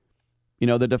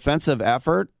 The defensive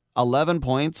effort, 11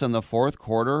 points in the fourth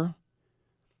quarter.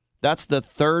 That's the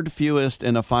third fewest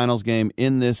in a finals game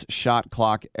in this shot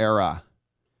clock era.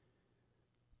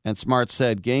 And Smart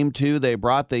said, Game 2, they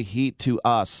brought the heat to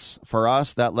us. For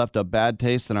us, that left a bad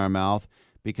taste in our mouth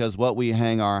because what we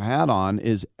hang our hat on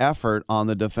is effort on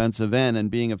the defensive end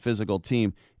and being a physical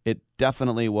team. It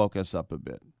definitely woke us up a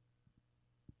bit.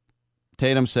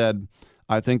 Tatum said,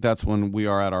 I think that's when we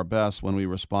are at our best, when we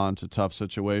respond to tough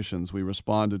situations. We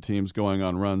respond to teams going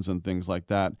on runs and things like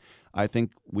that. I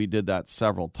think we did that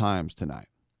several times tonight.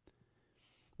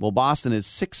 Well, Boston is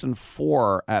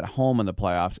 6-4 at home in the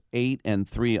playoffs,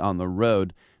 8-3 on the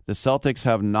road. The Celtics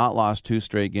have not lost 2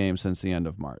 straight games since the end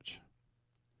of March.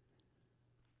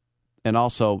 And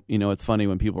also, it's funny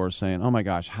when people are saying, oh my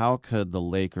gosh, how could the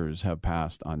Lakers have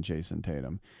passed on Jason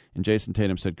Tatum? And Jason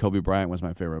Tatum said, Kobe Bryant was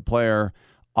my favorite player.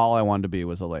 All I wanted to be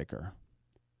was a Laker.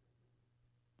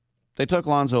 They took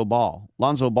Lonzo Ball.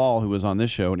 Lonzo Ball, who was on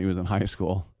this show when he was in high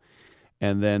school.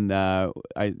 And then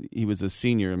he was a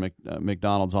senior,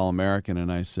 McDonald's All-American,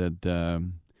 and I said,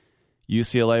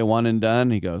 UCLA one and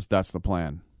done? He goes, that's the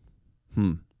plan.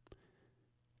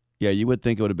 Yeah, you would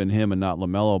think it would have been him and not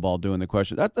LaMelo Ball doing the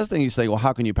question. That's the thing you say, well,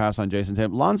 how can you pass on Jason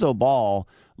Tatum? Lonzo Ball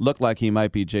looked like he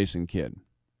might be Jason Kidd.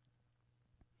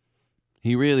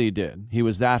 He really did. He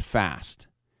was that fast.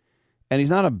 And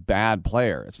he's not a bad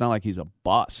player. It's not like he's a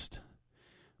bust.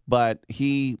 But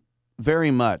he very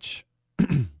much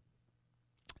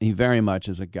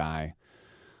is a guy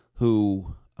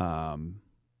who,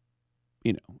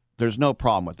 there's no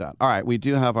problem with that. All right, we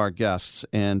do have our guests,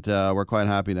 and we're quite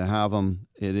happy to have them.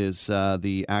 It is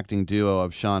the acting duo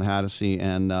of Sean Hattasey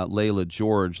and Layla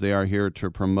George. They are here to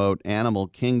promote Animal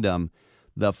Kingdom,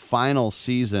 the final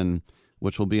season,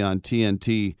 which will be on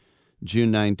TNT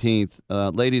June 19th.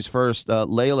 Ladies first,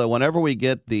 Layla, whenever we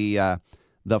get the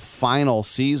final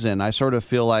season, I sort of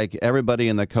feel like everybody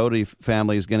in the Cody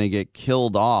family is going to get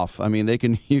killed off. I mean,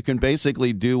 you can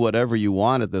basically do whatever you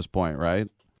want at this point, right?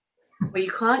 Well,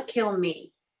 you can't kill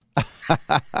me.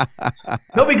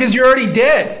 No, because you're already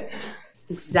dead.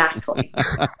 Exactly.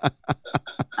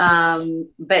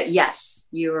 But yes,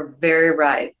 you are very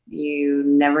right. You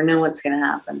never know what's going to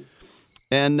happen.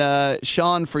 And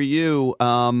Sean, for you,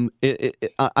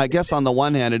 I guess on the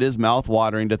one hand, it is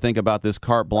mouthwatering to think about this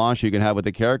carte blanche you can have with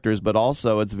the characters, but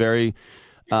also it's very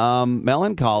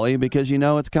melancholy because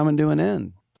it's coming to an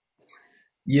end.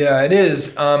 Yeah, it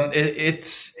is.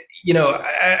 It's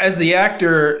as the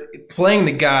actor playing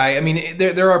the guy, I mean,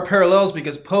 there are parallels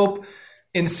because Pope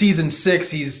in season 6,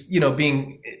 he's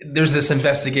there's this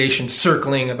investigation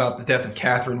circling about the death of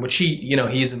Catherine, which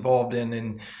he's involved in,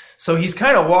 and So he's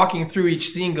kind of walking through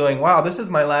each scene going, wow, this is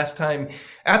my last time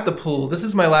at the pool. This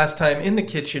is my last time in the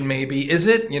kitchen, maybe. Is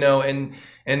it? You know, and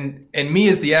me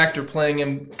as the actor playing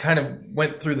him kind of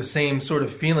went through the same sort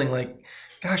of feeling like,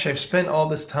 gosh, I've spent all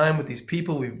this time with these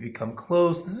people. We've become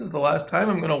close. This is the last time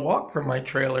I'm going to walk from my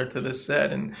trailer to this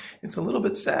set. And it's a little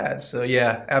bit sad. So,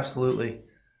 yeah, absolutely.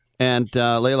 And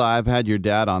Layla, I've had your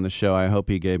dad on the show. I hope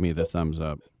he gave me the thumbs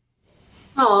up.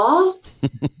 Aw.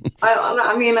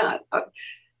 I mean,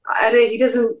 he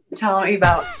doesn't tell me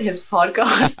about his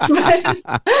podcast.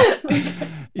 But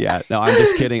Yeah, no, I'm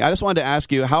just kidding. I just wanted to ask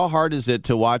you, how hard is it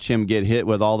to watch him get hit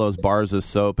with all those bars of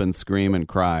soap and scream and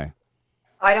cry?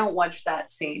 I don't watch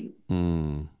that scene.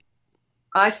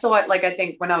 I saw it, like, I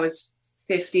think when I was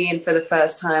 15 for the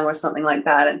first time or something like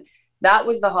that. And that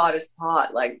was the hardest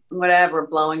part, like, whatever,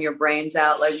 blowing your brains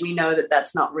out. Like, we know that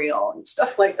that's not real and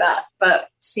stuff like that. But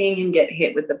seeing him get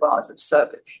hit with the bars of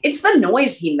soap, it's the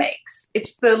noise he makes.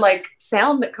 It's the, like,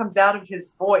 sound that comes out of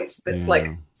his voice that's like,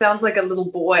 sounds like a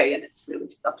little boy, and it's really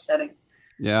upsetting.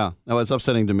 Yeah, no, it's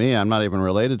upsetting to me. I'm not even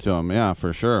related to him. Yeah,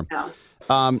 for sure.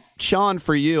 No. Sean,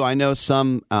 for you, I know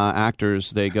some actors,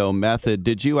 they go method.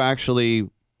 Did you actually,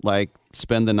 like,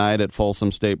 spend the night at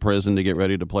Folsom State Prison to get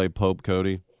ready to play Pope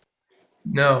Cody?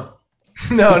 No,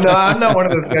 I'm not one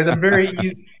of those guys.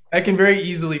 I can very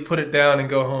easily put it down and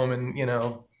go home and, you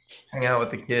know, hang out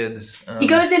with the kids. He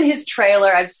goes in his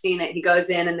trailer. I've seen it. He goes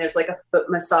in and there's like a foot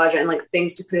massager and like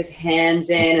things to put his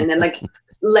hands in, and then like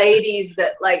ladies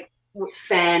that like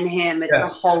fan him. It's a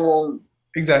whole.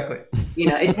 Exactly. You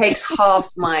know, it takes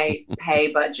half my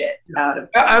pay budget out of.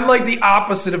 I'm like the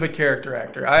opposite of a character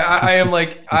actor. I am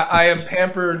like I am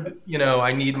pampered. You know,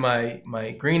 I need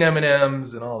my green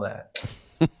M&Ms and all that.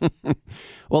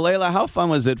 Well, Layla, how fun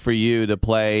was it for you to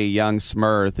play young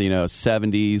Smurf? You know,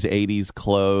 70s, 80s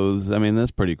clothes. I mean,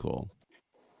 that's pretty cool.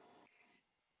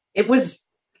 It was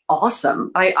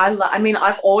awesome. I mean,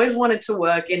 I've always wanted to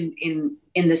work in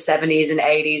the 70s and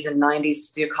 80s and 90s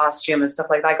to do costume and stuff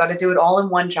like that. I got to do it all in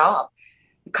one job.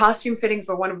 Costume fittings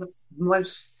were one of the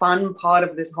most fun part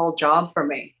of this whole job for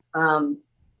me.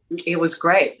 It was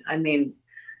great. I mean,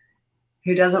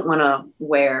 who doesn't want to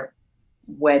wear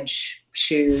wedge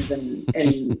shoes and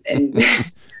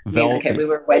okay, we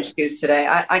wear wedge shoes today.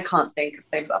 I can't think of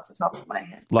things off the top of my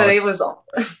head, but it was all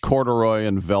corduroy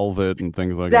and velvet and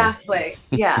things like exactly.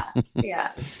 That.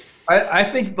 Yeah. I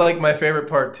think like my favorite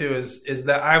part too is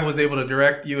that I was able to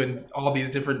direct you in all these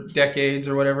different decades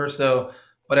or whatever. So,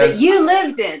 that you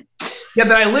lived in. Yeah,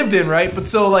 that I lived in, right? But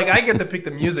so like I get to pick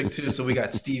the music too. So we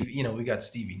got we got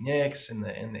Stevie Nicks in the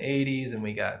 80s, and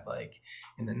we got like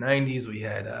in the 90s we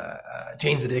had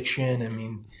Jane's Addiction. I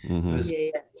mean, it was,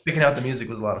 picking out the music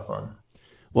was a lot of fun.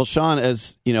 Well, Sean,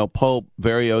 as you know, Pope,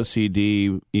 very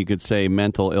OCD, you could say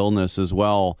mental illness as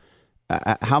well.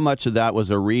 How much of that was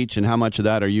a reach, and how much of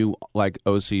that are you like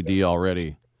OCD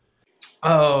already?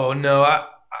 Oh no, I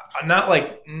not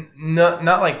like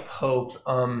Pope.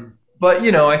 But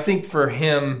you know, I think for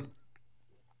him,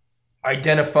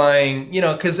 identifying, you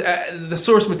know, because the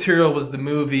source material was the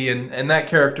movie, and that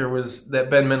character was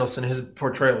that Ben Mendelsohn. His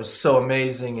portrayal was so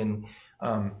amazing and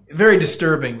very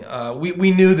disturbing.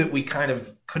 We knew that we kind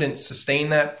of couldn't sustain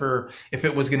that for if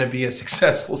it was going to be a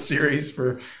successful series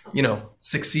for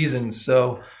 6 seasons.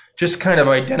 So just kind of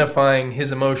identifying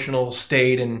his emotional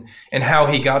state and how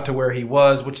he got to where he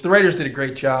was, which the writers did a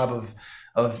great job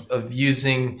of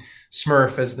using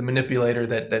Smurf as the manipulator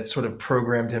that sort of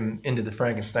programmed him into the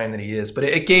Frankenstein that he is. But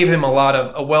it gave him a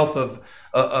wealth of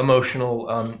emotional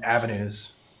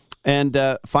avenues. And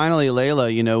finally,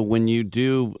 Layla, when you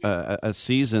do a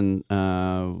season,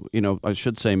 I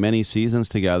should say many seasons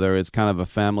together, it's kind of a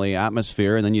family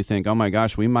atmosphere. And then you think, oh, my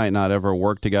gosh, we might not ever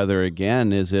work together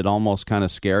again. Is it almost kind of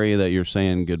scary that you're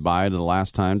saying goodbye to the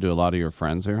last time to a lot of your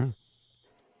friends here?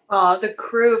 Oh, the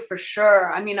crew, for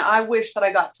sure. I mean, I wish that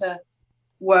I got to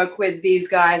work with these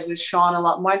guys, with Sean a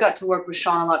lot more. I got to work with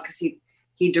Sean a lot because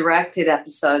he directed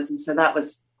episodes. And so that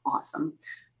was awesome.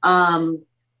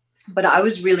 But I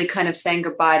was really kind of saying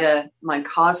goodbye to my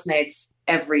castmates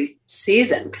every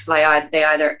season because they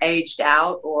either aged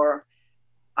out or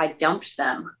I dumped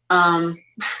them.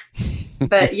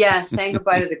 But yeah, saying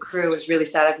goodbye to the crew was really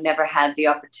sad. I've never had the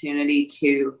opportunity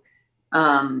to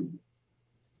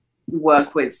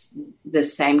work with the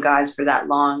same guys for that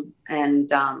long.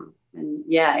 And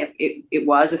yeah, it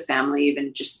was a family,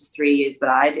 even just the 3 years that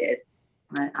I did.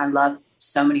 I love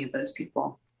so many of those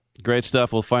people. Great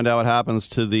stuff. We'll find out what happens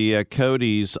to the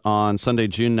Codys on Sunday,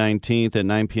 June 19th at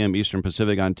 9 p.m. Eastern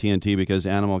Pacific on TNT because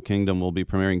Animal Kingdom will be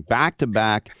premiering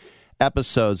back-to-back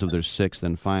episodes of their 6th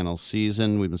and final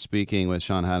season. We've been speaking with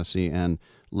Sean Hattasy and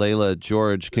Layla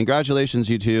George.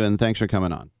 Congratulations, you two, and thanks for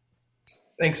coming on.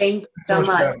 Thanks. Thank you so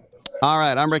much. All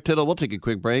right, I'm Rick Tittle. We'll take a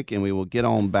quick break, and we will get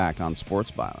on back on Sports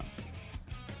Byline.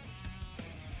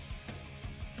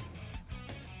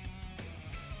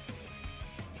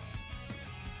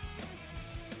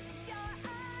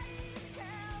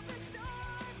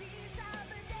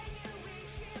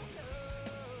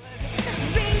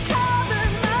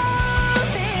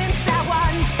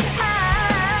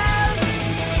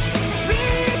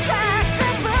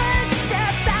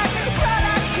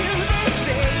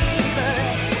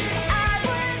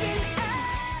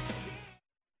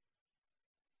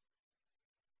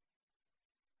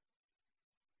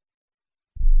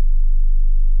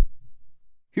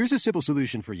 Here's a simple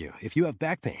solution for you. If you have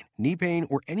back pain, knee pain,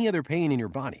 or any other pain in your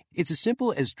body, it's as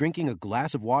simple as drinking a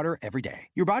glass of water every day.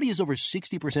 Your body is over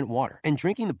 60% water, and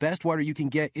drinking the best water you can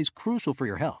get is crucial for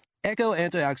your health. Echo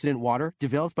Antioxidant Water,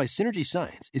 developed by Synergy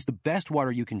Science, is the best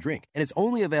water you can drink, and it's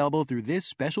only available through this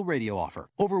special radio offer.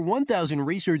 Over 1,000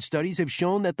 research studies have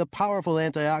shown that the powerful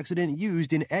antioxidant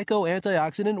used in Echo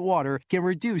Antioxidant Water can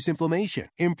reduce inflammation,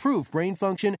 improve brain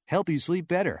function, help you sleep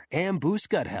better, and boost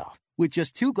gut health. With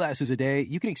just 2 glasses a day,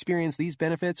 you can experience these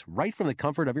benefits right from the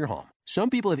comfort of your home.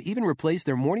 Some people have even replaced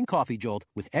their morning coffee jolt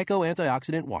with Echo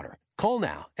Antioxidant Water. Call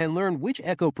now and learn which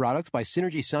Echo product by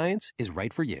Synergy Science is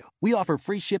right for you. We offer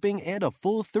free shipping and a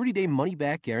full 30-day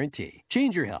money-back guarantee.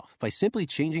 Change your health by simply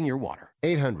changing your water.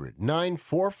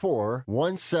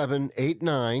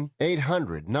 800-944-1789.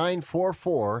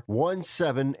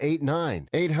 800-944-1789.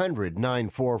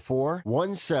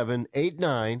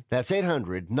 800-944-1789. That's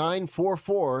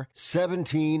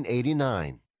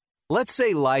 800-944-1789. Let's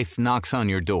say life knocks on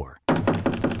your door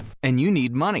and you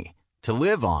need money to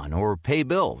live on or pay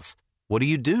bills. What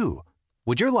do?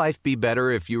 Would your life be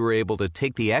better if you were able to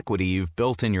take the equity you've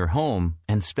built in your home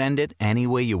and spend it any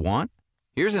way you want?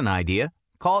 Here's an idea.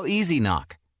 Call Easy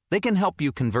Knock. They can help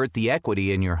you convert the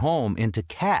equity in your home into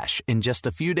cash in just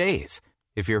a few days.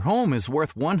 If your home is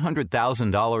worth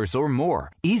 $100,000 or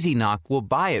more, Easy Knock will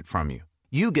buy it from you.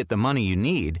 You get the money you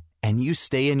need, and you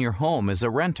stay in your home as a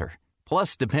renter.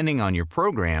 Plus, depending on your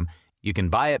program, you can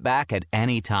buy it back at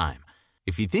any time.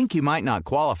 If you think you might not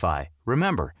qualify,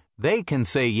 remember, they can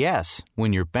say yes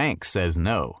when your bank says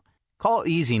no. Call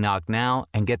Easy Knock now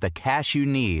and get the cash you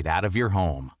need out of your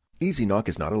home. Easy Knock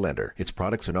is not a lender. Its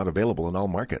products are not available in all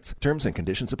markets. Terms and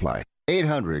conditions apply.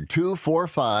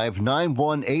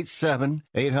 800-245-9187.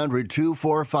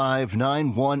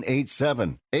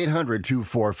 800-245-9187.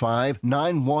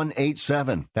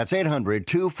 800-245-9187. That's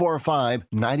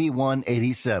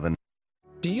 800-245-9187.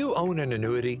 Do you own an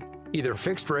annuity, either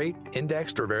fixed rate,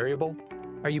 indexed, or variable?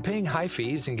 Are you paying high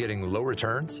fees and getting low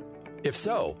returns? If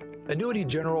so, Annuity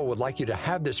General would like you to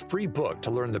have this free book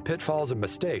to learn the pitfalls and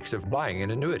mistakes of buying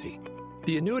an annuity.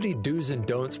 The Annuity Do's and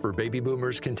Don'ts for Baby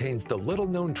Boomers contains the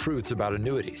little-known truths about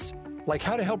annuities, like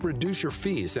how to help reduce your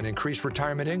fees and increase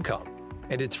retirement income.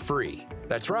 And it's free.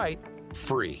 That's right,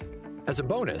 free. As a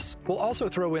bonus, we'll also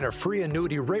throw in a free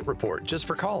annuity rate report just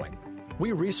for calling.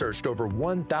 We researched over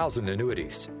 1,000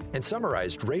 annuities and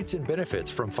summarized rates and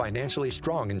benefits from financially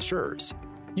strong insurers.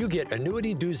 You get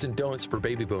Annuity Do's and Don'ts for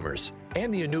Baby Boomers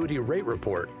and the Annuity Rate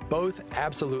Report, both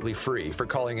absolutely free for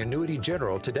calling Annuity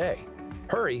General today.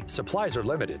 Hurry, supplies are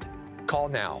limited. Call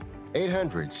now.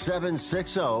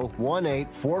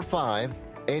 800-760-1845.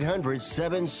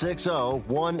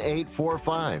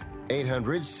 800-760-1845.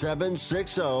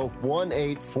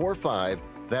 800-760-1845.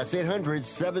 That's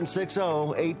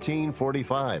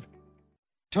 800-760-1845.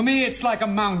 To me, it's like a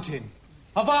mountain,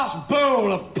 a vast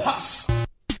bowl of pus.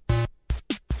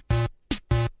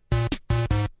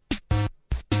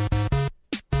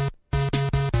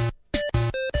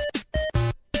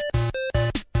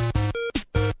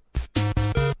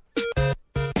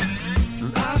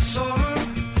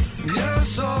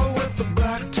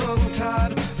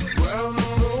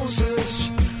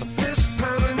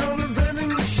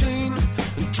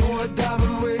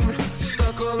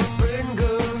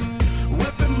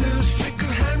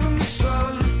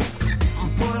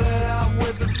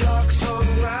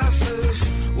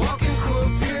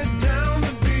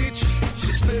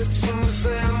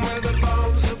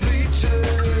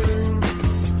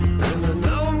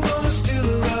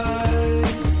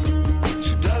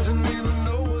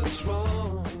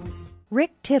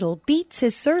 Rick Tittle beats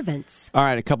his servants. All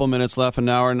right, a couple minutes left in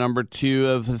hour number 2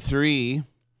 of 3.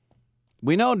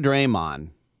 We know Draymond.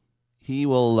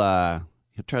 He'll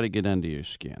try to get under your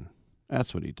skin.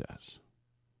 That's what he does,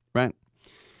 right?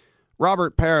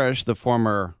 Robert Parrish, the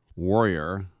former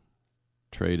Warrior,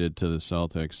 traded to the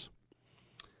Celtics.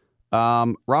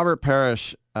 Robert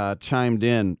Parrish chimed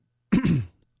in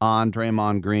on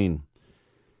Draymond Green.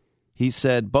 He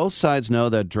said, both sides know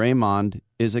that Draymond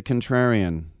is a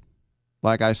contrarian.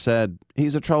 Like I said,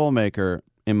 he's a troublemaker,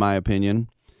 in my opinion.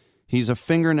 He's a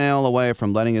fingernail away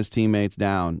from letting his teammates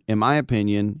down. In my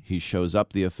opinion, he shows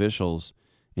up the officials,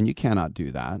 and you cannot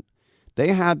do that.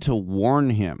 They had to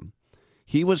warn him.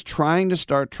 He was trying to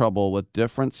start trouble with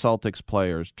different Celtics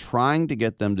players, trying to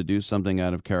get them to do something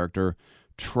out of character,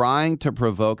 trying to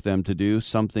provoke them to do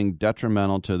something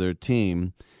detrimental to their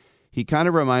team. He kind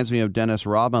of reminds me of Dennis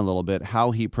Rodman a little bit,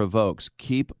 how he provokes.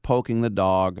 Keep poking the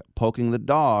dog,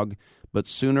 but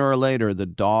sooner or later, the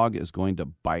dog is going to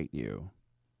bite you.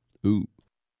 Ooh.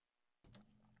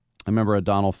 I remember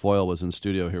Donald Foyle was in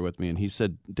studio here with me, and he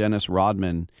said Dennis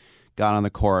Rodman got on the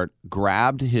court,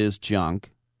 grabbed his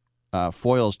junk,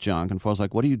 Foyle's junk, and Foyle's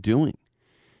like, what are you doing?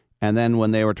 And then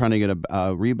when they were trying to get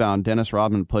a rebound, Dennis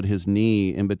Rodman put his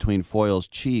knee in between Foyle's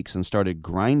cheeks and started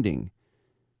grinding.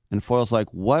 And Foyle's like,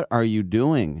 what are you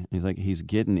doing? And he's like, he's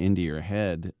getting into your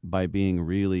head by being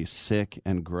really sick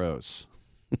and gross.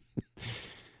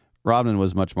 Rodman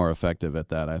was much more effective at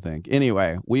that, I think.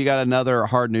 Anyway, we got another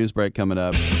hard news break coming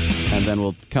up, and then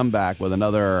we'll come back with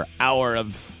another hour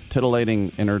of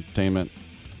titillating entertainment.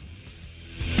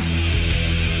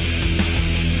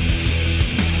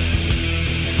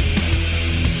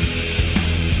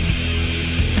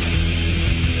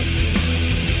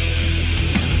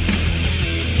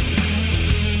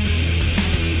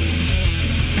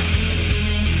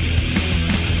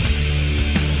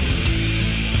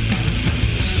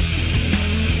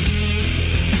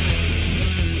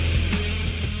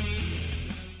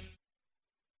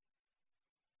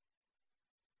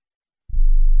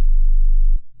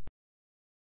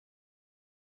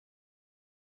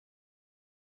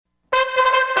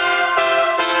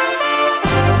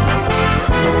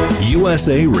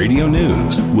 USA Radio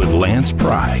News with Lance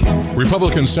Pry.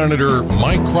 Republican Senator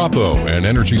Mike Crapo and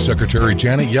Energy Secretary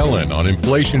Janet Yellen on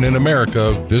inflation in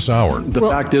America this hour. The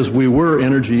fact is we were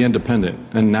energy independent,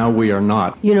 and now we are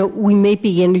not. You know, we may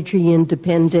be energy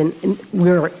independent, and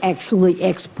we're actually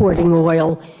exporting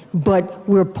oil, but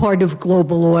we're part of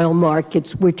global oil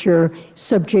markets, which are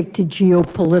subject to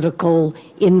geopolitical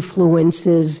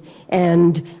influences.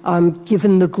 And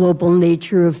given the global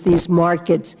nature of these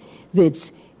markets,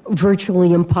 it's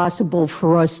virtually impossible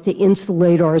for us to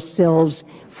insulate ourselves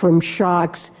from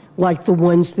shocks like the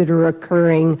ones that are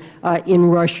occurring in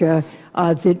Russia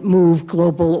that move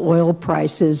global oil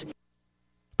prices.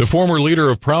 The former leader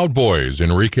of Proud Boys,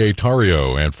 Enrique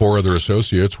Tarrio, and 4 other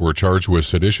associates were charged with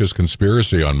seditious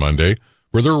conspiracy on Monday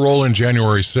for their role in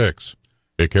January 6.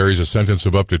 It carries a sentence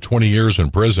of up to 20 years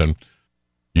in prison.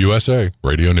 USA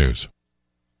Radio News.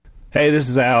 Hey, this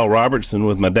is Al Robertson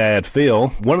with my dad, Phil.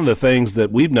 One of the things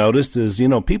that we've noticed is,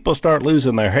 people start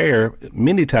losing their hair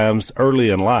many times early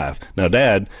in life. Now,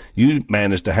 Dad, you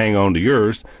managed to hang on to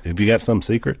yours. Have you got some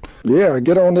secret? Yeah,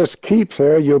 get on this Keeps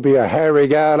hair. You'll be a hairy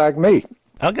guy like me.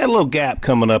 I've got a little gap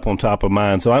coming up on top of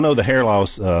mine, so I know the hair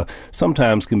loss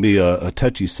sometimes can be a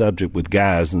touchy subject with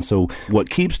guys, and so what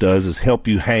Keeps does is help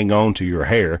you hang on to your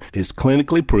hair. It's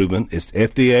clinically proven. It's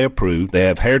FDA approved. They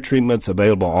have hair treatments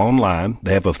available online.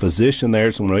 They have a physician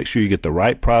there, so make sure you get the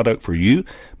right product for you.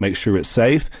 Make sure it's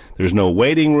safe. There's no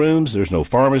waiting rooms. There's no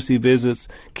pharmacy visits.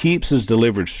 Keeps is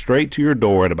delivered straight to your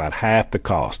door at about half the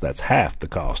cost. That's half the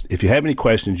cost. If you have any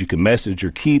questions, you can message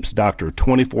your Keeps doctor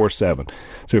 24/7.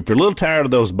 So if you're a little tired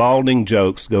of those balding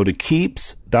jokes, go to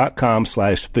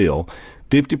keeps.com/Phil.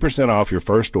 50% off your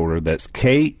first order. That's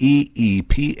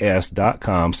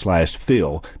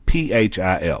KEEPS.com/Phil,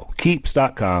 PHIL.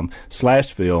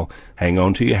 Keeps.com/Phil. Hang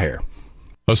on to your hair.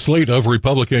 A slate of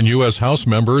Republican U.S. House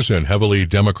members in heavily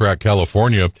Democrat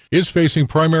California is facing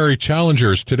primary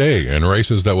challengers today in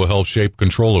races that will help shape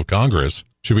control of Congress.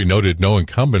 Should be noted, no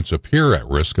incumbents appear at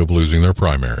risk of losing their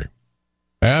primary.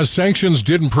 As sanctions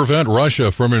didn't prevent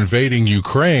Russia from invading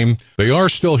Ukraine, they are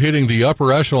still hitting the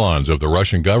upper echelons of the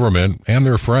Russian government and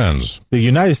their friends. The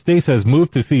United States has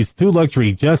moved to seize 2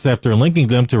 luxury jets after linking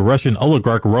them to Russian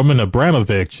oligarch Roman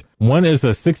Abramovich. One is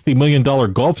a $60 million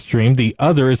Gulfstream. The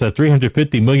other is a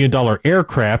 $350 million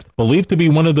aircraft, believed to be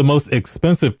one of the most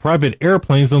expensive private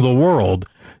airplanes in the world.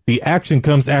 The action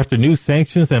comes after new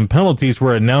sanctions and penalties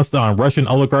were announced on Russian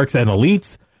oligarchs and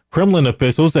elites, Kremlin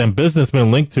officials, and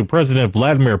businessmen linked to President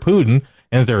Vladimir Putin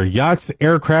and their yachts,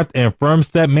 aircraft, and firms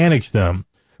that manage them.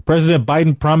 President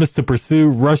Biden promised to pursue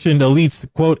Russian elites'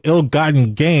 quote,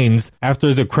 ill-gotten gains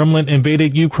after the Kremlin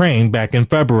invaded Ukraine back in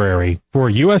February. For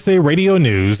USA Radio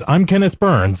News, I'm Kenneth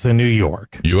Burns in New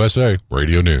York. USA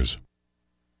Radio News.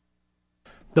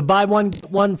 The buy one,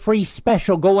 get one free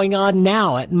special going on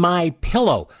now at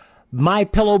MyPillow.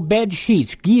 MyPillow bed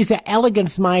sheets, Giza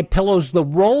Elegance MyPillows, the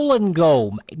roll and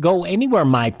go anywhere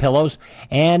MyPillows,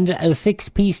 and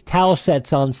 6-piece towel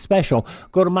sets on special.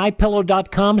 Go to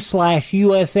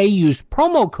mypillow.com/USA, use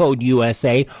promo code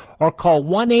USA, or call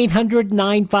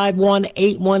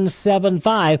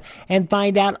 1-800-951-8175 and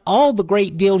find out all the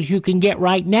great deals you can get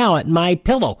right now at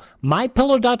MyPillow.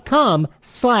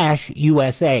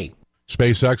 mypillow.com/USA.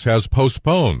 SpaceX has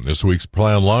postponed this week's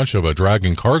planned launch of a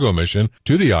Dragon cargo mission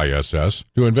to the ISS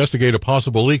to investigate a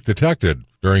possible leak detected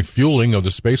during fueling of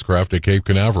the spacecraft at Cape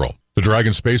Canaveral. The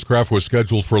Dragon spacecraft was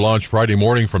scheduled for launch Friday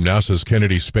morning from NASA's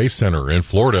Kennedy Space Center in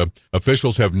Florida.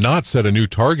 Officials have not set a new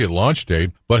target launch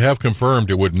date, but have confirmed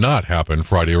it would not happen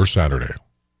Friday or Saturday.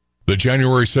 The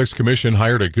January 6th Commission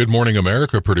hired a Good Morning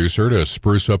America producer to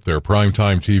spruce up their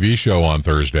primetime TV show on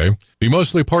Thursday. The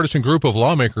mostly partisan group of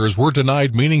lawmakers were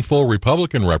denied meaningful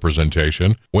Republican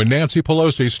representation when Nancy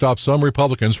Pelosi stopped some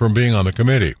Republicans from being on the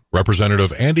committee.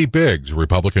 Representative Andy Biggs,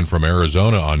 Republican from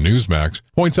Arizona on Newsmax,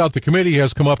 points out the committee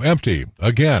has come up empty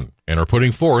again and are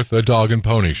putting forth a dog and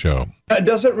pony show. It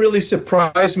doesn't really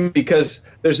surprise me because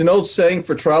there's an old saying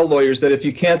for trial lawyers that if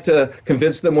you can't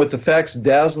convince them with the facts,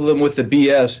 dazzle them with the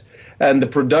BS and the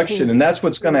production, and that's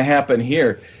what's going to happen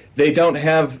here. They don't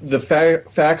have the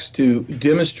facts to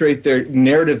demonstrate their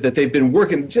narrative that they've been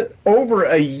working just over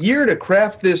a year to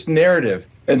craft this narrative.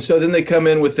 And so then they come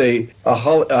in with a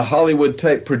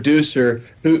Hollywood-type producer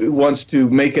who wants to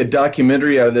make a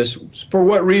documentary out of this. For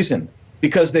what reason?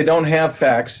 Because they don't have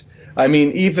facts. I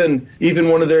mean, even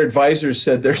one of their advisors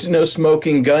said there's no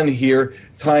smoking gun here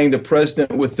tying the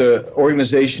president with the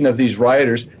organization of these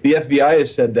rioters. The FBI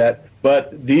has said that.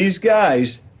 But these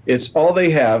guys, it's all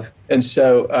they have. And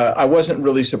so I wasn't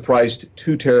really surprised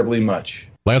too terribly much.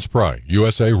 Lance Pry,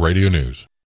 USA Radio News.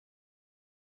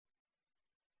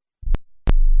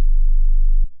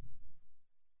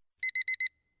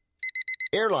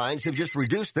 Airlines have just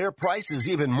reduced their prices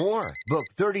even more. Book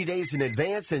 30 days in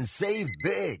advance and save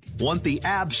big. Want the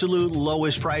absolute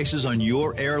lowest prices on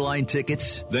your airline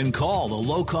tickets? Then call the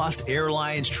Low Cost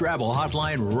Airlines Travel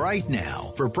Hotline right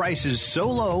now for prices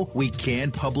so low we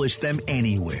can't publish them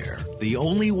anywhere. The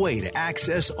only way to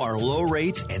access our low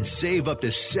rates and save up to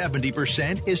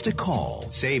 70% is to call.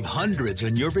 Save hundreds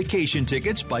on your vacation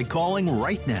tickets by calling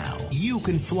right now. You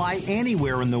can fly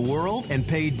anywhere in the world and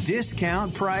pay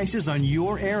discount prices on your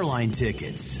airline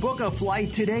tickets. Book a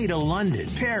flight today to London,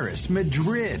 Paris,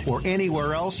 Madrid, or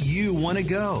anywhere else you want to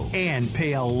go and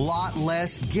pay a lot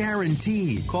less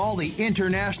guaranteed. Call the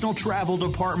International Travel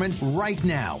Department right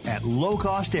now at Low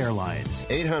Cost Airlines.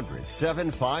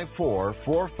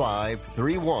 800-754-4531.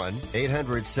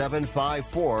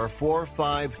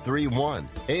 800-754-4531.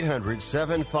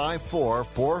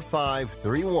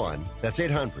 800-754-4531. That's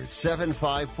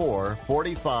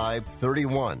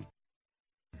 800-754-4531.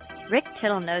 Rick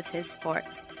Tittle knows his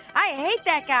sports. I hate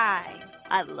that guy.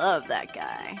 I love that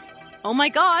guy. Oh my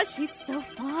gosh, he's so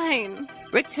fine.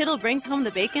 Rick Tittle brings home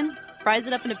the bacon, fries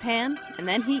it up in a pan, and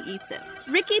then he eats it.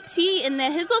 Ricky T in the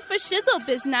hizzle for shizzle,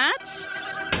 biznatch.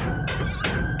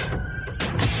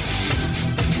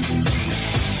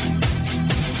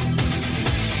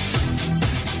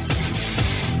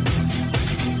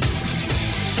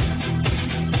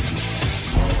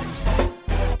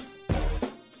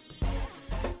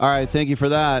 All right, thank you for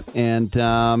that. And,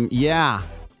 the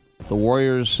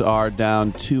Warriors are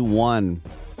down 2-1.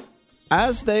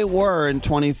 As they were in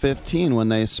 2015 when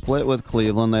they split with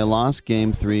Cleveland. They lost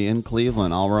Game 3 in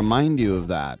Cleveland. I'll remind you of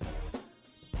that,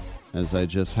 as I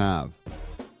just have.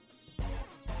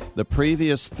 The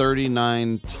previous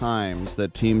 39 times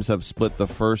that teams have split the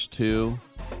first two,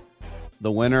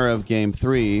 the winner of Game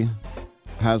 3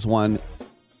 has won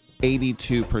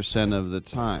 82% of the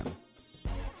time.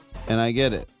 And I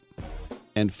get it.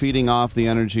 And feeding off the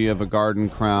energy of a Garden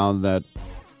crowd that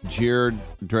jeered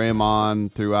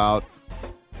Draymond throughout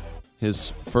his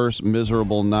first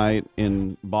miserable night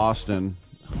in Boston,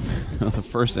 the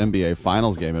first NBA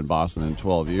Finals game in Boston in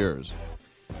 12 years.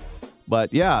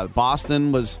 But yeah,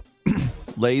 Boston was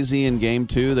lazy in Game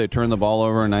 2. They turned the ball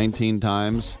over 19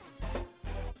 times.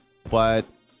 But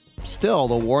still,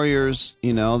 the Warriors,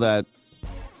 that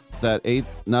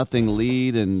 8-0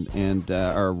 lead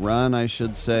or run, I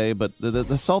should say, but the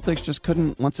Celtics just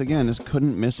couldn't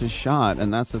miss his shot,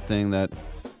 and that's the thing that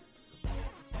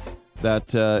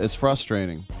is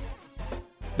frustrating.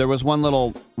 There was one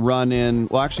little run-in,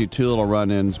 well, actually two little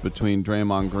run-ins between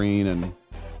Draymond Green and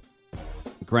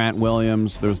Grant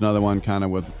Williams. There was another one kind of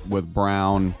with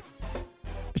Brown.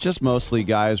 It's just mostly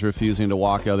guys refusing to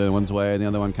walk out the other one's way, and the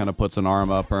other one kind of puts an arm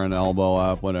up or an elbow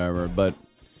up, whatever, but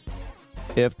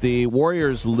If the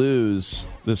Warriors lose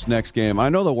this next game, I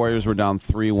know the Warriors were down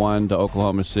 3-1 to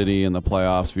Oklahoma City in the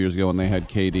playoffs a few years ago when they had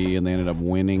KD and they ended up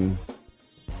winning.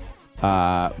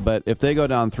 But if they go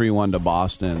down 3-1 to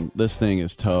Boston, this thing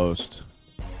is toast.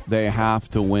 They have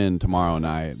to win tomorrow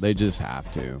night. They just have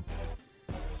to.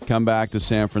 Come back to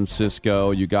San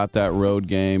Francisco. You got that road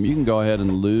game. You can go ahead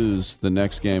and lose the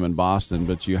next game in Boston,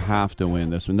 but you have to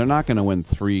win this one. They're not going to win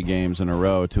 3 games in a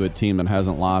row to a team that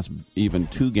hasn't lost even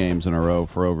 2 games in a row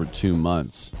for over 2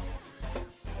 months.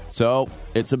 So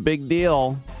it's a big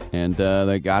deal, and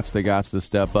they got to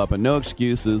step up. And no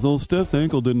excuses. Oh, Steph's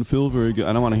ankle didn't feel very good.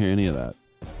 I don't want to hear any of that.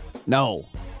 No,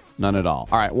 none at all.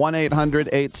 All right,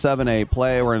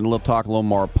 1-800-878-PLAY. We're going to talk a little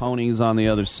more ponies on the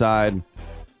other side.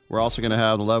 We're also going to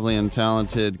have the lovely and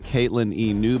talented Caitlin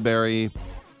E. Newberry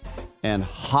and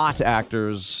hot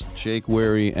actors Jake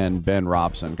Weary and Ben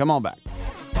Robson. Come on back.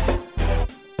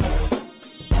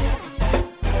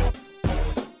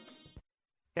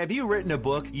 Have you written a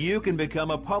book? You can become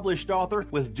a published author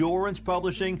with Dorrance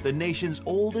Publishing, the nation's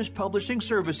oldest publishing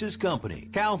services company.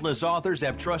 Countless authors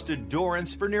have trusted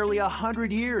Dorrance for nearly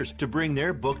 100 years to bring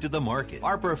their book to the market.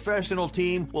 Our professional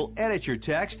team will edit your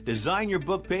text, design your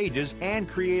book pages, and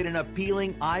create an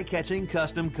appealing, eye-catching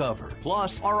custom cover.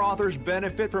 Plus, our authors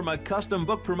benefit from a custom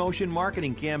book promotion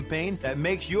marketing campaign that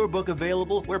makes your book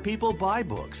available where people buy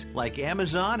books, like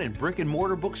Amazon and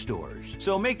brick-and-mortar bookstores.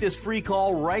 So make this free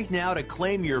call right now to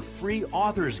claim your free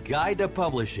author's guide to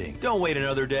publishing. Don't wait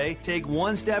another day. Take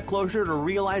one step closer to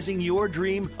realizing your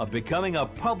dream of becoming a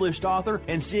published author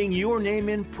and seeing your name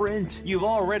in print. You've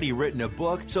already written a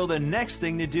book, so the next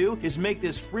thing to do is make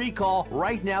this free call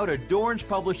right now to Dorrance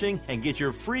Publishing and get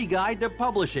your free guide to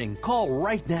publishing. Call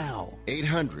right now.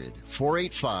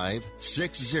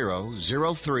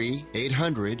 800-485-6003.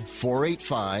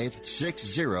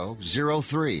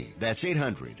 800-485-6003. That's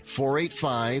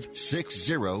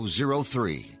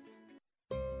 800-485-6003.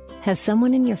 Has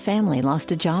someone in your family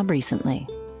lost a job recently,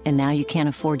 and now you can't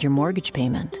afford your mortgage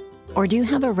payment? Or do you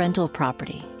have a rental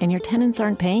property and your tenants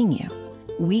aren't paying you?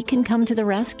 We can come to the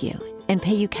rescue and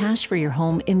pay you cash for your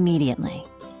home immediately.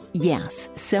 Yes,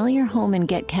 sell your home and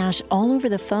get cash all over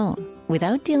the phone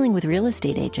without dealing with real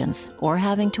estate agents or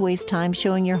having to waste time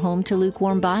showing your home to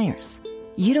lukewarm buyers.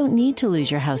 You don't need to lose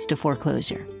your house to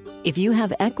foreclosure. If you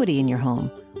have equity in your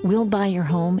home, we'll buy your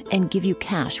home and give you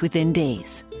cash within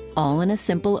days, all in a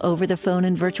simple over-the-phone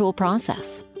and virtual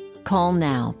process. Call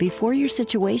now before your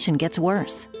situation gets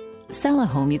worse. Sell a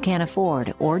home you can't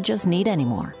afford or just need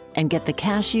anymore and get the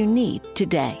cash you need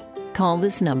today. Call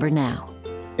this number now.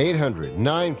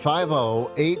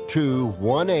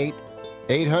 800-950-8218.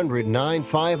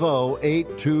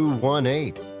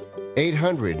 800-950-8218.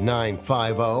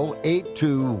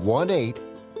 800-950-8218.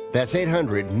 That's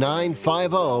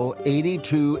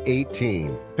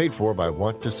 800-950-8218. Paid for by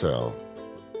Want to Sell.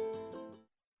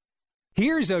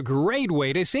 Here's a great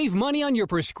way to save money on your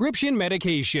prescription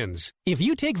medications. If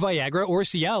you take Viagra or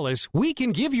Cialis, we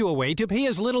can give you a way to pay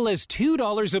as little as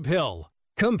 $2 a pill.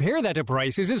 Compare that to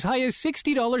prices as high as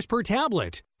 $60 per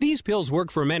tablet. These pills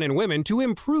work for men and women to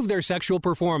improve their sexual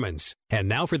performance. And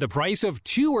now for the price of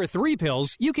 2 or 3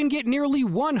 pills, you can get nearly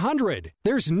 100.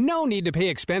 There's no need to pay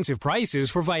expensive prices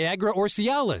for Viagra or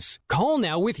Cialis. Call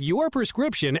now with your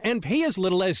prescription and pay as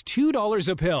little as $2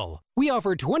 a pill. We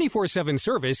offer 24/7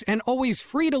 service and always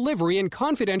free delivery and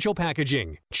confidential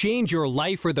packaging. Change your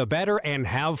life for the better and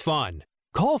have fun.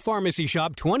 Call Pharmacy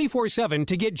Shop 24/7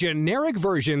 to get generic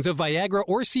versions of Viagra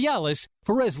or Cialis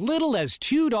for as little as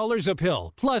 $2 a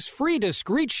pill, plus free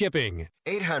discreet shipping.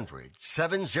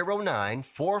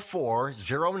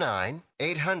 800-709-4409.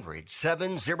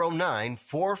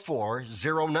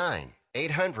 800-709-4409.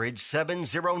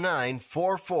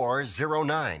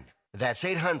 800-709-4409. That's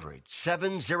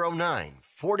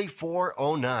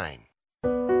 800-709-4409.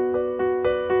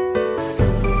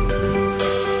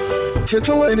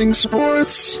 Titillating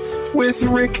Sports with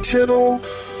Rick Tittle.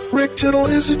 Rick Tittle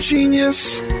is a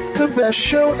genius, the best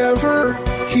show ever.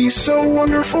 He's so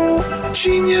wonderful,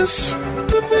 genius,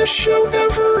 the best show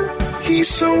ever. He's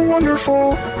so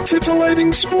wonderful.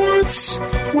 Titillating Sports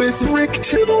with Rick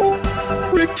Tittle.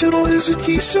 Rick Tittle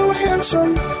he's so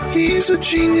handsome, he's a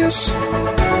genius.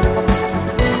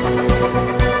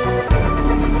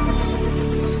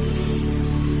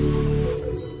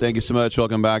 Thank you so much.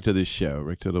 Welcome back to the show.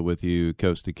 Rick Tittle with you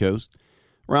coast to coast.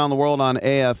 Around the world on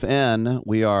AFN,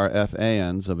 we are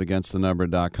FANs of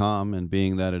AgainstTheNumber.com, and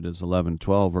being that it is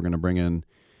 11:12, we're going to bring in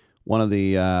one of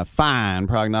the fine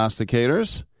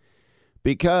prognosticators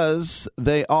because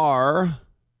they are,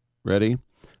 ready,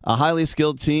 A highly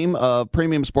skilled team of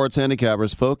premium sports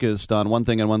handicappers focused on one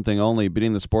thing and one thing only,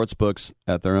 beating the sports books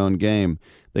at their own game.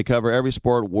 They cover every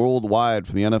sport worldwide,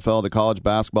 from the NFL to college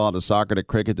basketball to soccer to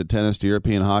cricket to tennis to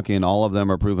European hockey, and all of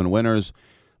them are proven winners.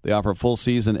 They offer full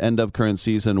season, end of current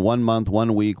season, 1 month,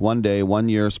 1 week, 1 day, 1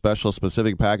 year special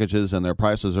specific packages, and their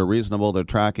prices are reasonable. Their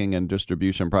tracking and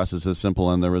distribution process is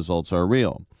simple, and the results are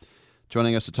real.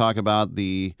 Joining us to talk about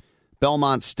the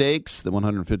Belmont Stakes, the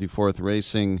 154th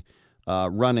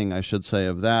running, I should say,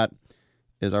 of that,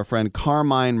 is our friend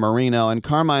Carmine Marino. And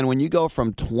Carmine, when you go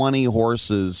from 20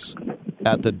 horses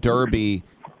at the Derby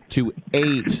to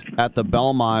 8 at the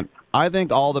Belmont, I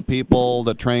think all the people,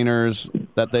 the trainers,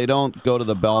 that they don't go to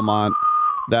the Belmont,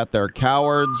 that they're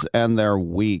cowards and they're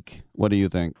weak. What do you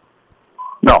think?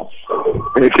 No.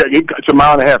 It's a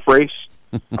mile-and-a-half race.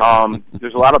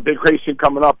 There's a lot of big racing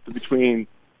coming up between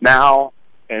now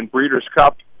and Breeders'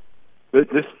 Cup. This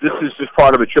is just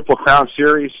part of a Triple Crown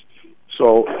series.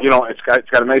 So, it's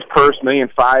got a nice purse, $1.5 million,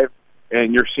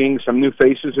 and you're seeing some new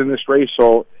faces in this race,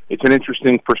 so it's an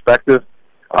interesting perspective.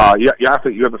 You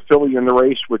have a filly in the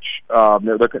race, which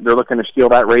they're looking to steal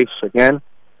that race again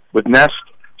with Nest.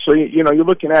 So you're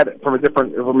looking at it from a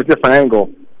different angle.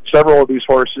 Several of these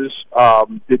horses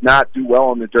did not do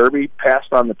well in the Derby,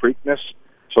 passed on the Preakness,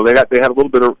 so they had a little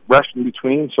bit of rest in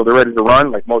between, so they're ready to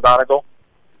run, like Mo Donegal.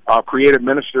 Creative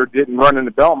Minister didn't run in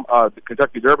the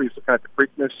Kentucky Derby. He's looking at the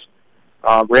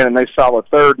Preakness, ran a nice solid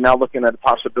third. Now looking at the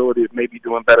possibility of maybe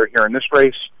doing better here in this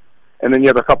race. And then you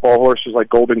have a couple of horses like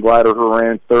Golden Glider who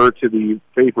ran third to the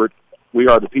favorite, We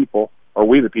the People,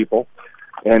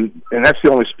 and that's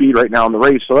the only speed right now in the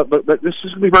race. So but this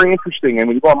is going to be very interesting. And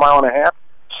when you go a mile and a half,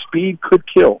 speed could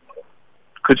kill,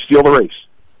 could steal the race.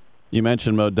 You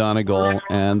mentioned Mo Donegal,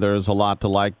 and there's a lot to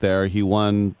like there. He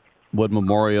won Wood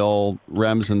Memorial,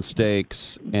 Remsen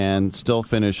Stakes, and still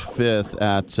finished 5th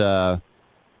at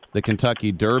the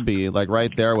Kentucky Derby, like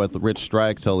right there with Rich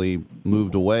Strike till he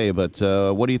moved away. But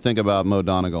what do you think about Mo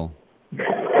Donegal?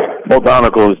 Mo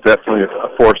Donegal is definitely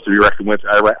a force to be reckoned with.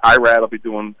 Irad will be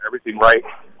doing everything right.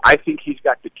 I think he's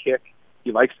got the kick.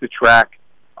 He likes the track.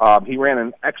 He ran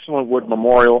an excellent Wood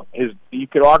Memorial. You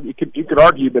could argue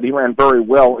that he ran very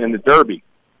well in the Derby.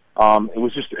 It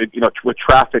was just with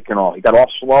traffic and all. He got off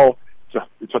slow.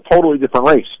 It's a totally different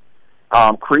race.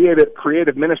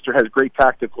 Creative Minister has great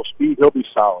tactical speed. He'll be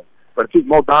solid. But I think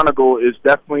Mo Donegal is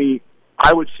definitely,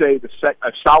 I would say,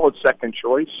 a solid second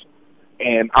choice,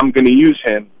 and I'm going to use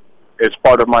him as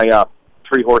part of my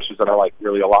 3 horses that I like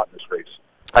really a lot in this race.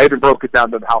 I even broke it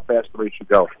down to how fast the race should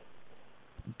go.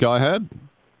 Go ahead.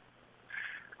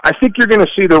 I think you're going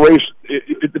to see the race,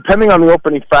 depending on the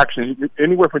opening fractions,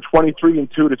 anywhere from 23-2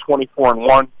 to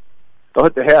 24-1. They'll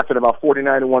hit the half at about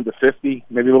 49-1 to 50,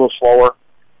 maybe a little slower.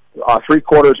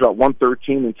 3/4 about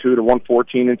 113-2 to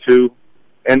 114-2,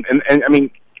 and I mean,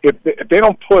 if they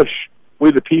don't push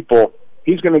We the People,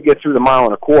 he's going to get through the 1.25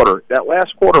 miles. That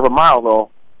last quarter of a mile, though,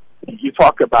 you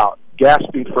talk about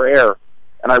gasping for air,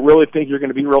 and I really think you're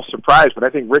going to be real surprised. But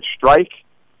I think Rich Strike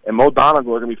and Mo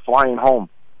Donegal are going to be flying home.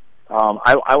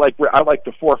 I like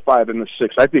the 4, 5, and the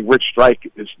 6. I think Rich Strike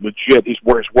is legit. His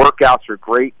workouts are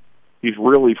great. He's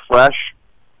really fresh.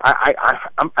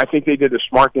 I think they did the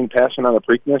smart thing passing on the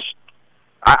Preakness.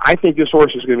 I think this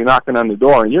horse is going to be knocking on the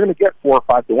door, and you're going to get 4 or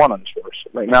 5 to 1 on this horse.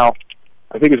 Right now,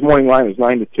 I think his morning line is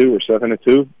 9-2 or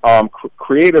 7-2.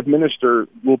 Creative Minister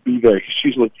will be there.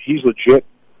 He's legit.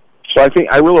 So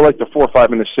I really like the 4,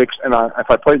 5, and the 6. And if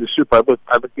I played the Super,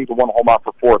 I would think the 1 home out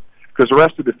for 4th, because the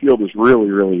rest of the field is really,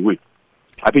 really weak.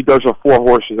 I think those are 4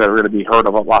 horses that are going to be heard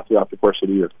of a lot throughout the course of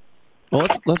the year. Well,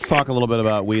 let's talk a little bit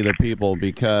about We the People,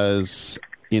 because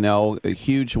a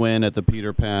huge win at the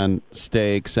Peter Pan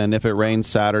Stakes, and if it rains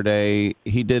Saturday,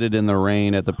 he did it in the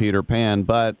rain at the Peter Pan,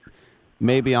 but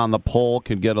maybe on the pole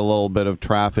could get a little bit of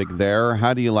traffic there.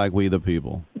 How do you like We the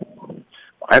People?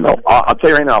 I know. I'll tell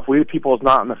you right now, if We the People is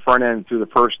not in the front end through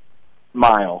the first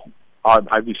mile,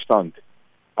 I'd be stunned.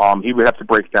 He would have to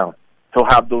break down. He'll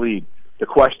have the lead. The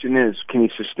question is, can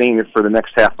he sustain it for the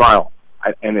next half mile?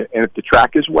 And if the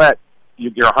track is wet,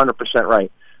 you're 100% right.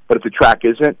 But if the track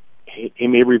isn't, he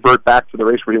may revert back to the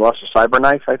race where he lost a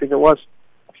Cyberknife, I think it was.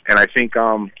 And I think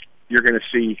you're going to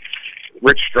see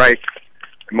Rich Strike,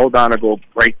 Mo Donegal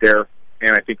right there,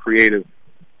 and I think Creative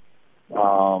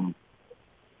will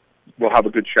have a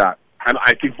good shot.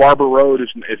 I think Barber Road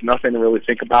is nothing to really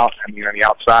think about. I mean, on the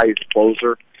outside, he's a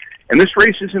closer. And this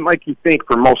race isn't like you think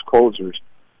for most closers.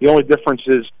 The only difference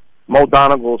is Mo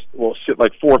Donegal will sit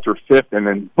like 4th or 5th, and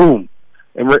then boom.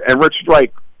 And Rich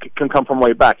Strike can come from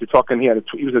way back. You're talking he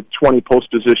was a 20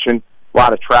 post position, a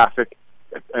lot of traffic,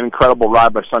 an incredible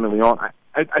ride by Sonny Leon.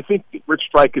 I think Rich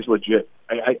Strike is legit.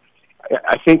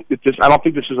 I think that I don't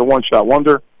think this is a one-shot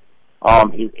wonder.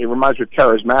 It reminds me of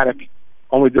Charismatic.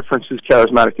 Only difference is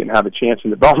Charismatic didn't have a chance in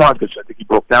the Belmont because I think he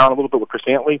broke down a little bit with Chris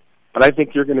Antley. But I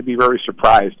think you're going to be very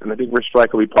surprised, and I think Rich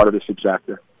Strike will be part of this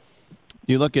exactor.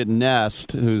 You look at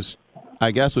Nest, who's,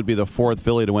 I guess, would be the fourth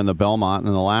filly to win the Belmont,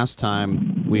 and the last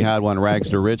time we had one, Rags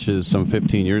to Riches, some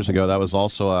 15 years ago, that was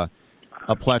also a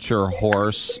Pletcher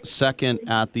horse. Second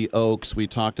at the Oaks, we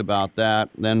talked about that.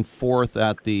 Then fourth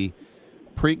at the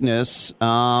Preakness.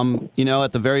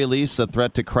 At the very least, a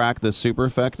threat to crack the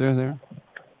superfecta there?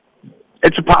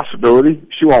 It's a possibility.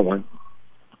 She won't win.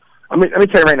 I mean, let me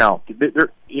tell you right now,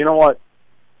 you know what?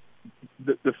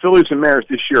 The fillies and mares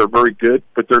this year are very good,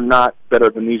 but they're not better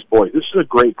than these boys. This is a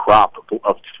great crop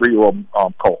of 3-year-old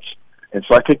colts. And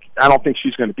so I don't think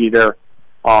she's going to be there.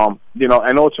 I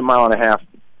know it's a mile and a half,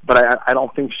 but I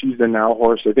don't think she's the now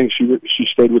horse. I think she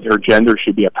stayed with her gender.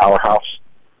 She'd be a powerhouse.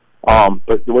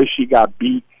 But the way she got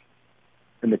beat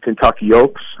in the Kentucky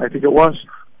Oaks, I think it was,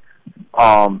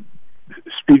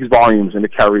 speaks volumes, and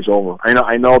it carries over.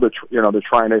 I know that they're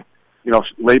trying to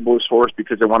label this horse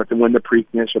because they wanted to win the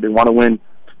Preakness or they want to win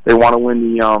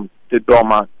the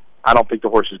Belmont. I don't think the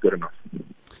horse is good enough.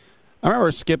 I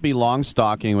remember Skippy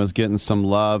Longstocking was getting some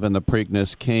love, and the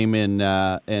Preakness came in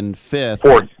fifth,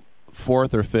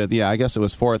 fourth or fifth. Yeah, I guess it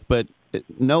was fourth. But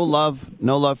no love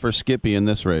for Skippy in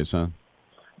this race, huh?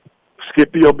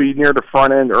 Skippy will be near the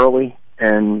front end early,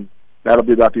 and that'll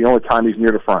be about the only time he's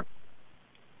near the front.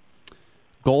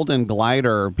 Golden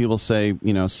Glider, people say,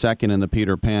 second in the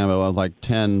Peter Pan, but like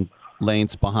 10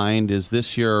 lengths behind. Is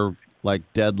this your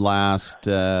dead last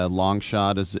long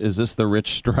shot? Is this the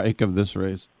Rich Strike of this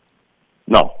race?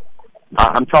 No,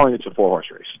 I'm telling you, it's a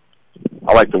 4-horse race.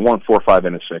 I like the 1, 4, 5,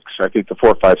 and a 6. I think the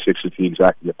 4, 5, 6 is the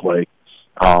exact play,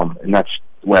 and that's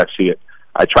the way I see it.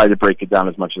 I tried to break it down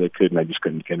as much as I could, and I just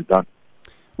couldn't get it done.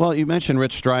 Well, you mentioned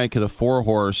Rich Strike, the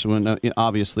 4-horse, when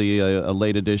obviously a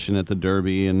late edition at the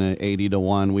Derby and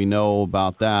 80-1. We know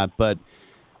about that, but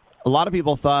a lot of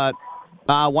people thought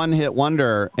one-hit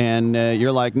wonder, and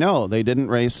you're like, no, they didn't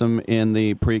race him in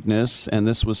the Preakness, and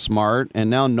this was smart, and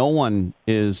now no one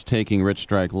is taking Rich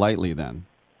Strike lightly. Then,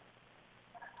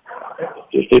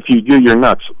 if you do, you're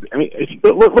nuts. I mean,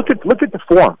 look at the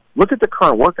form. Look at the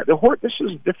current workout. The horse, this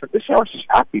is different. This horse is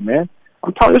happy, man.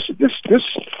 I'm telling you, this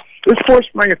horse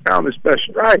might have found his best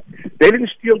stride. They didn't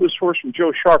steal this horse from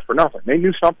Joe Sharp for nothing. They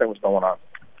knew something was going on.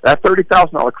 That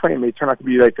 $30,000 claim may turn out to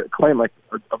be like a claim of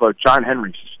a John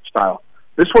Henry style.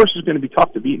 This horse is going to be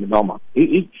tough to beat in the Belmont.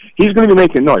 He's going to be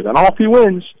making noise. I don't know if he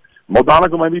wins.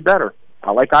 Moldonigo might be better. I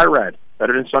like Irad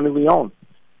better than Sonny Leone,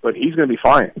 but he's going to be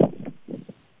fine.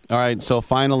 All right, so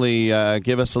finally,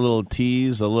 give us a little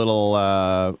tease, a little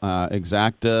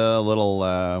exacta, a little,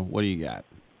 what do you got?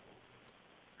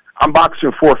 I'm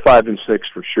boxing 4, 5, and 6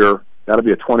 for sure. That'll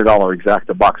be a $20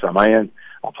 exacta box on my end.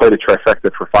 I'll play the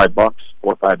trifecta for $5,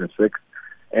 4, 5, and 6.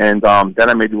 And then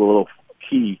I may do a little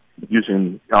key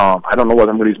using, I don't know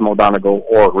whether I'm going to use Moldonigo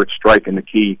or Rich Strike in the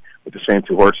key with the same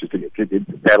two horses to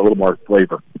add a little more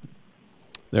flavor.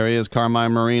 There he is,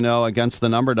 Carmine Marino,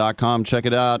 AgainstTheNumber.com. Check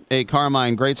it out. Hey,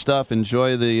 Carmine, great stuff.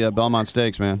 Enjoy the Belmont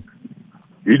Stakes, man.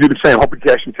 You do the same. Hope you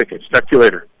cash some tickets. Talk to you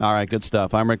later. All right, good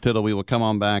stuff. I'm Rick Tittle. We will come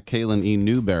on back. Kaylin E.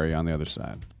 Newberry on the other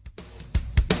side.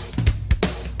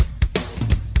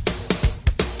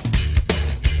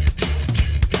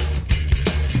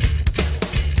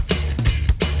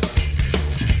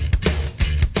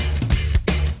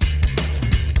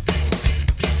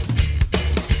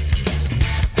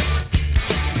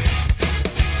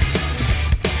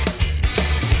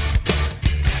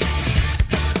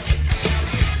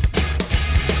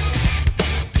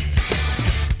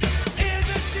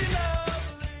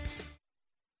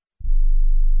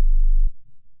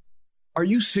 Are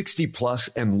you 60 plus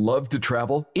and love to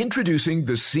travel? Introducing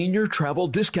the Senior Travel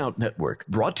Discount Network,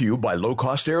 brought to you by Low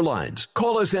Cost Airlines.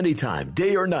 Call us anytime,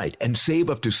 day or night, and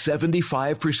save up to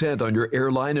 75% on your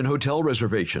airline and hotel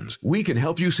reservations. We can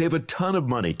help you save a ton of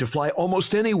money to fly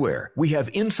almost anywhere. We have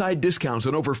inside discounts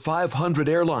on over 500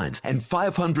 airlines and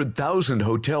 500,000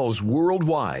 hotels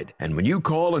worldwide. And when you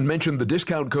call and mention the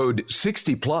discount code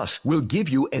 60 plus, we'll give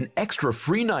you an extra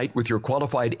free night with your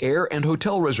qualified air and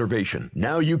hotel reservation.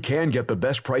 Now you can get the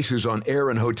best prices on air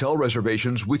and hotel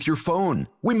reservations with your phone.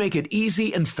 We make it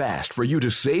easy and fast for you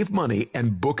to save money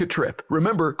and book a trip.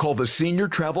 Remember, call the Senior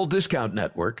Travel Discount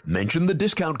Network, mention the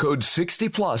discount code 60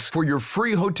 plus for your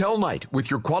free hotel night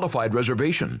with your qualified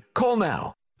reservation. Call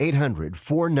now.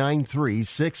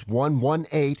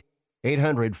 800-493-6118.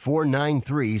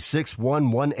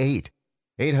 800-493-6118.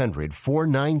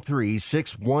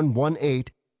 800-493-6118.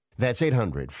 That's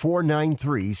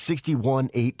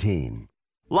 800-493-6118.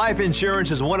 Life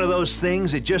insurance is one of those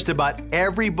things that just about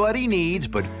everybody needs,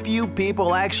 but few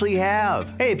people actually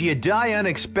have. Hey, if you die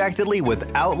unexpectedly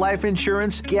without life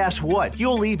insurance, guess what?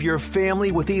 You'll leave your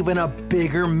family with even a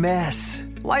bigger mess.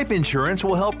 Life insurance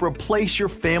will help replace your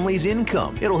family's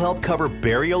income. It'll help cover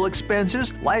burial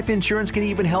expenses. Life insurance can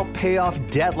even help pay off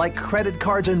debt like credit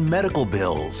cards and medical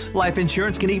bills. Life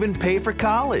insurance can even pay for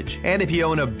college. And if you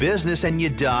own a business and you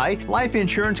die, life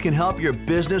insurance can help your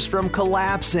business from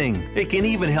collapsing. It can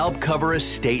even help cover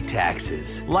estate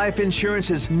taxes. Life insurance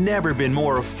has never been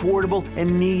more affordable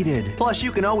and needed. Plus,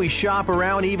 you can always shop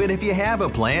around even if you have a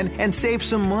plan and save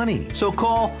some money. So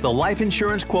call the Life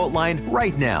Insurance Quote Line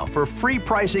right now for free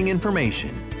pricing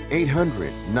information.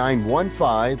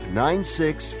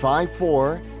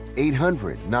 800-915-9654.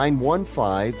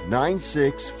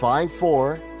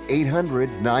 800-915-9654.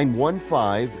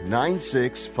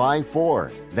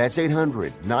 800-915-9654. That's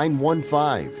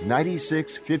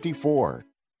 800-915-9654.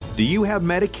 Do you have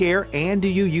Medicare and do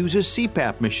you use a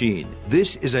CPAP machine?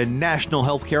 This is a national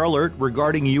healthcare alert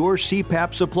regarding your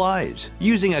CPAP supplies.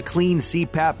 Using a clean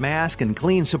CPAP mask and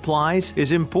clean supplies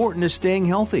is important to staying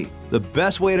healthy. The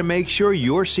best way to make sure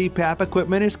your CPAP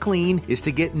equipment is clean is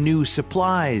to get new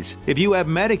supplies. If you have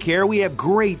Medicare, we have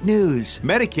great news.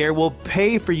 Medicare will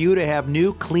pay for you to have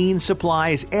new clean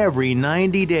supplies every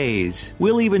 90 days.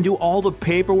 We'll even do all the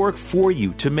paperwork for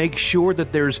you to make sure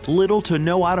that there's little to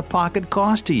no out-of-pocket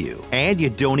cost to you. And you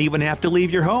don't even have to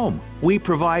leave your home. We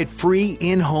provide free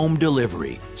in-home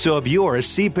delivery. So if you're a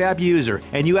CPAP user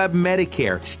and you have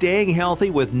Medicare, staying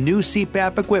healthy with new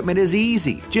CPAP equipment is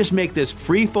easy. Just make this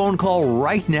free phone call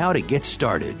right now to get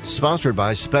started. Sponsored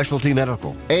by Specialty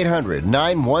Medical.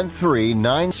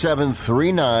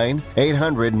 800-913-9739.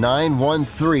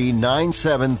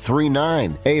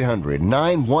 800-913-9739.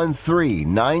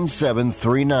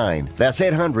 800-913-9739. That's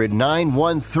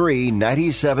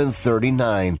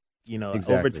 800-913-9739.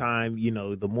 Over time,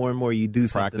 the more and more you do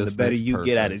something, the better you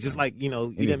get at it. Just like, you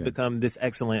didn't become this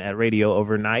excellent at radio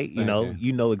overnight. You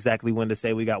know exactly when to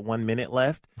say we got 1 minute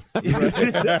left.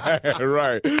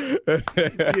 Right.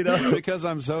 Because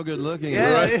I'm so good looking.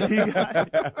 Yeah.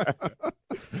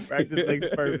 Practice makes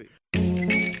perfect.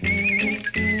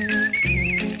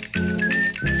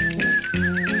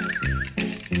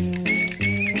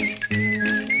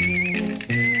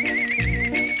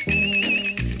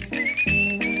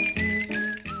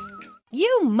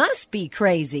 You must be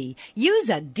crazy. Use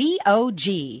a DOG.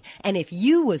 And if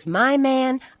you was my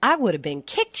man, I would have been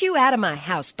kicked you out of my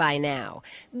house by now.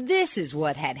 This is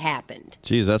what had happened.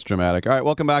 Geez, that's dramatic. All right,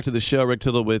 welcome back to the show. Rick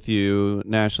Tittle with you,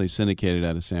 nationally syndicated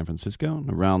out of San Francisco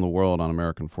and around the world on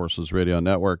American Forces Radio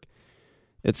Network.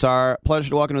 It's our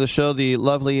pleasure to welcome to the show the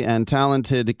lovely and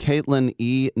talented Caitlin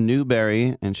E.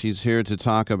 Newberry, and she's here to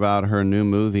talk about her new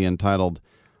movie entitled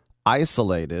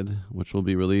Isolated, which will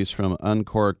be released from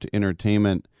Uncorked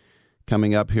Entertainment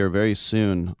coming up here very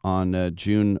soon on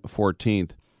June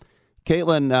 14th.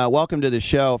 Caitlin, welcome to the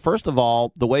show. First of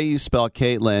all, the way you spell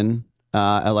Caitlin,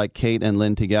 I like Kate and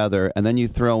Lynn together, and then you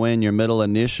throw in your middle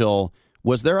initial.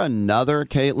 Was there another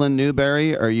Caitlin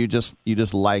Newberry, or you just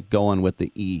like going with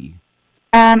the E?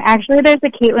 Actually, there's a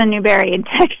Caitlin Newberry in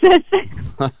Texas.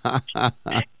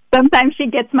 Sometimes she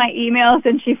gets my emails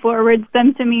and she forwards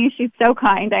them to me. She's so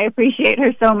kind. I appreciate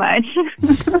her so much.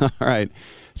 All right.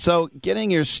 So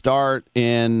getting your start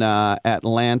in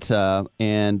Atlanta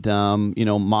and,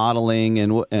 modeling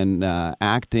and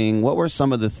acting, what were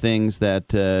some of the things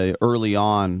that early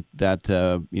on that,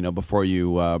 before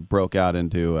you broke out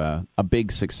into a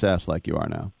big success like you are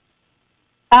now?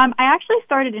 I actually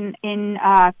started in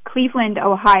Cleveland,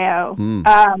 Ohio,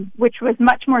 which was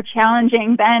much more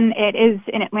challenging than it is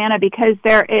in Atlanta because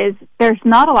there's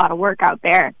not a lot of work out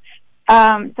there.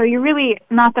 So you're really,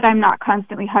 not that I'm not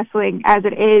constantly hustling as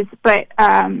it is, but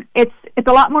it's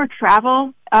a lot more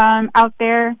travel out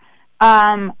there.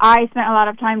 I spent a lot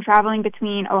of time traveling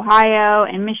between Ohio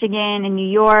and Michigan and New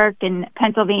York and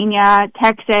Pennsylvania,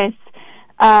 Texas.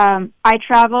 I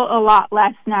travel a lot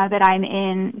less now that I'm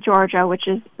in Georgia, which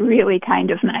is really kind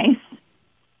of nice.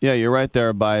 Yeah, you're right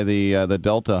there by the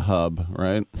Delta hub,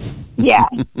 right? Yeah.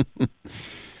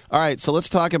 All right, so let's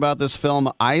talk about this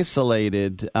film,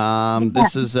 Isolated.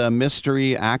 This is a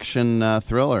mystery action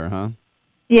thriller, huh?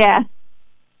 Yeah.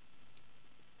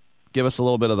 Give us a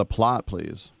little bit of the plot,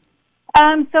 please.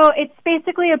 So it's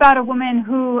basically about a woman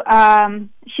who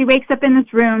she wakes up in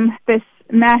this room, this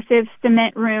massive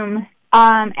cement room,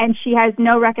 and she has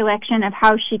no recollection of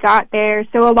how she got there.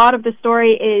 So a lot of the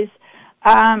story is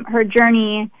her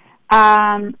journey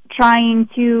trying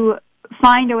to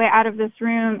find a way out of this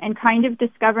room and kind of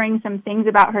discovering some things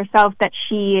about herself that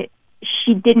she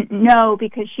she didn't know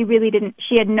because she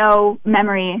had no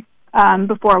memory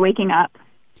before waking up.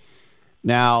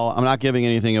 Now, I'm not giving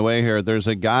anything away here. There's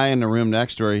a guy in the room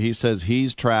next to her. He says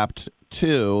he's trapped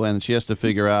too, and she has to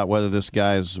figure out whether this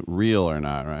guy's real or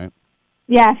not, right?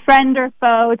 Yeah, friend or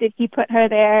foe, did he put her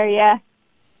there? Yeah.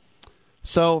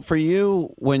 So for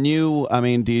you,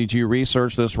 did you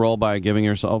research this role by giving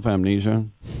yourself amnesia?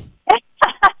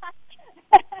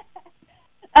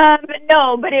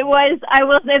 No, but I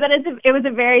will say that it was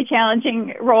a very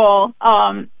challenging role.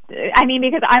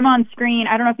 Because I'm on screen.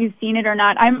 I don't know if you've seen it or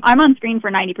not. I'm on screen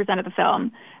for 90% of the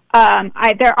film.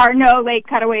 There are no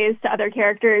cutaways to other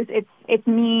characters. It's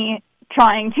me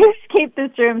trying to escape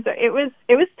this room. So it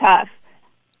was tough.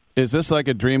 Is this like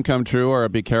a dream come true, or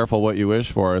be careful what you wish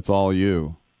for? It's all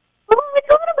you. Well, it's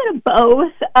a little bit of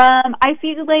both. I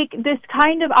feel like this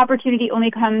kind of opportunity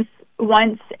only comes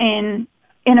once in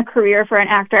a career for an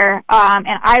actor, and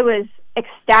I was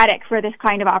ecstatic for this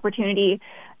kind of opportunity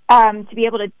to be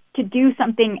able to do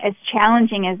something as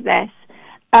challenging as this.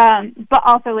 But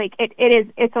also,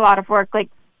 it's a lot of work. Like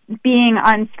being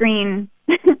on screen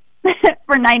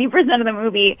for 90% of the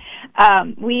movie,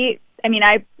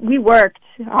 we worked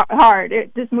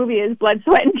hard. This movie is blood,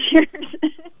 sweat, and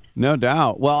tears. No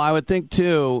doubt. Well, I would think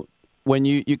too, when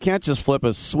you can't just flip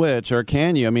a switch, or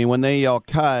can you? I mean, when they yell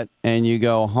cut and you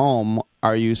go home,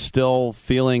 are you still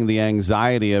feeling the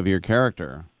anxiety of your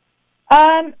character?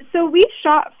 So we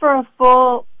shot for a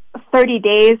full 30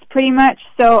 days, pretty much.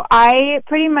 So I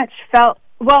pretty much felt,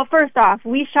 well, first off,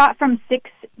 we shot from 6,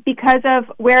 because of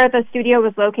where the studio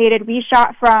was located, we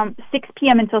shot from 6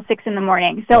 p.m. until 6 in the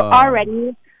morning. So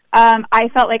already, I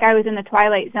felt like I was in the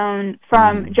twilight zone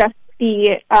from just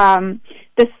the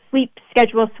sleep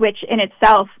schedule switch in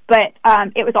itself. But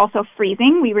it was also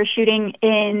freezing. We were shooting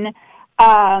in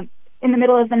the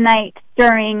middle of the night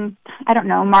during, I don't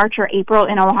know, March or April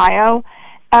in Ohio.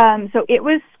 So it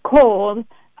was cold.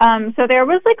 So there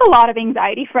was a lot of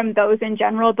anxiety from those in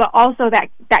general, but also that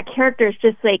character is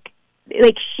just like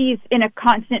she's in a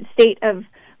constant state of,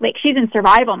 she's in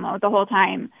survival mode the whole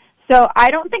time. So I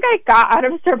don't think I got out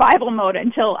of survival mode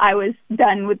until I was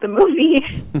done with the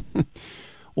movie.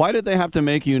 Why did they have to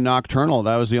make you nocturnal?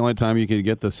 That was the only time you could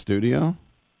get the studio?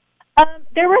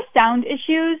 There were sound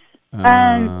issues.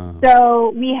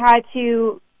 So we had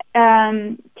to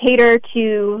cater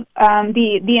to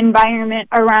the environment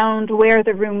around where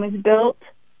the room was built.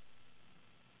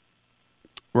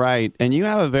 Right. And you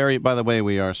have by the way,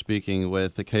 we are speaking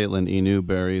with Caitlin E.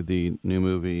 Newberry, the new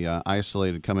movie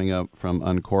Isolated, coming up from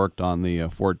Uncorked on the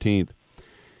 14th.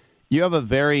 You have a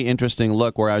very interesting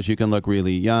look, whereas you can look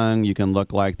really young, you can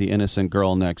look like the innocent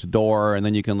girl next door, and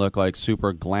then you can look like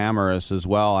super glamorous as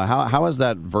well. How has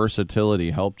that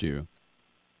versatility helped you?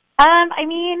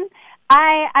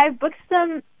 I've booked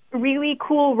some really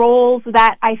cool roles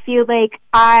that I feel like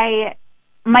I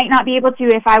might not be able to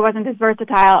if I wasn't as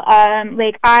versatile.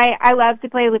 I love to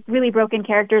play with really broken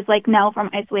characters like Nell from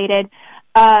Isolated.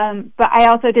 But I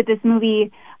also did this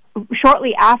movie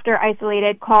shortly after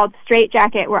Isolated called Straight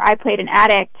Jacket, where I played an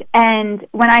addict. And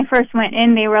when I first went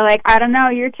in, they were like, I don't know,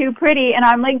 you're too pretty. And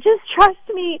I'm like, just trust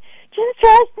me.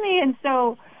 And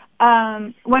so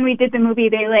when we did the movie,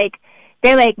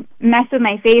 they messed with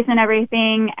my face and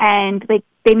everything, and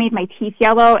they made my teeth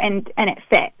yellow, and it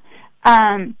fit.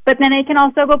 But then I can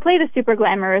also go play the super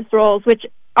glamorous roles, which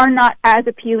are not as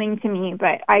appealing to me,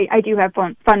 but I do have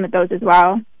fun with those as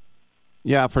well.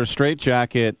 Yeah, for Straight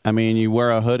Jacket, you wear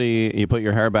a hoodie, you put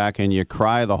your hair back, and you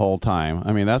cry the whole time.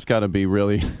 That's got to be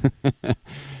really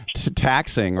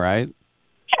taxing, right?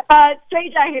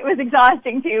 Straight Jacket was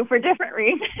exhausting, too, for different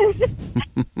reasons.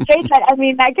 Straight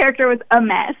Jacket, that character was a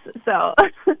mess, so...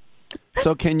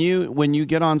 So when you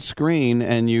get on screen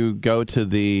and you go to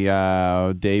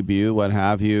the debut, what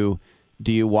have you,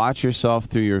 do you watch yourself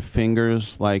through your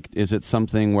fingers? Is it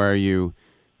something where you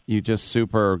just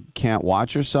super can't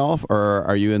watch yourself, or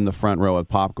are you in the front row with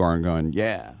popcorn going,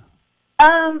 yeah?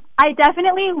 I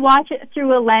definitely watch it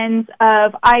through a lens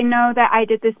of, I know that I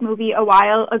did this movie a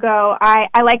while ago.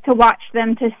 I like to watch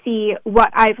them to see what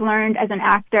I've learned as an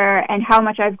actor and how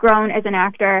much I've grown as an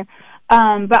actor.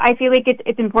 But I feel like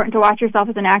it's important to watch yourself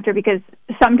as an actor, because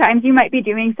sometimes you might be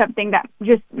doing something that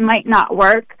just might not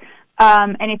work.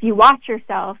 And if you watch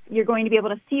yourself, you're going to be able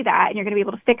to see that, and you're going to be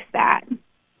able to fix that.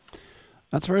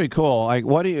 That's very cool.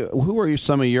 Who are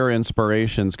some of your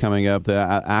inspirations coming up, the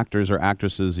actors or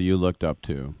actresses that you looked up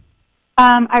to?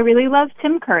 I really love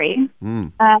Tim Curry.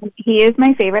 He is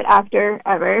my favorite actor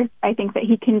ever. I think that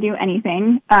he can do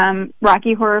anything.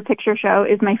 Rocky Horror Picture Show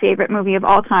is my favorite movie of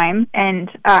all time, and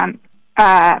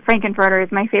Frankenfurter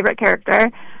is my favorite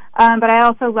character. But I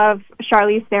also love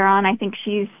Charlize Theron. I think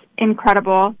she's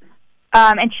incredible.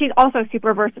 And she's also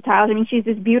super versatile. I mean, she's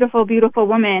this beautiful, beautiful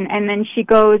woman, and then she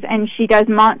goes and she does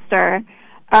Monster.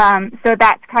 So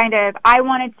that's kind of, I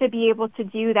wanted to be able to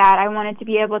do that. I wanted to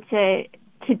be able to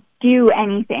do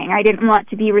anything. I didn't want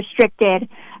to be restricted.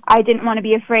 I didn't want to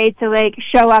be afraid to, like,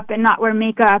 show up and not wear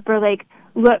makeup or, like,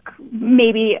 look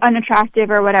maybe unattractive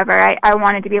or whatever. I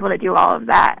wanted to be able to do all of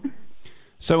that.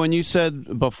 So when you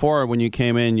said before, when you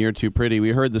came in, you're too pretty,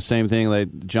 we heard the same thing.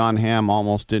 Like John Hamm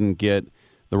almost didn't get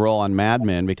the role on Mad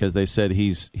Men because they said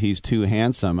he's too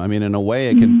handsome. I mean, in a way,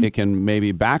 it can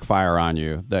maybe backfire on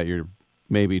you that you're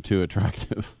maybe too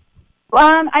attractive.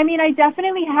 I mean, I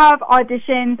definitely have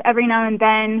auditions every now and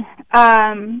then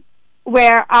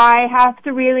where I have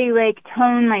to really, like,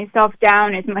 tone myself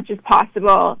down as much as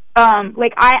possible.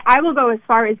 Like, I will go as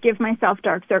far as give myself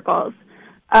dark circles,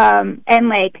 and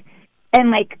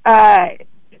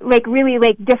really,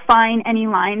 like, define any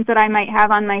lines that I might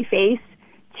have on my face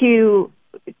to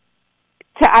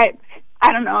I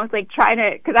don't know, it's like try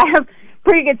to, because I have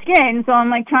pretty good skin, so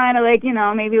I'm, like, trying to, like, you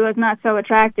know, maybe look not so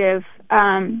attractive.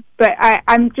 But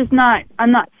I'm not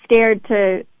scared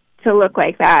to look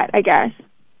like that, I guess.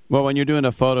 Well, when you're doing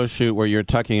a photo shoot where you're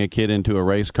tucking a kid into a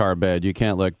race car bed, you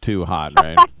can't look too hot,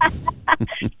 right?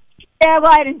 Yeah,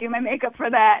 well, I didn't do my makeup for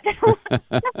that.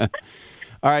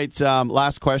 All right,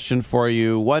 last question for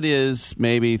you. What is,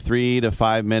 maybe 3 to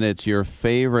 5 minutes, your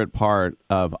favorite part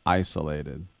of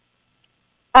Isolated?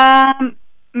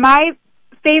 My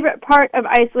favorite part of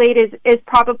Isolated is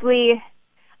probably,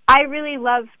 I really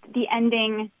loved the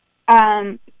ending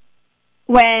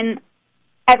when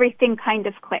everything kind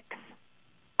of clicks.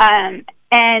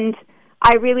 And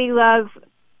I really love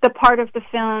the part of the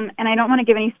film, and I don't want to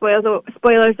give any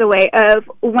spoilers away, of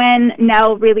when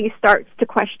Nell really starts to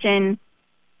question,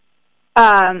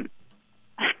 I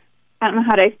don't know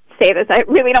how to say this. I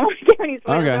really don't want to give any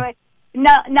spoilers away.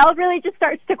 Nell really just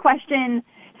starts to question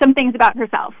some things about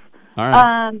herself. All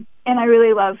right. And I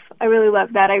really love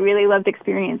that. I really loved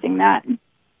experiencing that.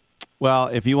 Well,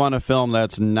 if you want a film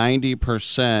that's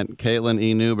 90% Caitlin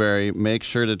E. Newberry, make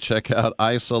sure to check out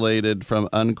Isolated from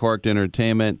Uncorked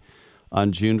Entertainment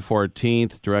on June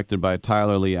 14th, directed by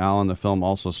Tyler Lee Allen. The film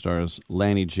also stars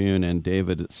Lanny June and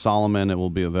David Solomon. It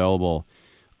will be available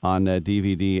on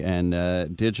DVD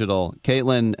and digital.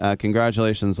 Caitlin,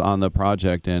 congratulations on the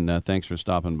project, and thanks for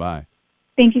stopping by.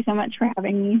 Thank you so much for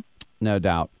having me. No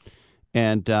doubt.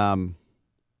 And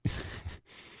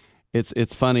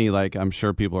it's funny, like, I'm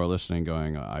sure people are listening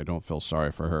going, I don't feel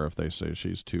sorry for her if they say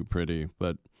she's too pretty.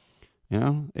 But, you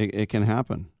know, it can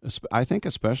happen. I think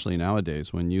especially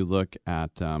nowadays when you look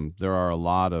at, there are a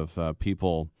lot of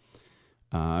people,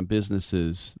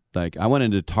 businesses, like I went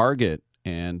into Target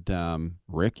and,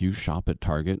 Rick, you shop at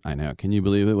Target. I know. Can you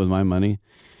believe it, with my money?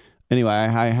 Anyway,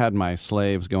 I had my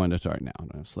slaves go into Target. Now I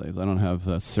don't have slaves. I don't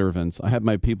have servants. I had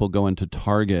my people go into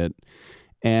Target,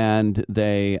 and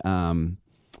they,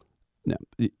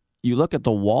 you look at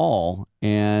the wall,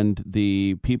 and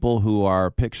the people who are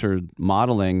pictured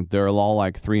modeling, they're all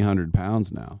like 300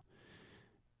 pounds now.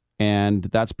 And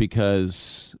that's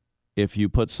because if you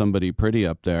put somebody pretty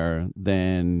up there,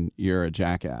 then you're a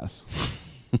jackass.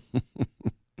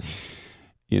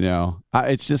 You know,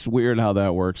 it's just weird how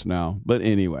that works now. But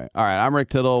anyway, all right, I'm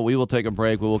Rick Tittle. We will take a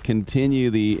break. We will continue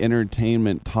the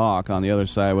entertainment talk on the other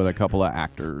side with a couple of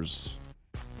actors.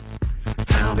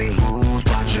 Tell me who's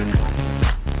watching?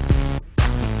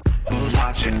 Who's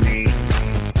watching me?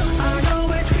 I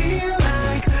always feel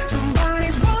like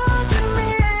somebody's watching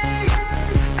me,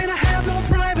 and I have no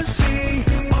privacy.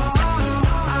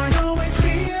 I always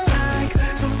feel like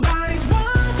somebody's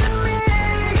watching me.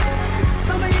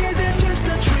 Tell me, is it just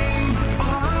a dream?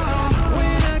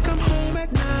 When I come home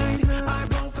at night, I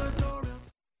roll the door.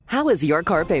 How is your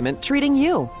car payment treating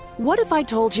you? What if I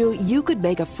told you you could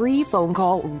make a free phone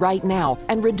call right now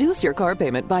and reduce your car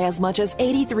payment by as much as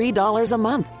 $83 a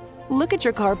month? Look at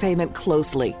your car payment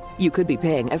closely. You could be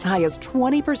paying as high as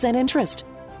 20% interest.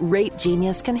 Rate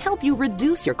Genius can help you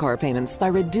reduce your car payments by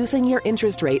reducing your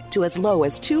interest rate to as low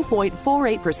as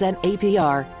 2.48%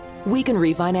 APR. We can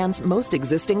refinance most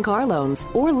existing car loans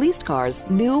or leased cars,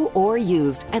 new or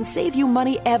used, and save you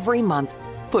money every month.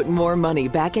 Put more money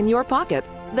back in your pocket.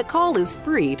 The call is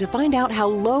free to find out how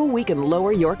low we can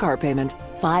lower your car payment.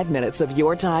 5 minutes of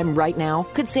your time right now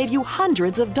could save you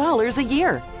hundreds of dollars a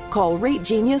year. Call Rate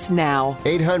Genius now.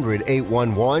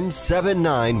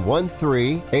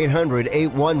 800-811-7913.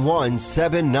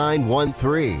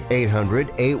 800-811-7913.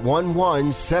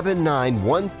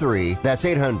 800-811-7913. That's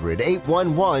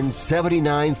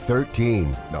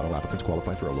 800-811-7913. Not all applicants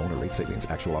qualify for a loan or rate savings.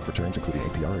 Actual offer terms, including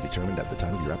APR, are determined at the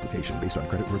time of your application based on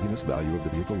creditworthiness, value of the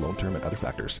vehicle, loan term, and other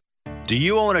factors. Do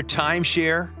you own a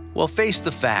timeshare? Well, face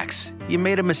the facts. You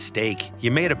made a mistake. You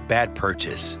made a bad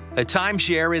purchase. A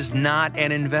timeshare is not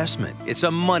an investment. It's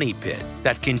a money pit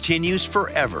that continues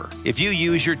forever. If you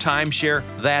use your timeshare,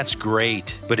 that's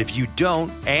great. But if you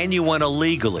don't and you want to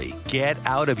legally get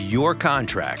out of your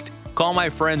contract, call my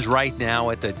friends right now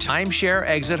at the Timeshare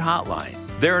Exit Hotline.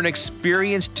 They're an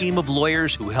experienced team of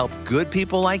lawyers who help good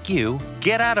people like you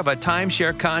get out of a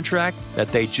timeshare contract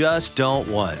that they just don't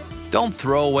want. Don't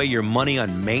throw away your money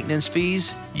on maintenance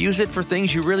fees. Use it for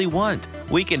things you really want.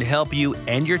 We can help you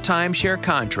end your timeshare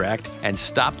contract and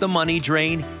stop the money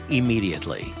drain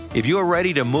immediately. If you're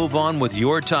ready to move on with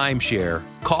your timeshare,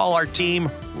 call our team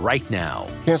right now.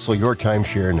 Cancel your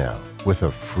timeshare now with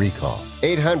a free call.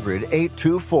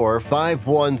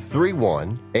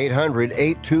 800-824-5131.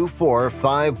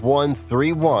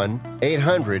 800-824-5131.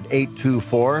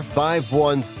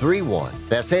 800-824-5131.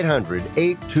 That's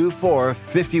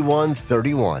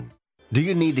 800-824-5131. Do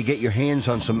you need to get your hands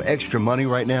on some extra money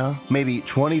right now? Maybe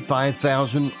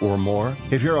 $25,000 or more?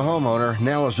 If you're a homeowner,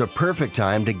 now is a perfect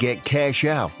time to get cash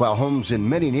out while homes in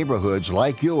many neighborhoods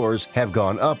like yours have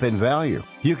gone up in value.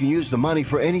 You can use the money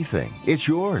for anything. It's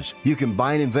yours. You can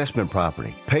buy an investment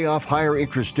property, pay off higher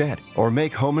interest debt, or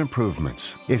make home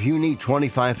improvements. If you need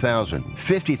 $25,000,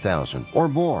 $50,000, or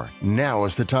more, now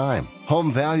is the time.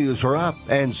 Home values are up,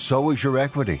 and so is your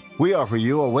equity. We offer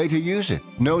you a way to use it.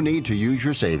 No need to use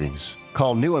your savings.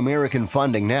 Call New American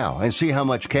Funding now and see how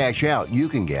much cash out you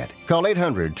can get. Call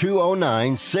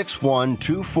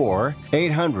 800-209-6124.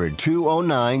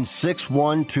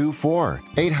 800-209-6124.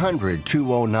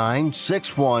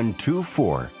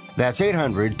 800-209-6124. That's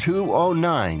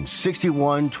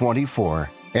 800-209-6124.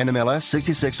 NMLS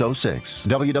 6606.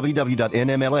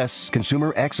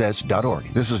 www.nmlsconsumeraccess.org.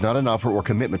 This is not an offer or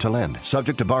commitment to lend.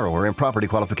 Subject to borrower and property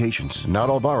qualifications. Not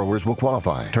all borrowers will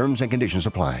qualify. Terms and conditions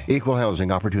apply. Equal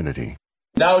housing opportunity.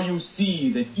 Now you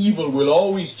see that evil will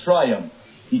always triumph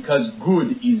because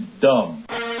good is dumb.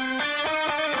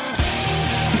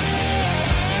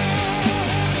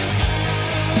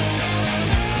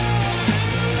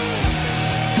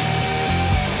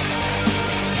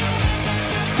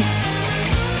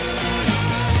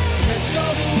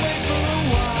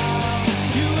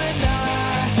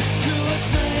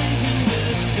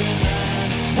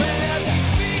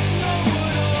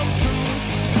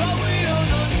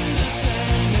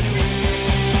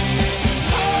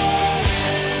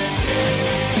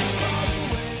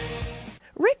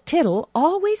 Tittle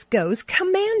always goes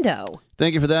commando.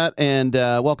 Thank you for that, and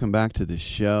welcome back to the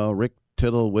show. Rick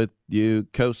Tittle with you,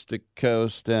 coast to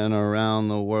coast and around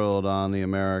the world on the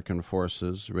American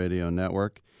Forces Radio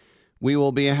Network. We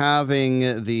will be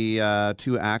having the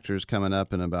two actors coming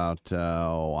up in about,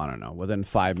 within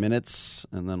 5 minutes,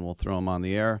 and then we'll throw them on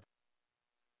the air,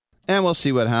 and we'll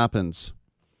see what happens.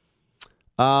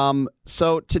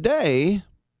 So today,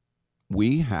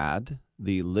 we had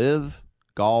the Live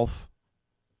Golf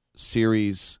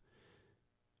Series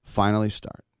finally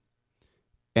start.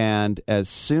 And as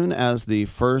soon as the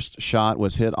first shot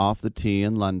was hit off the tee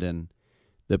in London,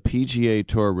 the PGA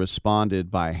Tour responded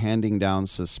by handing down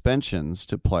suspensions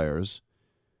to players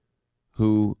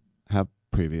who have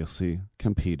previously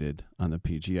competed on the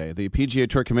PGA. The PGA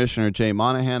Tour Commissioner Jay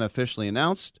Monahan officially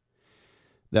announced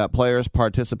that players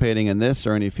participating in this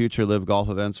or any future Live Golf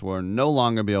events will no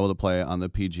longer be able to play on the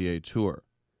PGA Tour.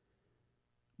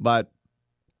 But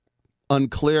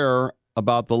unclear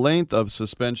about the length of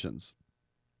suspensions.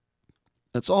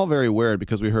 It's all very weird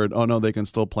because we heard, oh no, they can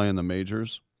still play in the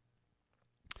majors.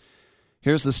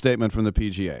 Here's the statement from the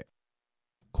PGA.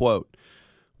 Quote,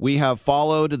 "We have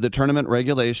followed the tournament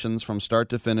regulations from start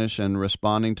to finish and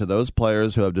responding to those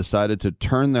players who have decided to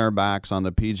turn their backs on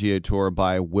the PGA Tour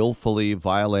by willfully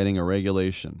violating a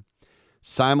regulation.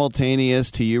 Simultaneous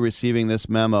to you receiving this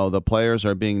memo, the players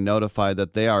are being notified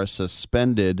that they are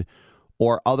suspended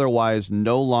or otherwise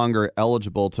no longer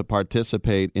eligible to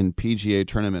participate in PGA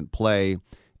tournament play,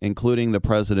 including the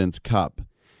President's Cup.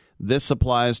 This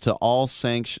applies to all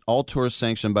tours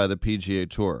sanctioned by the PGA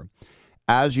Tour.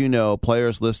 As you know,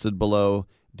 players listed below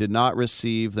did not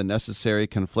receive the necessary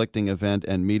conflicting event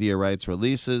and media rights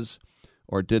releases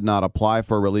or did not apply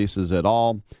for releases at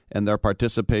all, and their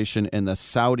participation in the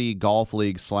Saudi Golf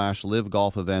League / Live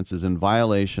Golf events is in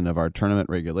violation of our tournament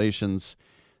regulations.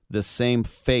 The same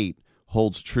fate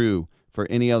holds true for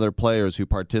any other players who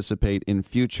participate in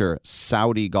future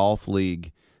Saudi Golf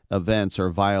League events or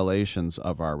violations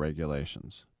of our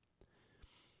regulations."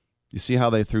 You see how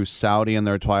they threw Saudi in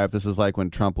there twice? This is like when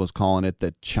Trump was calling it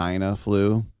the China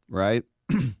flu, right?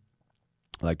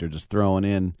 Like they're just throwing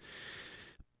in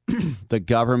the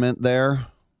government there.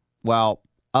 Well,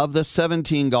 Of the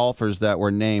 17 golfers that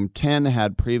were named, 10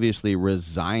 had previously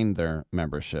resigned their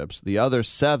memberships. The other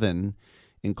 7,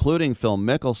 including Phil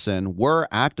Mickelson, were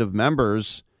active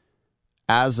members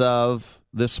as of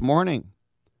this morning.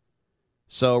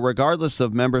 So regardless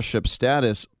of membership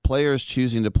status, players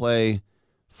choosing to play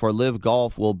for Live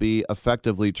Golf will be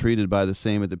effectively treated by the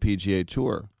same at the PGA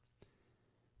Tour.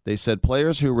 They said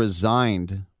players who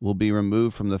resigned will be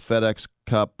removed from the FedEx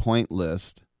Cup points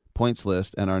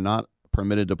list and are not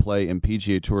permitted to play in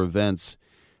PGA Tour events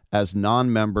as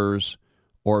non-members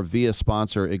or via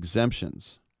sponsor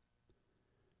exemptions.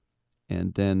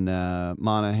 And then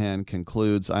Monahan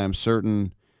concludes, I am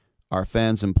certain our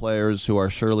fans and players who are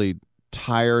surely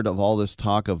tired of all this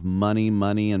talk of money,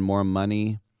 and more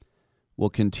money will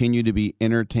continue to be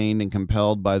entertained and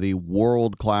compelled by the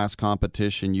world-class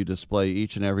competition you display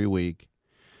each and every week,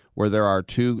 where there are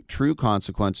true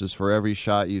consequences for every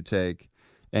shot you take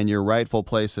and your rightful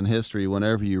place in history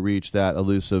whenever you reach that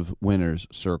elusive winner's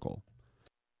circle.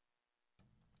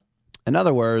 In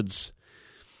other words,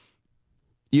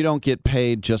 you don't get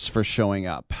paid just for showing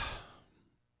up.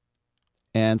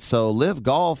 And so Live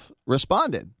Golf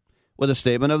responded with a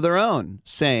statement of their own,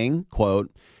 saying,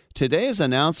 quote, today's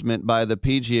announcement by the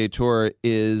PGA Tour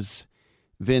is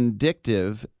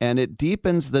vindictive, and it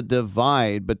deepens the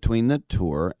divide between the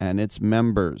tour and its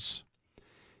members.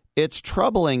 It's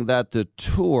troubling that the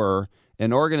tour,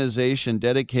 an organization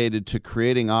dedicated to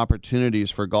creating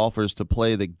opportunities for golfers to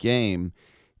play the game,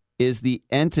 is the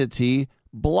entity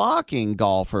blocking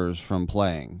golfers from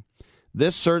playing.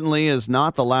 This certainly is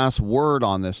not the last word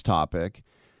on this topic.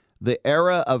 The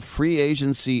era of free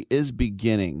agency is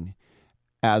beginning,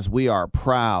 as we are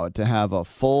proud to have a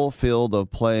full field of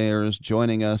players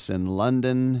joining us in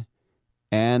London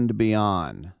and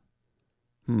beyond.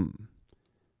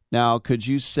 Now, could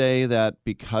you say that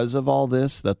because of all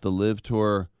this, that the Live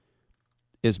Tour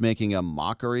is making a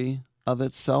mockery of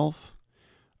itself?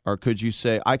 Or could you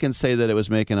say, I can say that it was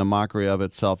making a mockery of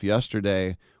itself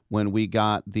yesterday when we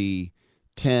got the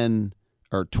 10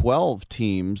 or 12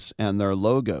 teams and their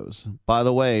logos. By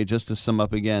the way, just to sum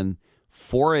up again,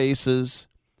 4 aces,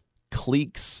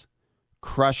 cliques,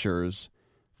 crushers,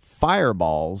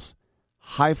 fireballs,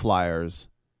 high flyers,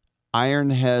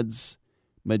 ironheads,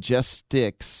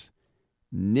 majestics,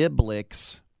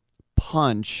 niblics,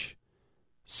 punch,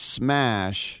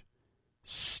 smash,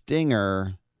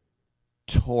 stinger,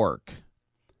 torque.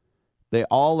 They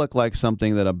all look like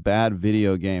something that a bad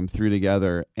video game threw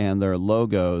together, and their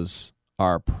logos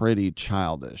are pretty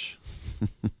childish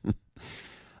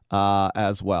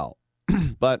as well.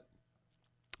 But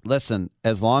listen,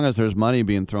 as long as there's money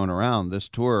being thrown around, this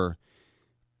tour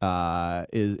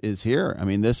is here. I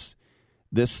mean, this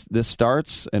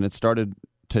starts, and it started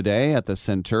today at the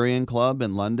Centurion Club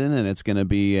in London, and it's going to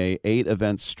be a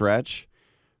 8-event stretch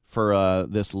for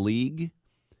this league.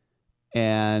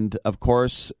 And, of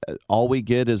course, all we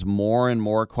get is more and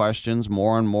more questions,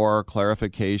 more and more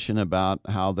clarification about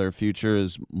how their future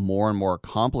is more and more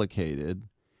complicated.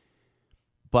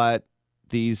 But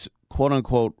these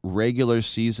quote-unquote regular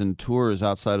season tours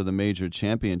outside of the major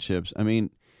championships, I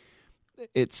mean,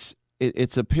 it's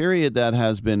a period that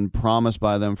has been promised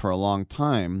by them for a long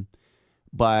time.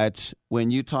 But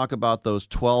when you talk about those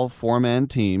 12 four-man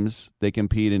teams, they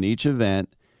compete in each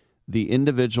event. The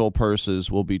individual purses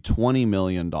will be $20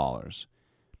 million.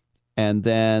 And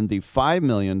then the $5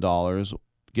 million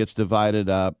gets divided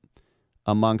up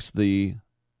amongst the,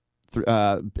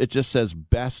 it just says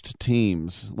best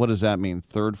teams. What does that mean?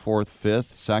 Third, fourth,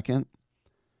 fifth, second?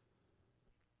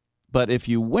 But if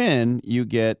you win, you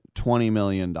get $20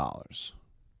 million.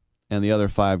 And the other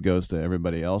 5 goes to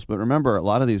everybody else. But remember, a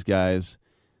lot of these guys,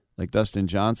 like Dustin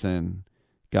Johnson,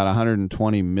 got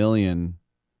 $120 million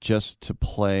just to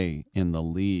play in the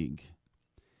league.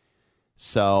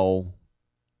 So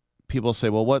people say,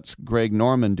 well, what's Greg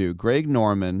Norman do? Greg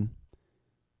Norman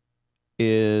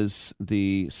is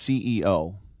the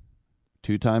CEO,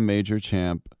 2-time major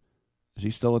champ. Is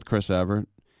he still with Chris Evert?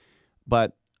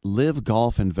 But Live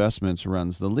Golf Investments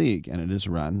runs the league, and it is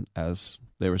run, as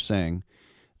they were saying,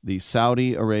 the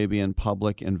Saudi Arabian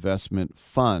Public Investment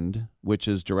Fund, which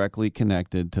is directly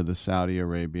connected to the Saudi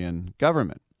Arabian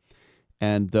government.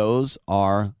 And those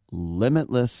are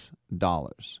limitless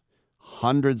dollars,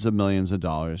 hundreds of millions of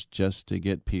dollars just to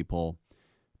get people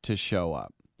to show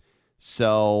up.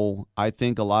 So I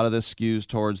think a lot of this skews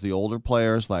towards the older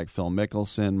players like Phil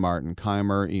Mickelson, Martin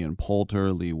Keimer, Ian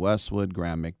Poulter, Lee Westwood,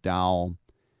 Graham McDowell.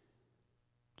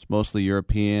 It's mostly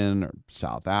European or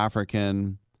South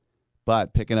African,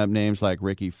 but picking up names like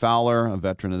Ricky Fowler, a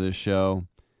veteran of this show,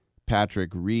 Patrick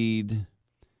Reed.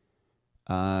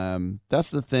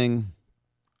 That's the thing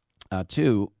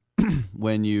Two,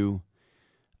 when you,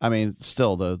 I mean,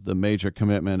 still the major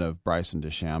commitment of Bryson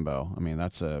DeChambeau. I mean,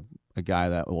 that's a guy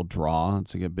that will draw.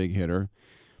 It's a big hitter.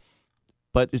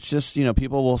 But it's just,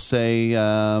 people will say,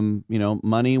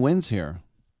 money wins here.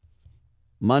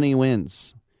 Money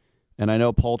wins. And I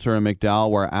know Poulter and McDowell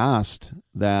were asked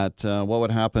that what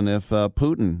would happen if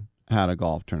Putin had a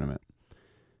golf tournament.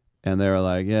 And they were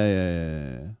like,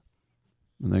 yeah.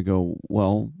 And they go,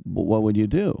 well, what would you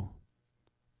do?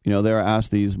 They were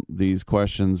asked these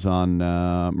questions on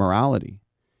morality.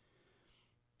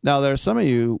 Now, there are some of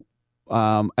you,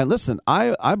 and listen,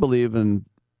 I believe in,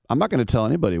 I'm not going to tell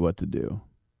anybody what to do.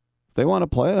 If they want to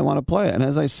play, they want to play. And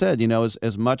as I said,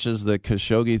 as much as the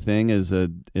Khashoggi thing is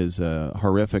a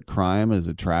horrific crime, is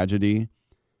a tragedy,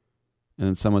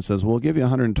 and someone says, we'll give you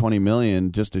 $120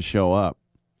 million just to show up.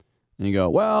 And you go,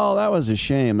 well, that was a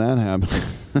shame that happened.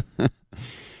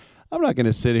 I'm not going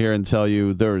to sit here and tell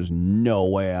you there's no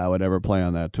way I would ever play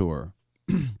on that tour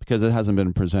because it hasn't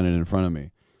been presented in front of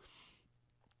me.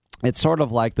 It's sort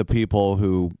of like the people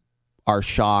who are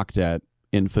shocked at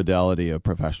infidelity of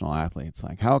professional athletes.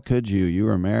 Like, how could you? You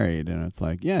were married. And it's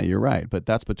like, yeah, you're right. But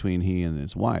that's between he and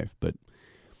his wife. But,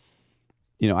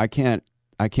 I can't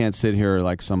sit here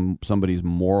like somebody's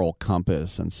moral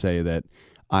compass and say that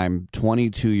I'm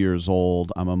 22 years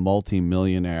old. I'm a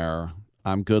multimillionaire.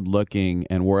 I'm good looking,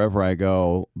 and wherever I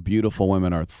go, beautiful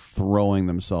women are throwing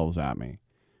themselves at me.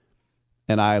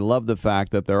 And I love the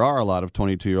fact that there are a lot of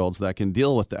 22-year-olds that can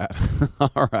deal with that.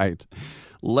 All right.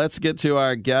 Let's get to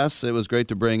our guests. It was great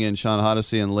to bring in Sean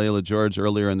Hoddesy and Layla George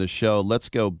earlier in the show. Let's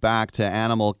go back to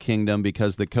Animal Kingdom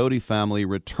because the Cody family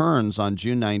returns on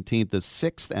June 19th, the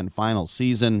 6th and final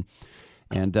season.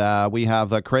 And we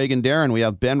have Craig and Darren. We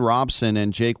have Ben Robson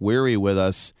and Jake Weary with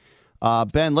us.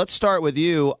 Ben, let's start with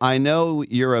you. I know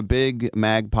you're a big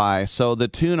Magpie. So the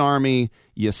Toon Army,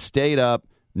 you stayed up,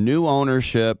 new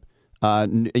ownership.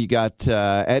 You got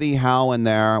Eddie Howe in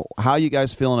there. How are you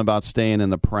guys feeling about staying in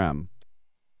the Prem?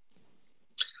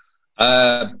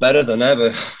 Better than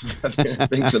ever. I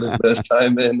think for the first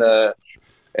time in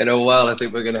a while, I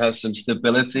think we're going to have some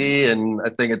stability, and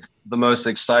I think it's the most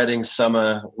exciting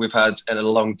summer we've had in a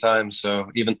long time.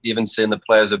 So even seeing the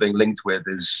players we're being linked with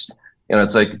is,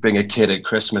 it's like being a kid at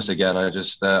Christmas again. I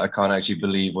just I can't actually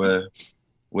believe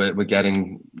we're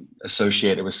getting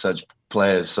associated with such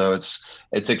players. So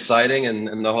it's exciting,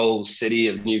 and the whole city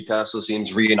of Newcastle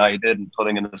seems reunited and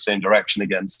pulling in the same direction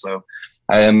again. So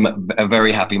I am a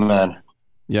very happy man.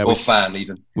 Yeah, or fan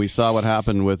even. We saw what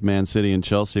happened with Man City and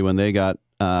Chelsea when they got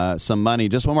some money.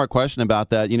 Just one more question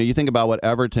about that. You think about what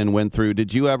Everton went through.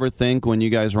 Did you ever think when you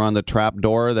guys were on the trap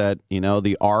door that,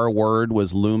 the R word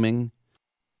was looming?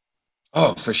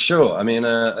 Oh, for sure. I mean,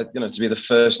 to be the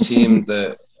first team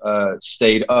that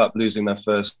stayed up, losing their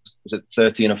first,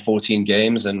 13 or 14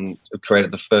 games, and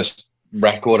created the first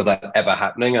record of that ever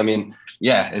happening. I mean,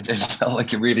 yeah, it felt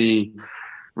like a really,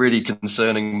 really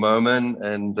concerning moment.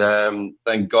 And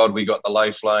thank God we got the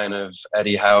lifeline of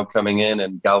Eddie Howe coming in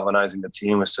and galvanizing the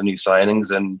team with some new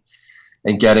signings and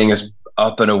getting us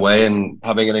up and away and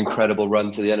having an incredible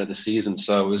run to the end of the season.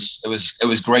 So it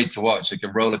was great to watch, like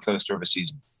a roller coaster of a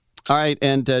season. All right,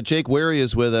 and Jake Weary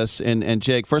is with us. And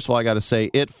Jake, first of all, I got to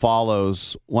say, It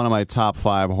Follows, one of my top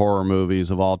 5 horror movies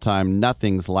of all time.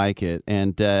 Nothing's like it.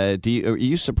 And are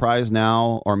you surprised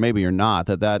now, or maybe you're not,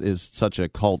 that is such a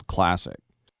cult classic?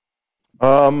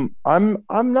 I'm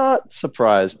not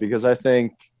surprised because I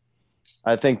think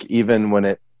even when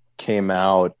it came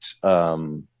out,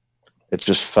 it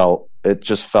just felt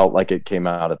like it came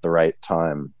out at the right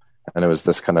time, and it was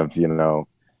this kind of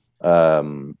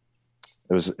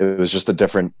It was just a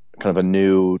different kind of a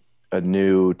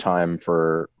new time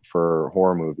for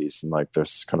horror movies, and like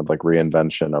there's kind of like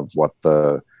reinvention of what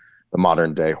the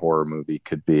modern day horror movie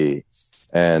could be,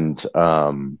 and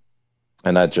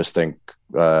I just think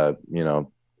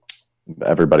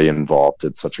everybody involved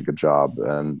did such a good job,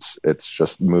 and it's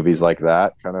just movies like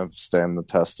that kind of stand the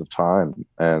test of time,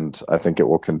 and I think it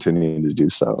will continue to do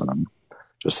so, and I'm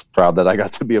just proud that I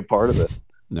got to be a part of it.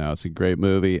 No, it's a great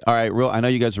movie. All right, I know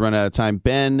you guys are running out of time.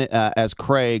 Ben, as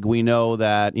Craig, we know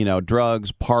that,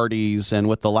 drugs, parties, and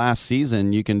with the last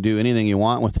season, you can do anything you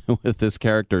want with this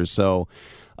character. So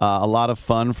a lot of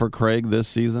fun for Craig this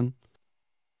season?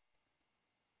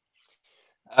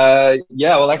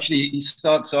 Yeah, well, actually, he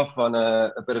starts off on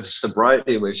a bit of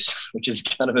sobriety, which is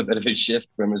kind of a bit of a shift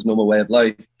from his normal way of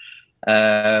life.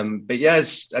 But yeah,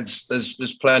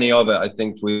 there's plenty of it. I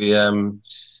think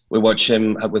we watch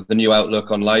him with the new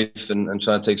outlook on life and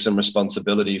trying to take some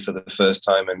responsibility for the first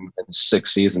time in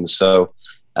 6 seasons. So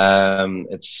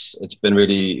it's been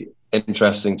really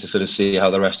interesting to sort of see how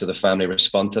the rest of the family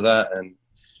respond to that. And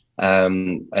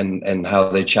and how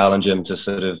they challenge him to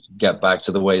sort of get back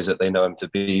to the ways that they know him to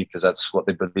be, because that's what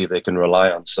they believe they can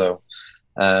rely on. So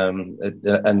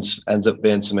it ends up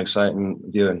being some exciting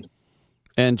viewing.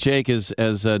 And Jake, as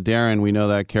Darren, we know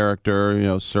that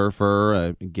character,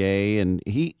 surfer, gay, and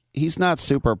he's not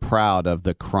super proud of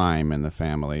the crime in the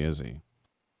family, is he?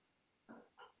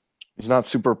 He's not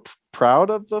super proud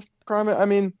of the crime. I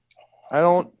mean, I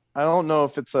don't know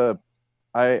if it's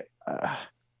I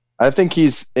think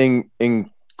he's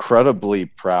incredibly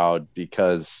proud,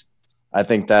 because I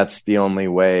think that's the only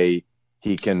way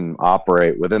he can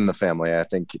operate within the family. I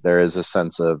think there is a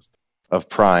sense of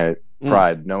pride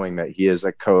knowing that he is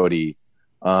a Cody,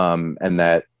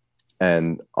 and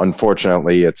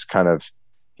unfortunately it's kind of,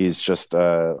 he's just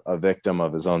a victim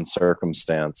of his own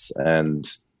circumstance. And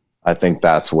I think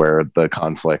that's where the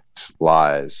conflict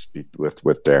lies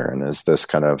with Darren, is this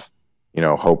kind of,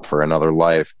 hope for another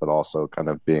life, but also kind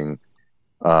of being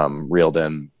reeled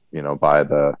in, by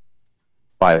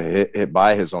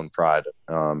his own pride,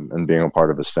 and being a part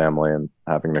of his family, and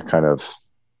having to kind of,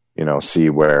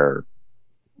 see where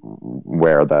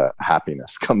the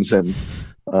happiness comes in,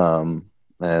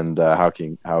 and how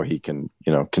he can,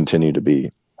 continue to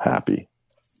be happy.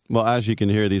 Well, as you can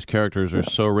hear, these characters are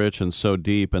so rich and so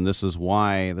deep, and this is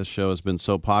why the show has been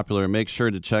so popular. Make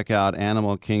sure to check out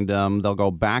Animal Kingdom. They'll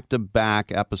go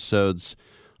back-to-back episodes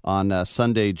on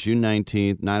Sunday, June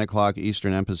 19th, 9 o'clock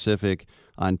Eastern and Pacific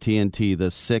on TNT, the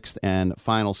 6th and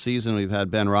final season. We've had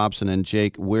Ben Robson and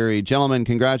Jake Weary. Gentlemen,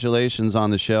 congratulations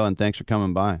on the show, and thanks for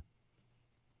coming by.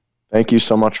 Thank you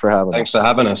so much for having us. Thanks for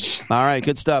having us. All right,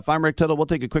 good stuff. I'm Rick Tittle. We'll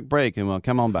take a quick break, and we'll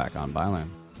come on back on Byline.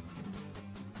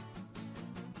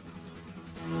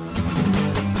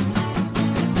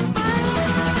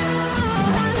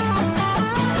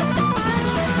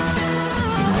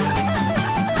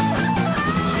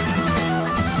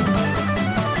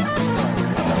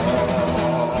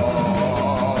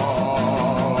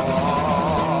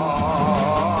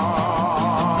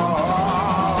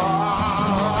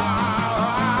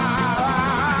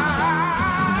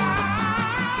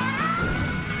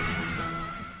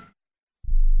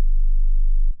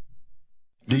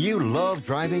 Do you love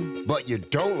driving, but you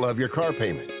don't love your car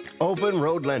payment? Open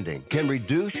Road Lending can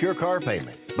reduce your car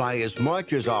payment by as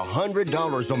much as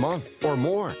 $100 a month or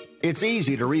more. It's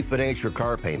easy to refinance your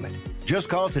car payment. Just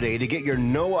call today to get your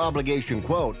no-obligation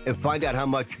quote and find out how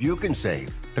much you can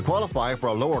save. To qualify for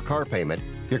a lower car payment,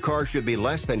 your car should be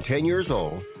less than 10 years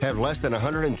old, have less than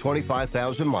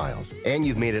 125,000 miles, and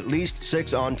you've made at least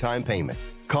 6 on-time payments.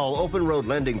 Call Open Road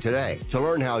Lending today to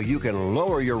learn how you can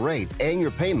lower your rate and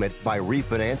your payment by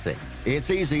refinancing. It's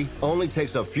easy, only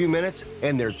takes a few minutes,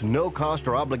 and there's no cost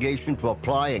or obligation to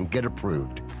apply and get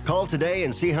approved. Call today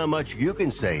and see how much you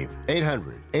can save.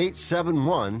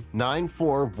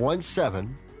 800-871-9417.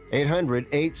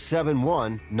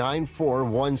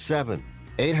 800-871-9417.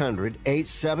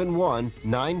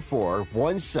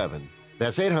 800-871-9417.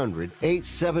 That's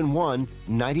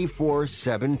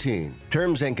 800-871-9417.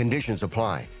 Terms and conditions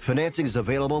apply. Financing is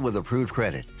available with approved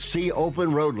credit. See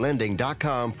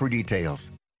openroadlending.com for details.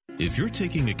 If you're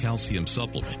taking a calcium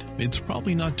supplement, it's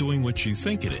probably not doing what you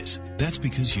think it is. That's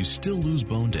because you still lose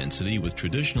bone density with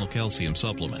traditional calcium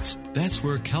supplements. That's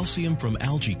where calcium from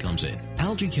algae comes in.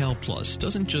 AlgaeCal Plus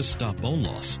doesn't just stop bone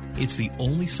loss. It's the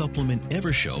only supplement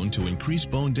ever shown to increase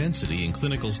bone density in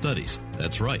clinical studies.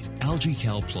 That's right.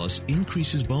 AlgaeCal Plus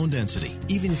increases bone density,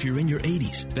 even if you're in your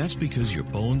 80s. That's because your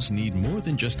bones need more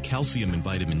than just calcium and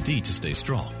vitamin D to stay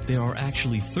strong. There are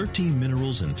actually 13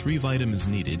 minerals and 3 vitamins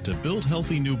needed to build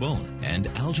healthy new bone. And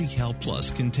AlgaeCal Plus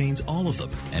contains all of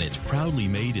them, and it's proudly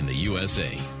made in the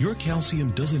USA. Your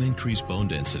calcium doesn't increase bone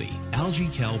density.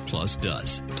 AlgaeCal Plus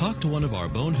does. Talk to one of our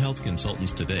bone health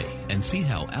consultants today and see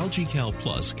how AlgaeCal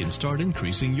Plus can start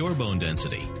increasing your bone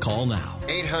density. Call now.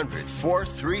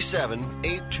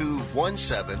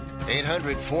 800-437-8217.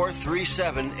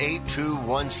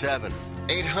 800-437-8217.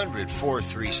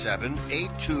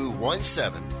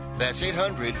 800-437-8217. That's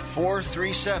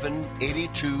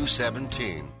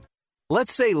 800-437-8217.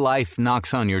 Let's say life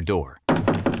knocks on your door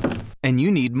and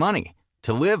you need money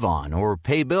to live on or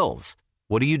pay bills.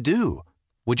 What do?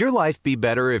 Would your life be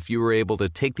better if you were able to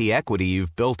take the equity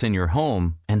you've built in your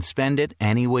home and spend it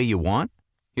any way you want?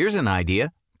 Here's an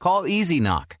idea. Call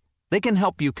EasyKnock. They can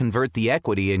help you convert the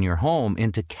equity in your home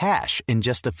into cash in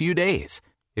just a few days.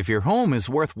 If your home is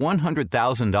worth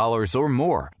 $100,000 or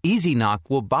more, EasyKnock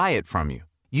will buy it from you.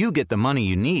 You get the money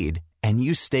you need, and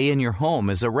you stay in your home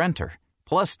as a renter.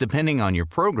 Plus, depending on your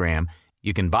program,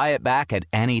 you can buy it back at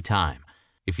any time.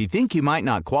 If you think you might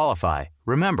not qualify,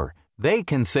 remember, they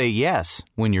can say yes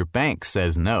when your bank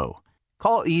says no.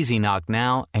 Call Easy Knock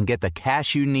now and get the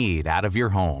cash you need out of your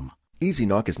home. Easy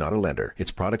Knock is not a lender.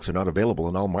 Its products are not available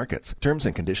in all markets. Terms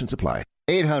and conditions apply.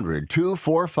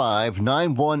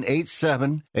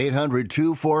 800-245-9187.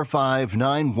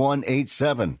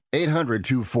 800-245-9187.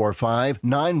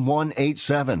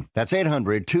 800-245-9187. That's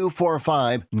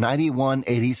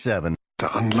 800-245-9187.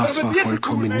 Der Anlass war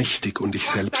vollkommen nichtig und ich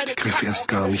selbst griff erst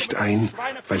gar nicht ein,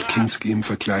 weil Kinski im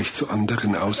Vergleich zu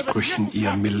anderen Ausbrüchen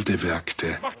eher milde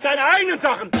wirkte. Mach deine eigenen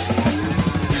Sachen!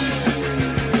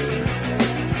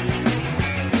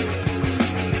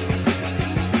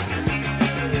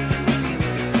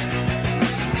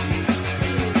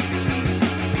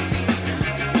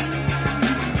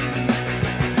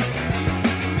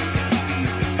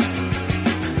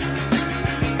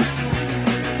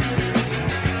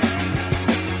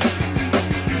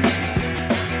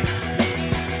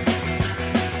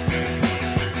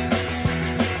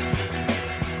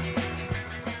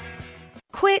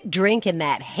 Quit drinking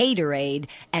that haterade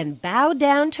and bow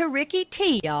down to Ricky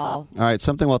T, y'all. All right,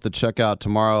 something we'll have to check out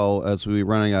tomorrow as we're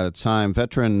running out of time.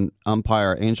 Veteran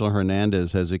umpire Angel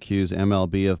Hernandez has accused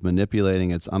MLB of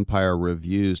manipulating its umpire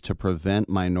reviews to prevent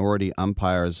minority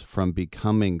umpires from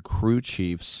becoming crew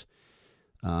chiefs.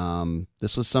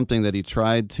 This was something that he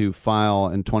tried to file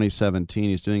in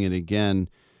 2017. He's doing it again.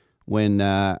 When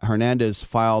Hernandez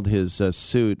filed his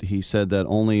suit, he said that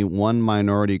only one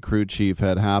minority crew chief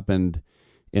had happened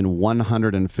in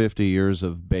 150 years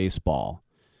of baseball.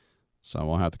 So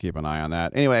we'll have to keep an eye on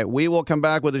that. Anyway, we will come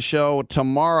back with a show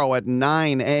tomorrow at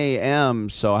 9 a.m.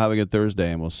 So have a good Thursday,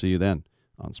 and we'll see you then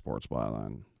on Sports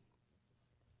Byline.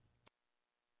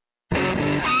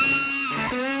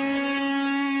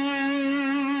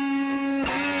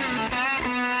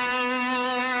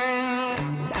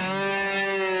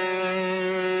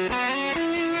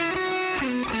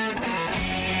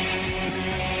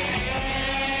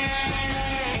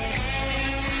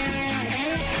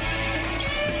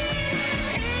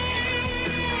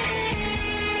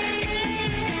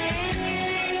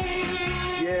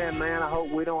 Man, I hope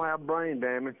we don't have brain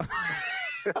damage.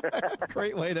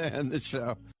 Great way to end the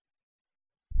show.